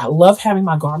death. I love having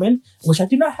my Garmin, which I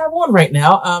do not have on right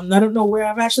now. I don't know where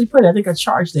I've actually put it. I think I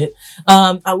charged it.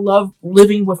 I love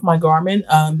living with my Garmin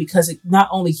because it not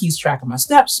only keeps track of my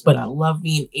steps, but I love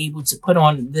being able to put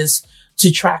on this to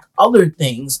track other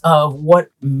things of what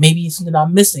maybe something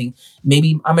I'm missing.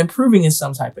 Maybe I'm improving in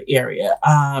some type of area.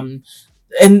 And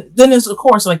then there's, of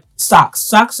course, like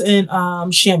socks and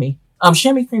chamois.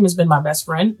 Chamois cream has been my best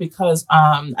friend because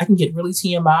I can get really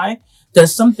TMI.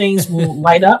 There's some things will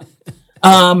light up,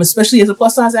 especially as a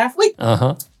plus size athlete.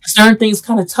 Uh-huh. Certain things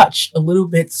kind of touch a little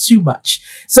bit too much.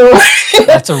 So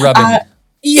that's a rubbing.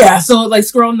 So like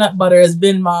squirrel nut butter has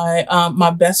been my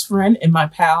my best friend and my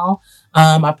pal.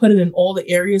 I put it in all the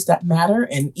areas that matter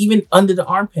and even under the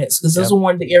armpits because those are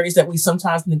one of the areas that we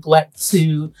sometimes neglect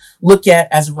to look at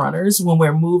as runners when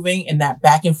we're moving, and that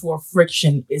back and forth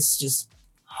friction is just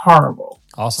horrible.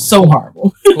 Awesome. So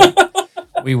horrible. Cool.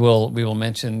 We will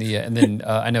mention the and then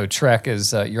I know Trek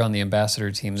is you're on the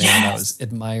ambassador team there, and I was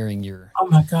admiring your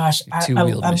my gosh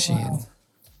two-wheeled machine.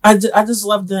 I just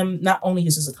love them. Not only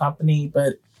just as a company,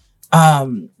 but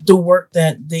the work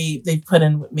that they put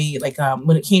in with me, like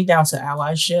when it came down to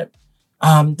allyship,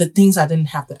 the things I didn't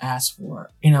have to ask for,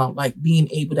 like being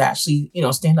able to actually,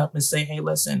 stand up and say, hey,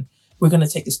 listen, we're going to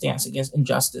take a stance against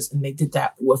injustice. And they did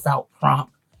that without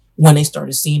prompt when they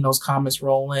started seeing those comments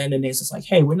roll in, and they just like,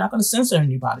 hey, we're not going to censor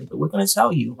anybody, but we're going to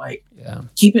tell you, like,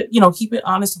 keep it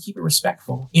honest and keep it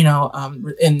respectful,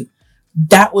 and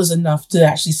that was enough to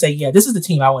actually say, yeah, this is the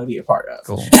team I want to be a part of.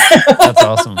 Cool. That's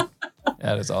awesome.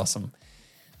 That is awesome.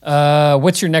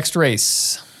 What's your next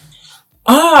race?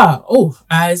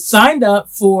 I signed up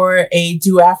for a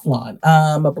duathlon.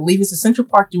 I believe it's a Central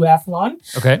Park duathlon.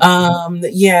 Okay. I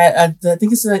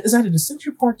think it's either the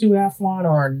Central Park duathlon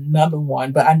or another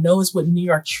one, but I know it's with New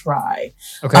York Tri.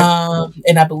 Okay.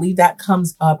 And I believe that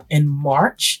comes up in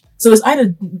March. So it's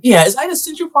either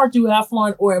Central Park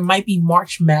duathlon or it might be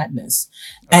March Madness.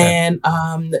 Okay. And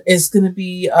it's going to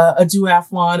be a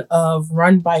duathlon of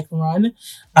run, bike, run.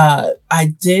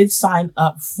 I did sign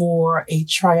up for a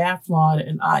triathlon,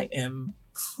 and I am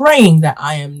praying that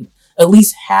I am at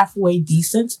least halfway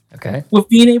decent with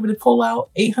being able to pull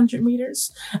out 800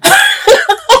 meters.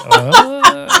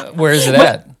 Where is it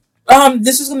at?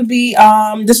 This is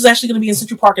actually going to be in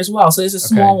Central Park as well. So it's a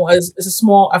small, it's a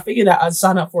small, I figured that I'd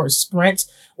sign up for a sprint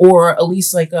or at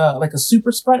least like a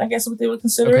super sprint, I guess what they would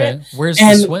consider it. Where's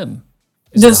the swim?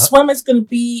 The swim is going to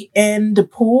be in the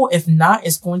pool. If not,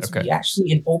 it's going to be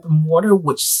actually in open water,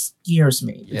 which scares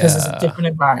me because it's a different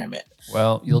environment.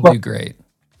 Well, you'll do great.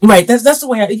 Right. That's the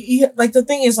way like the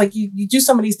thing is like you do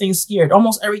some of these things scared.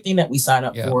 Almost everything that we sign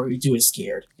up for, you do it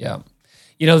scared. Yeah.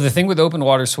 The thing with open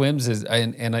water swims is,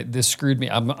 and this screwed me.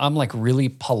 I'm like really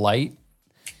polite,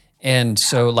 And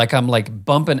so like I'm like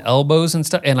bumping elbows and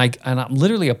stuff, and I'm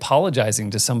literally apologizing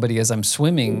to somebody as I'm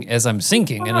swimming, as I'm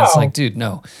sinking. And it's like, Wow. dude,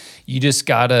 no. You just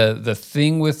gotta, the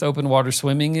thing with open water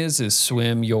swimming is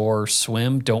swim your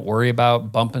swim. Don't worry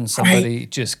about bumping Right. somebody.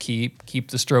 Just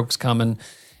keep the strokes coming,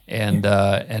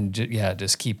 yeah,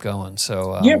 just keep going.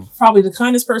 So You're probably the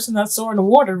kindest person I saw in the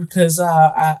water because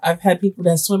I've had people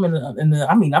that swim in the,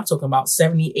 I mean, I'm talking about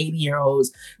 70,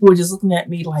 80-year-olds who are just looking at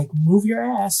me like, move your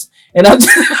ass. And I'm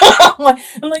like,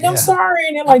 I'm yeah. sorry.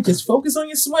 And they're like, just focus on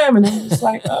your swim. And I'm just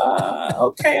like,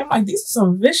 okay. I'm like, these are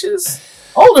some vicious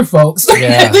older folks.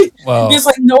 Yeah. Well, There's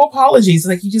like no apologies.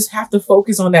 Like you just have to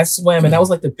focus on that swim. And that was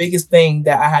like the biggest thing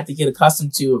that I had to get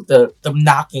accustomed to, the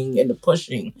knocking and the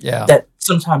pushing yeah. that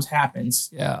sometimes happens.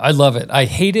 Yeah, I love it. I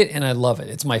hate it and I love it.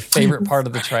 It's my favorite part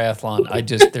of the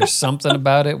triathlon. There's something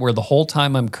about it where the whole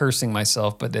time I'm cursing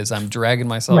myself, but as I'm dragging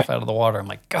myself Right. out of the water, I'm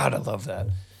like, God, I love that.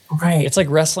 Right. It's like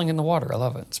wrestling in the water. I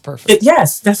love it. It's perfect.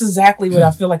 Yes, that's exactly what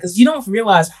I feel like. Because you don't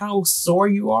realize how sore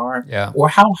you are Yeah, or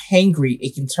how hangry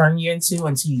it can turn you into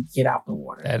until you get out the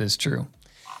water. that is true.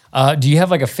 Do you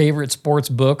have like a favorite sports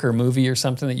book or movie or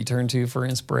something that you turn to for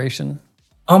inspiration?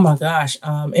 Oh my gosh.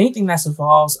 Anything that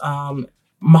involves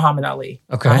Muhammad Ali.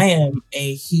 Okay. I am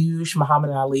a huge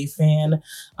Muhammad Ali fan.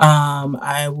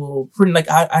 I will pretty like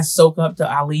I soak up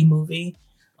the Ali movie.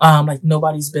 Like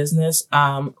nobody's business.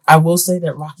 I will say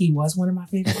that Rocky was one of my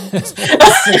favorite movies.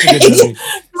 Such a good movie.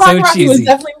 So Rocky was cheesy.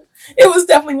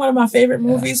 definitely one of my favorite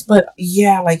movies. But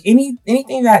yeah, like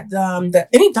anything that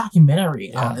any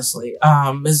documentary, Yeah. honestly,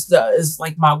 is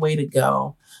like my way to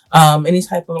go. Any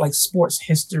type of like sports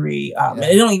history. And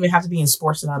it don't even have to be in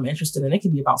sports that I'm interested in. It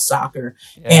can be about soccer.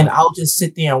 And Yeah. I'll just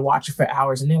sit there and watch it for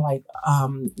hours. And they're like,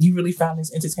 you really found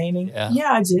this entertaining?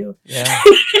 Yeah. I do. Yeah.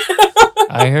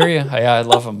 I hear you. Yeah, I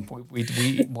love them. We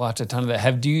watch a ton of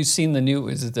that. Do you seen the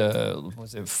new? The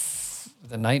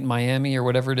Night in Miami or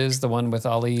whatever it is? The one with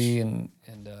Ali and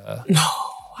No,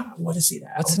 I don't want to see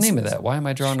that. what's the name of that? Why am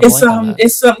I drawing a It's blank on that?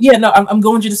 it's yeah, no, I'm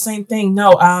going to the same thing.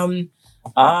 No, oh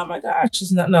my gosh,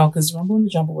 it's not no, because Rumble in the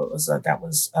Jungle was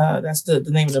that's the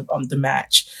name of the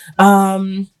match.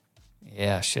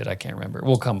 Yeah, shit, I can't remember.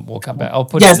 We'll come back. I'll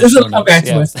put Yes, it in this the will show come notes. back to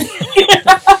Yeah.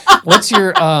 us.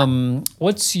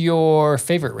 What's your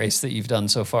favorite race that you've done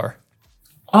so far?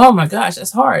 Oh my gosh,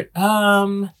 that's hard.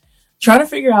 Trying to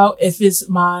figure out if it's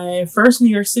my first New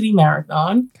York City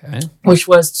marathon, Okay. which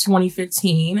was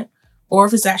 2015, or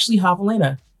if it's actually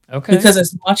Javelina. Okay. Because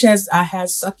as much as I had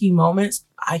sucky moments,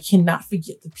 I cannot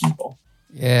forget the people.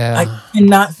 Yeah. I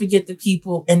cannot forget the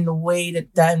people and the way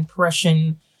that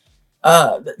impression,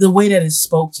 the way that it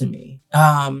spoke to me.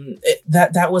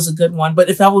 That was a good one. But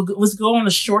if I was going on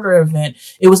a shorter event,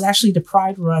 it was actually the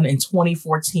Pride Run in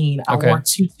 2014. I Okay. wore a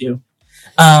tutu.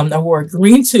 I wore a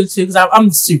green tutu because I'm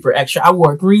super extra. I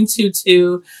wore a green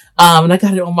tutu, and I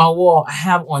got it on my wall. I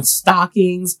have on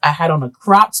stockings. I had on a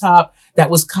crop top that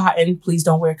was cotton. Please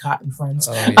don't wear cotton, friends.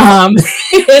 Oh, yeah.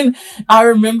 And I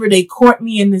remember they caught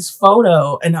me in this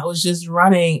photo, and I was just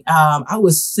running. I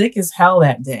was sick as hell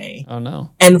that day, Oh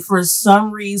no. and for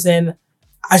some reason,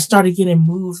 I started getting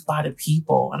moved by the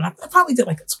people, and I probably did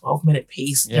like a 12-minute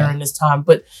pace Yeah. during this time,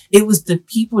 but it was the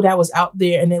people that was out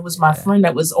there, and it was my Yeah. friend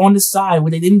that was on the side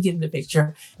where they didn't get in the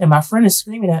picture, and my friend is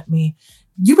screaming at me,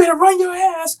 "You better run your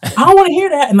ass! I don't want to hear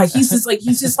that!" And like he's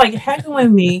just like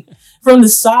heckling me from the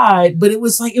side, but it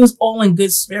was all in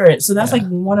good spirit. So that's Yeah. like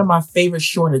one of my favorite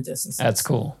shorter distances. That's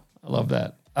cool. I love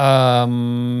that.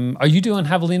 Are you doing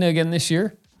Javelina again this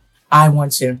year? I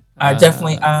want to. I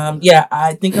definitely. Yeah,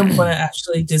 I think I'm gonna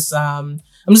actually just. I'm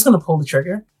just gonna pull the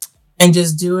trigger and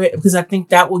just do it because I think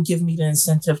that will give me the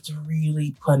incentive to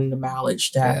really put in the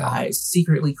mileage that Yeah. I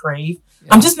secretly crave.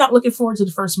 Yeah. I'm just not looking forward to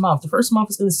the first month. The first month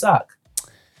is gonna suck.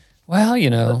 Well,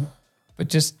 but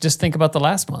just think about the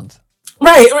last month.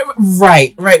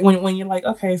 Right. When you're like,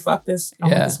 okay, fuck this. I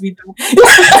Yeah. want this to be done.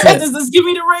 Just give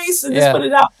me the race and Yeah. just put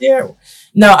it out there.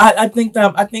 No, I think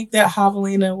that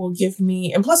Javelina will give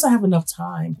me, and plus I have enough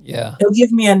time. Yeah. It'll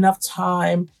give me enough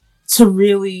time to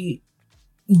really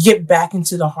get back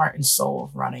into the heart and soul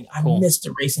of running. I Cool. miss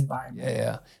the race environment.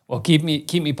 Yeah. Well, keep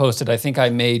me posted. I think I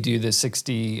may do the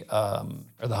 60 or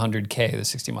the 100K, the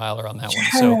 60 miler on that one.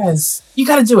 So Yes. You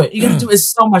got to do it. You got to do it. It's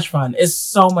so much fun. It's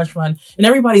so much fun. And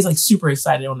everybody's like super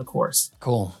excited on the course.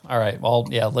 cool. All right. Well,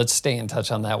 yeah, let's stay in touch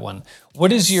on that one.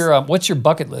 What is your what's your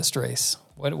bucket list race?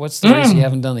 What's the race you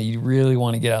haven't done that you really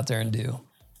want to get out there and do?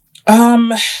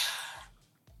 I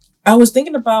was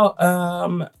thinking about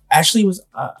Ashley was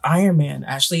Ironman.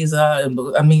 Ashley is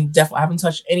definitely I haven't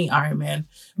touched any Ironman,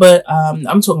 but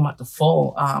I'm talking about the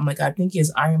full. I think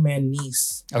it's Ironman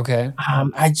Nice. Okay.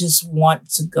 I just want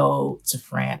to go to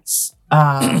France.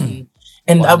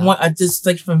 And Wow. I just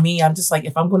like, for me, I'm just like,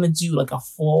 if I'm going to do like a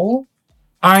full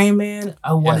Ironman,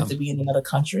 I want Yeah. it to be in another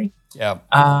country. Yeah.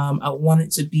 I want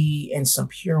it to be in some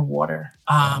pure water.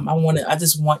 Yeah. I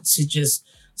just want to just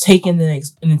take in an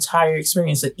entire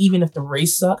experience. That even if the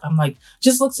race suck, I'm like,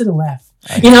 just look to the left.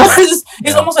 I You hear know, that. it's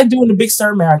Yeah. almost like doing the Big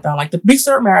Sur Marathon. Like the Big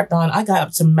Sur Marathon, I got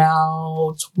up to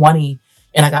mile 20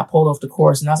 and I got pulled off the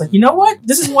course. And I was like, you know what?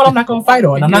 This is what I'm not going to fight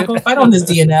on. I'm not going to fight on this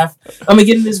DNF. I'm going to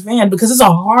get in this van because it's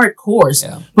a hard course.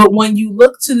 Yeah. But when you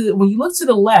look to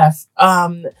the left,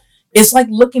 it's like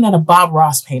looking at a Bob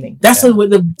Ross painting. That's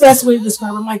the best way to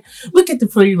describe it. I'm like, look at the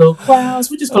pretty little clouds.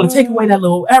 We're just going to take away that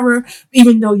little error,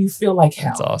 even though you feel like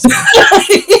hell. That's awesome.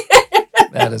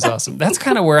 That is awesome. That's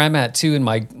kind of where I'm at too in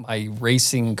my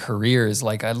racing career. Is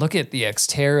like I look at the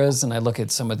Xterras and I look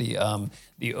at some of the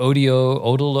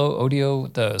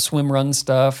Odeo, the swim run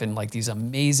stuff, and like these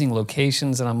amazing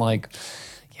locations, and I'm like,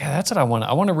 yeah, that's what I want.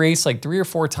 I want to race like 3 or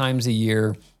 4 times a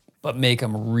year, but make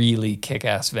them really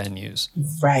kick-ass venues.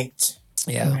 Right.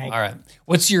 Yeah. Right. All right.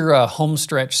 What's your home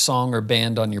stretch song or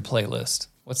band on your playlist?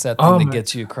 What's that thing Oh that my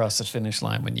gets you across the finish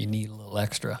line when you need a little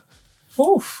extra?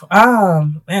 Oof.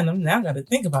 Man, I'm now got to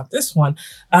think about this one.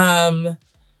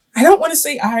 I don't want to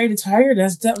say "I Heard It's Tired."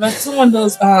 That's one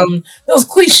of those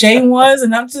cliche ones,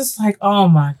 and I'm just like, oh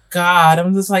my god.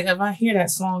 I'm just like, if I hear that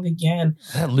song again,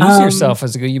 Lose Yourself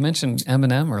is a good. You mentioned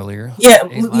Eminem earlier. yeah,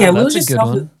 Hey, wow, yeah, that's Lose a good Yourself.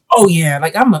 one. Oh yeah,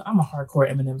 like I'm a hardcore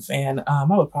Eminem fan. I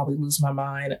would probably lose my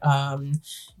mind.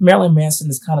 Marilyn Manson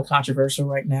is kind of controversial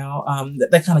right now.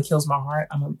 That kind of kills my heart.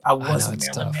 I was know, a it's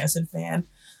Marilyn tough. Manson fan.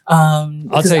 I'll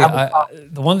Because tell you, I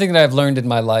would the one thing that I've learned in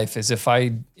my life is if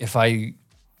I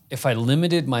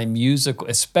limited my musical,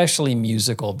 especially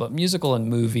musical, but musical and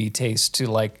movie taste to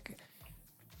like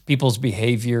people's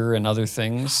behavior and other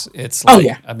things, it's Oh like,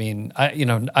 yeah. I mean, I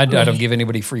don't give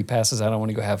anybody free passes. I don't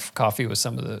want to go have coffee with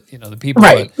some of the people,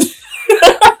 Right.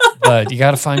 but you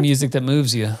got to find music that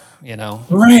moves you, you know?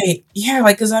 Right. Yeah.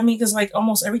 Like, cause like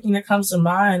almost everything that comes to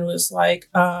mind was like,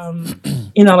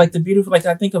 like the beautiful, like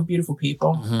I think of Beautiful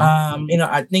People. Mhm.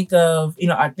 I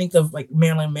think of like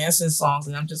Marilyn Manson songs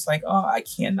and I'm just like, oh, I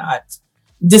cannot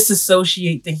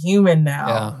disassociate the human now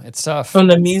Yeah, it's tough. from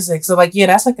the music. So like, yeah,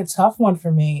 that's like a tough one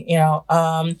for me.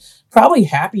 Probably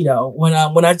Happy though. When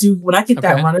I get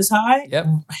that Okay. runner's high, Yep.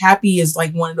 Happy is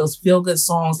like one of those feel good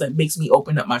songs that makes me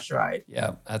open up my stride.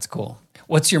 Yeah, that's cool.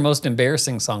 What's your most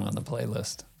embarrassing song on the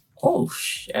playlist? Oh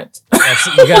shit.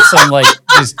 You got some like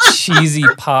just cheesy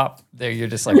pop there. You're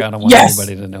just like, I don't want Yes.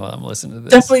 anybody to know I'm listening to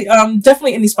this.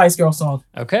 Definitely any Spice Girl song.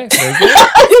 Okay, very good.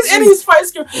 Any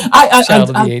Spice Girl. Child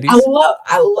of the 80s.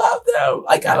 I love them.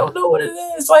 Like I don't know what it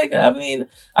is. Like I mean,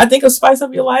 I think of Spice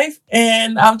Up Your Life,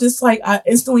 and I'm just like I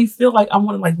instantly feel like I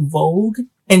want to like Vogue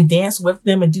and dance with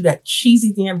them and do that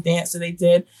cheesy damn dance that they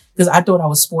did because I thought I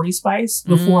was Sporty Spice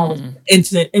before I was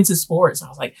into sports. I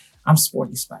was like, I'm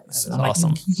Sporty Spice. That is And I'm awesome.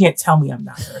 like, you can't tell me I'm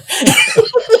not her.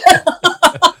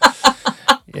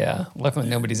 Yeah, luckily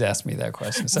nobody's asked me that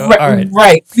question. So, Right, all right.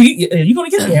 right. You're gonna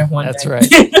get there one That's day.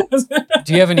 right.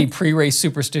 Do you have any pre-race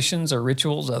superstitions or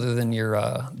rituals other than your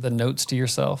the notes to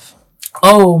yourself?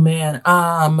 Oh man.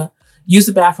 Use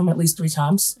the bathroom at least 3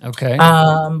 times. Okay.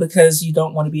 Because you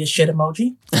don't want to be a shit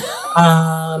emoji.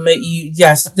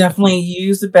 Yes, definitely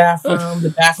use the bathroom. The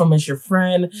bathroom is your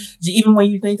friend. Even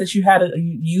when you think that you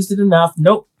used it enough.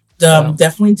 Nope. Yeah.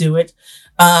 Definitely do it.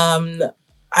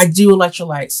 I do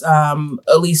electrolytes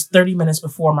at least 30 minutes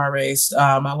before my race.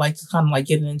 I like to kind of like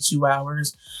get it in 2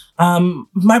 hours.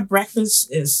 My breakfast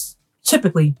is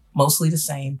typically mostly the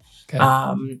same.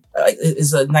 Okay. It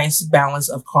is a nice balance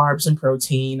of carbs and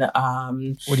protein.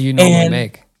 What do you normally and-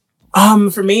 make?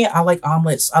 For me, I like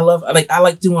omelets. I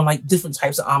like doing like different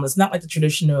types of omelets, not like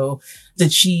the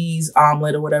cheese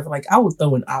omelet or whatever. Like I would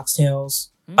throw in oxtails.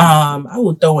 I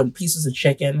would throw in pieces of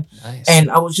chicken, Nice.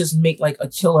 and I would just make like a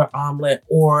killer omelet.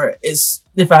 Or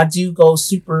if I do go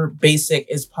super basic,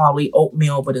 it's probably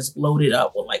oatmeal, but it's loaded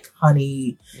up with like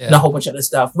honey and a whole bunch of other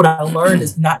stuff. What I learned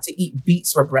is not to eat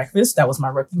beets for breakfast. That was my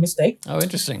rookie mistake. Oh,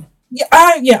 interesting.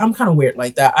 I'm kind of weird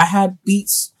like that. I had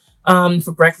beets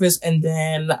for breakfast, and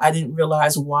then I didn't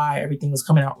realize why everything was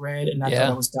coming out red, and I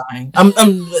thought I was dying.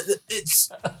 It's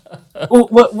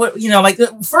what like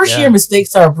the first year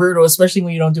mistakes are brutal, especially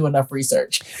when you don't do enough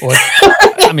research. Well,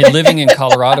 I mean, living in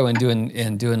Colorado and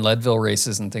doing Leadville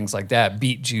races and things like that,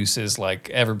 beet juice is like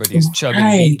everybody's chugging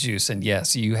beet juice, and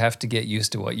yes, you have to get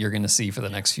used to what you're going to see for the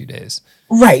next few days.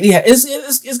 Right. Yeah.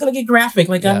 It's gonna get graphic.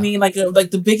 Like I Yeah. mean, like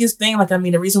the biggest thing. Like I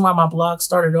mean, the reason why my blog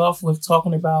started off with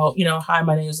talking about, hi,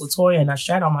 my name is Latoya, and I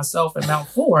shat on myself at Mount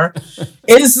 4.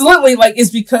 It's literally like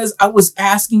it's because I was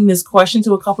asking this question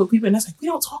to a couple of people, and that's like we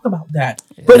don't talk about that.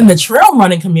 Yeah. But in the trail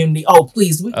running community, oh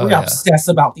please, we're yeah. obsessed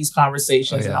about these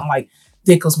conversations, and I'm like,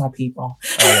 there goes my people.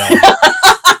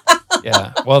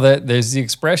 Yeah. Well, there's the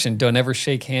expression: "Don't ever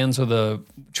shake hands with a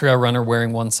trail runner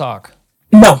wearing one sock."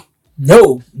 No.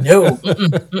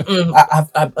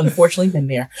 I've unfortunately been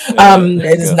there.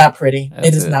 It is not pretty.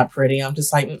 It is not pretty. I'm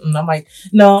just like, I'm like,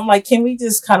 no, I'm like, can we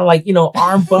just kind of like,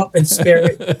 arm bump and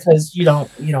spirit because you don't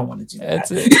want to do that.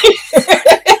 That's it.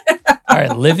 All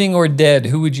right, living or dead,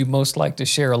 who would you most like to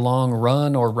share a long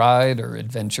run or ride or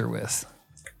adventure with?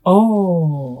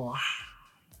 Oh,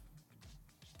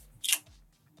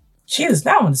 she does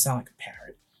not want to sound like a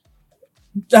parrot.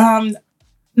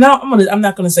 No, I'm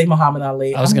not gonna say Muhammad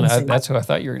Ali. That's who I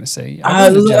thought you were gonna say.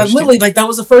 Literally, like that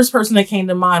was the first person that came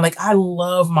to mind. Like I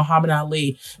love Muhammad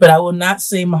Ali, but I will not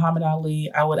say Muhammad Ali.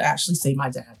 I would actually say my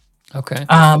dad. Okay.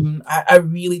 I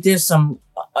really there's some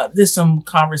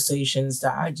conversations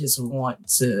that I just want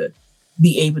to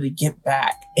be able to get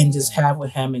back and just have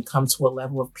with him and come to a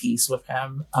level of peace with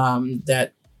him.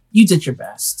 That you did your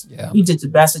best. Yeah. You did the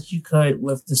best that you could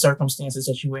with the circumstances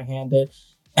that you were handed.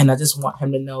 And I just want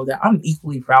him to know that I'm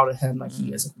equally proud of him like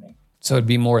he is of me. So it'd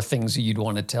be more things you'd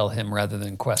want to tell him rather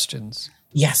than questions.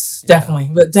 Yes, definitely.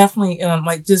 Yeah. But definitely,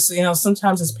 like just,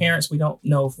 sometimes as parents, we don't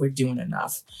know if we're doing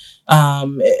enough.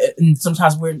 And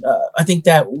sometimes I think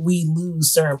that we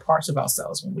lose certain parts of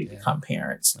ourselves when we become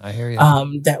parents. I hear you.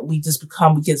 That we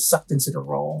get sucked into the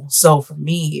role. So for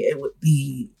me, it would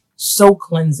be so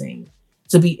cleansing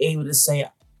to be able to say,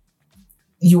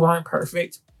 you aren't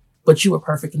perfect, but you were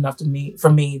perfect enough for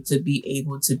me to be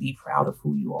able to be proud of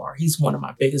who you are. He's one of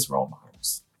my biggest role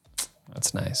models.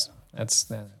 That's nice. That's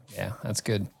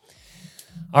good.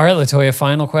 All right, Latoya,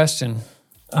 final question.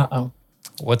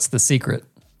 What's the secret?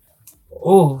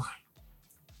 Oh,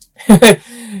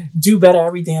 do better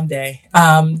every damn day.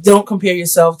 Don't compare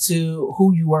yourself to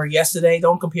who you were yesterday.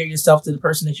 Don't compare yourself to the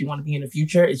person that you want to be in the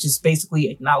future. It's just basically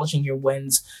acknowledging your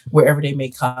wins wherever they may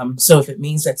come. So if it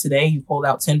means that today you pulled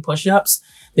out 10 push-ups,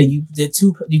 then you did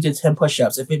 10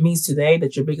 push-ups. If it means today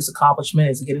that your biggest accomplishment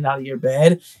is getting out of your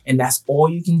bed and that's all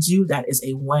you can do, that is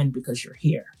a win because you're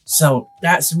here. So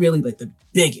that's really like the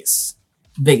biggest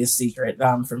secret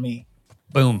for me.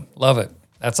 Boom. Love it.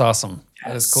 That's awesome. Yes.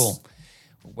 That is cool.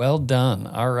 Well done.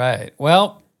 All right.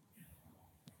 Well,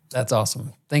 that's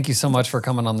awesome. Thank you so much for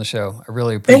coming on the show. I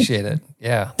really appreciate it.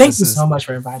 Yeah. Thank you so much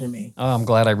for inviting me. Oh, I'm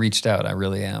glad I reached out. I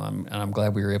really am. I'm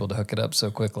glad we were able to hook it up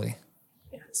so quickly.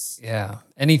 Yes. Yeah.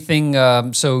 Anything?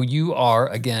 So you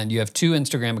have 2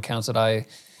 Instagram accounts that I'm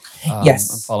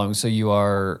following. So you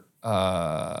are.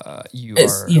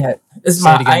 It's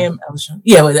my I am El Shante.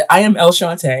 Yeah, I am El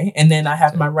Shante, and then I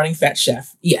have my Running Fat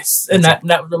Chef. Yes, and that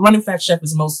the Running Fat Chef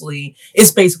is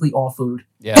basically all food.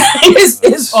 Yeah,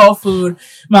 it's all food.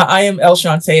 My I am El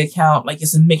Shante account, like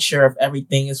it's a mixture of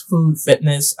everything. It's food,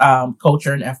 fitness,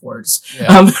 culture, and F words.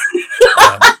 Yeah.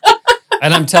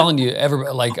 And I'm telling you,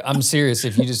 everybody, like I'm serious.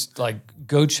 If you just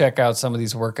go check out some of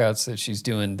these workouts that she's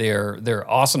doing. They're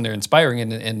awesome. They're inspiring.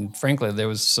 And frankly, there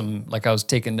was some, I was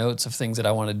taking notes of things that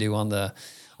I want to do on the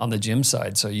gym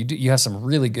side. So you have some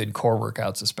really good core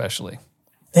workouts, especially.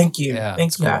 Thank you. Yeah,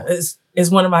 thank you. Cool. It's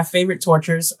one of my favorite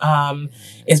tortures.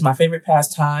 It's my favorite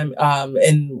pastime.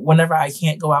 And whenever I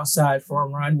can't go outside for a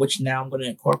run, which now I'm going to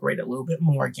incorporate a little bit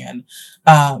more again.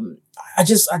 I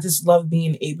just love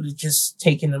being able to just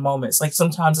take in the moments. Like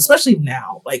sometimes, especially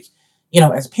now,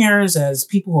 as parents, as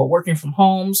people who are working from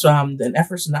home, so the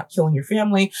efforts of not killing your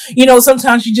family,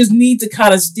 sometimes you just need to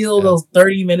kind of steal those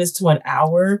 30 minutes to an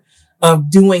hour of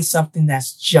doing something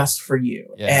that's just for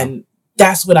you. Yeah. And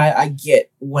that's what I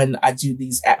get when I do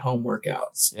these at-home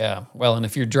workouts. Yeah. Well, and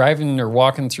if you're driving or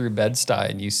walking through Bed-Stuy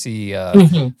and you see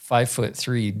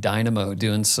 5'3" Dynamo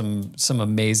doing some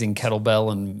amazing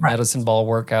kettlebell and medicine ball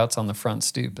workouts on the front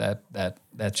stoop,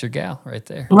 that's your gal right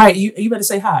there. Right. You better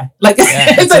say hi.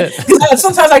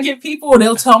 Sometimes I get people and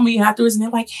they'll tell me afterwards and they're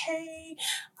like, hey,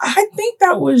 I think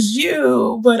that was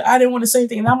you, but I didn't want to say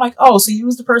anything. And I'm like, oh, so you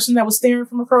was the person that was staring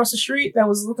from across the street that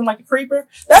was looking like a creeper?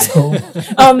 That's cool.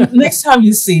 Next time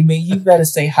you see me, you better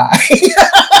say hi.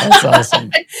 That's awesome.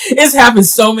 It's happened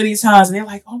so many times. And they're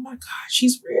like, oh my God,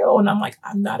 she's real. And I'm like,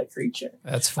 I'm not a creature.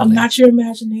 That's funny. I'm not your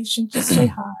imagination. Just say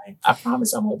hi. I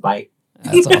promise I won't bite.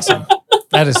 That's awesome.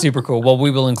 That is super cool. Well, we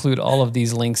will include all of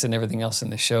these links and everything else in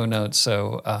the show notes.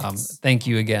 So thank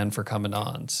you again for coming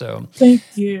on. So thank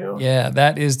you. Yeah,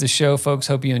 that is the show, folks.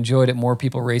 Hope you enjoyed it. More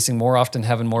people racing more often,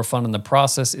 having more fun in the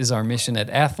process is our mission at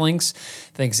Athlinks.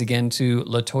 Thanks again to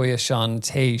Latoya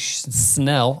Shante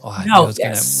Snell. Oh, I know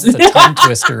it's a tongue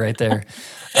twister right there.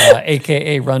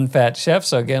 AKA Run Fat Chef.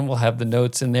 So again, we'll have the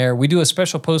notes in there. We do a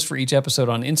special post for each episode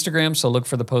on Instagram. So look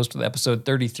for the post with episode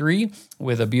 33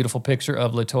 with a beautiful picture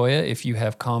of Latoya. If you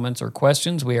have comments or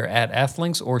questions, we are at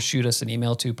Athlinks, or shoot us an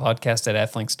email to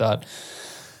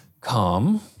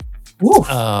podcast@athlinks.com.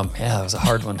 Yeah, that was a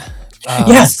hard one.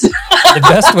 Yes. The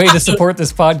best way to support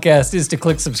this podcast is to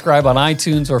click subscribe on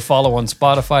iTunes or follow on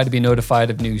Spotify to be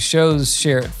notified of new shows.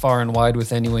 Share it far and wide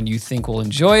with anyone you think will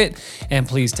enjoy it. And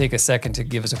please take a second to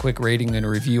give us a quick rating and a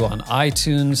review on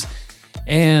iTunes.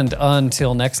 And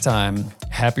until next time,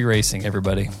 happy racing,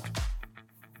 everybody.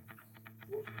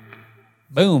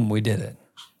 Boom, we did it.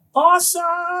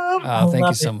 Awesome. Thank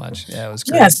you so much. Yeah, it was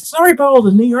great. Yes, sorry about all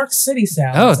the New York City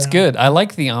sound. Oh, it's good. I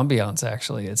like the ambiance,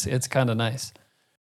 actually. It's kind of nice.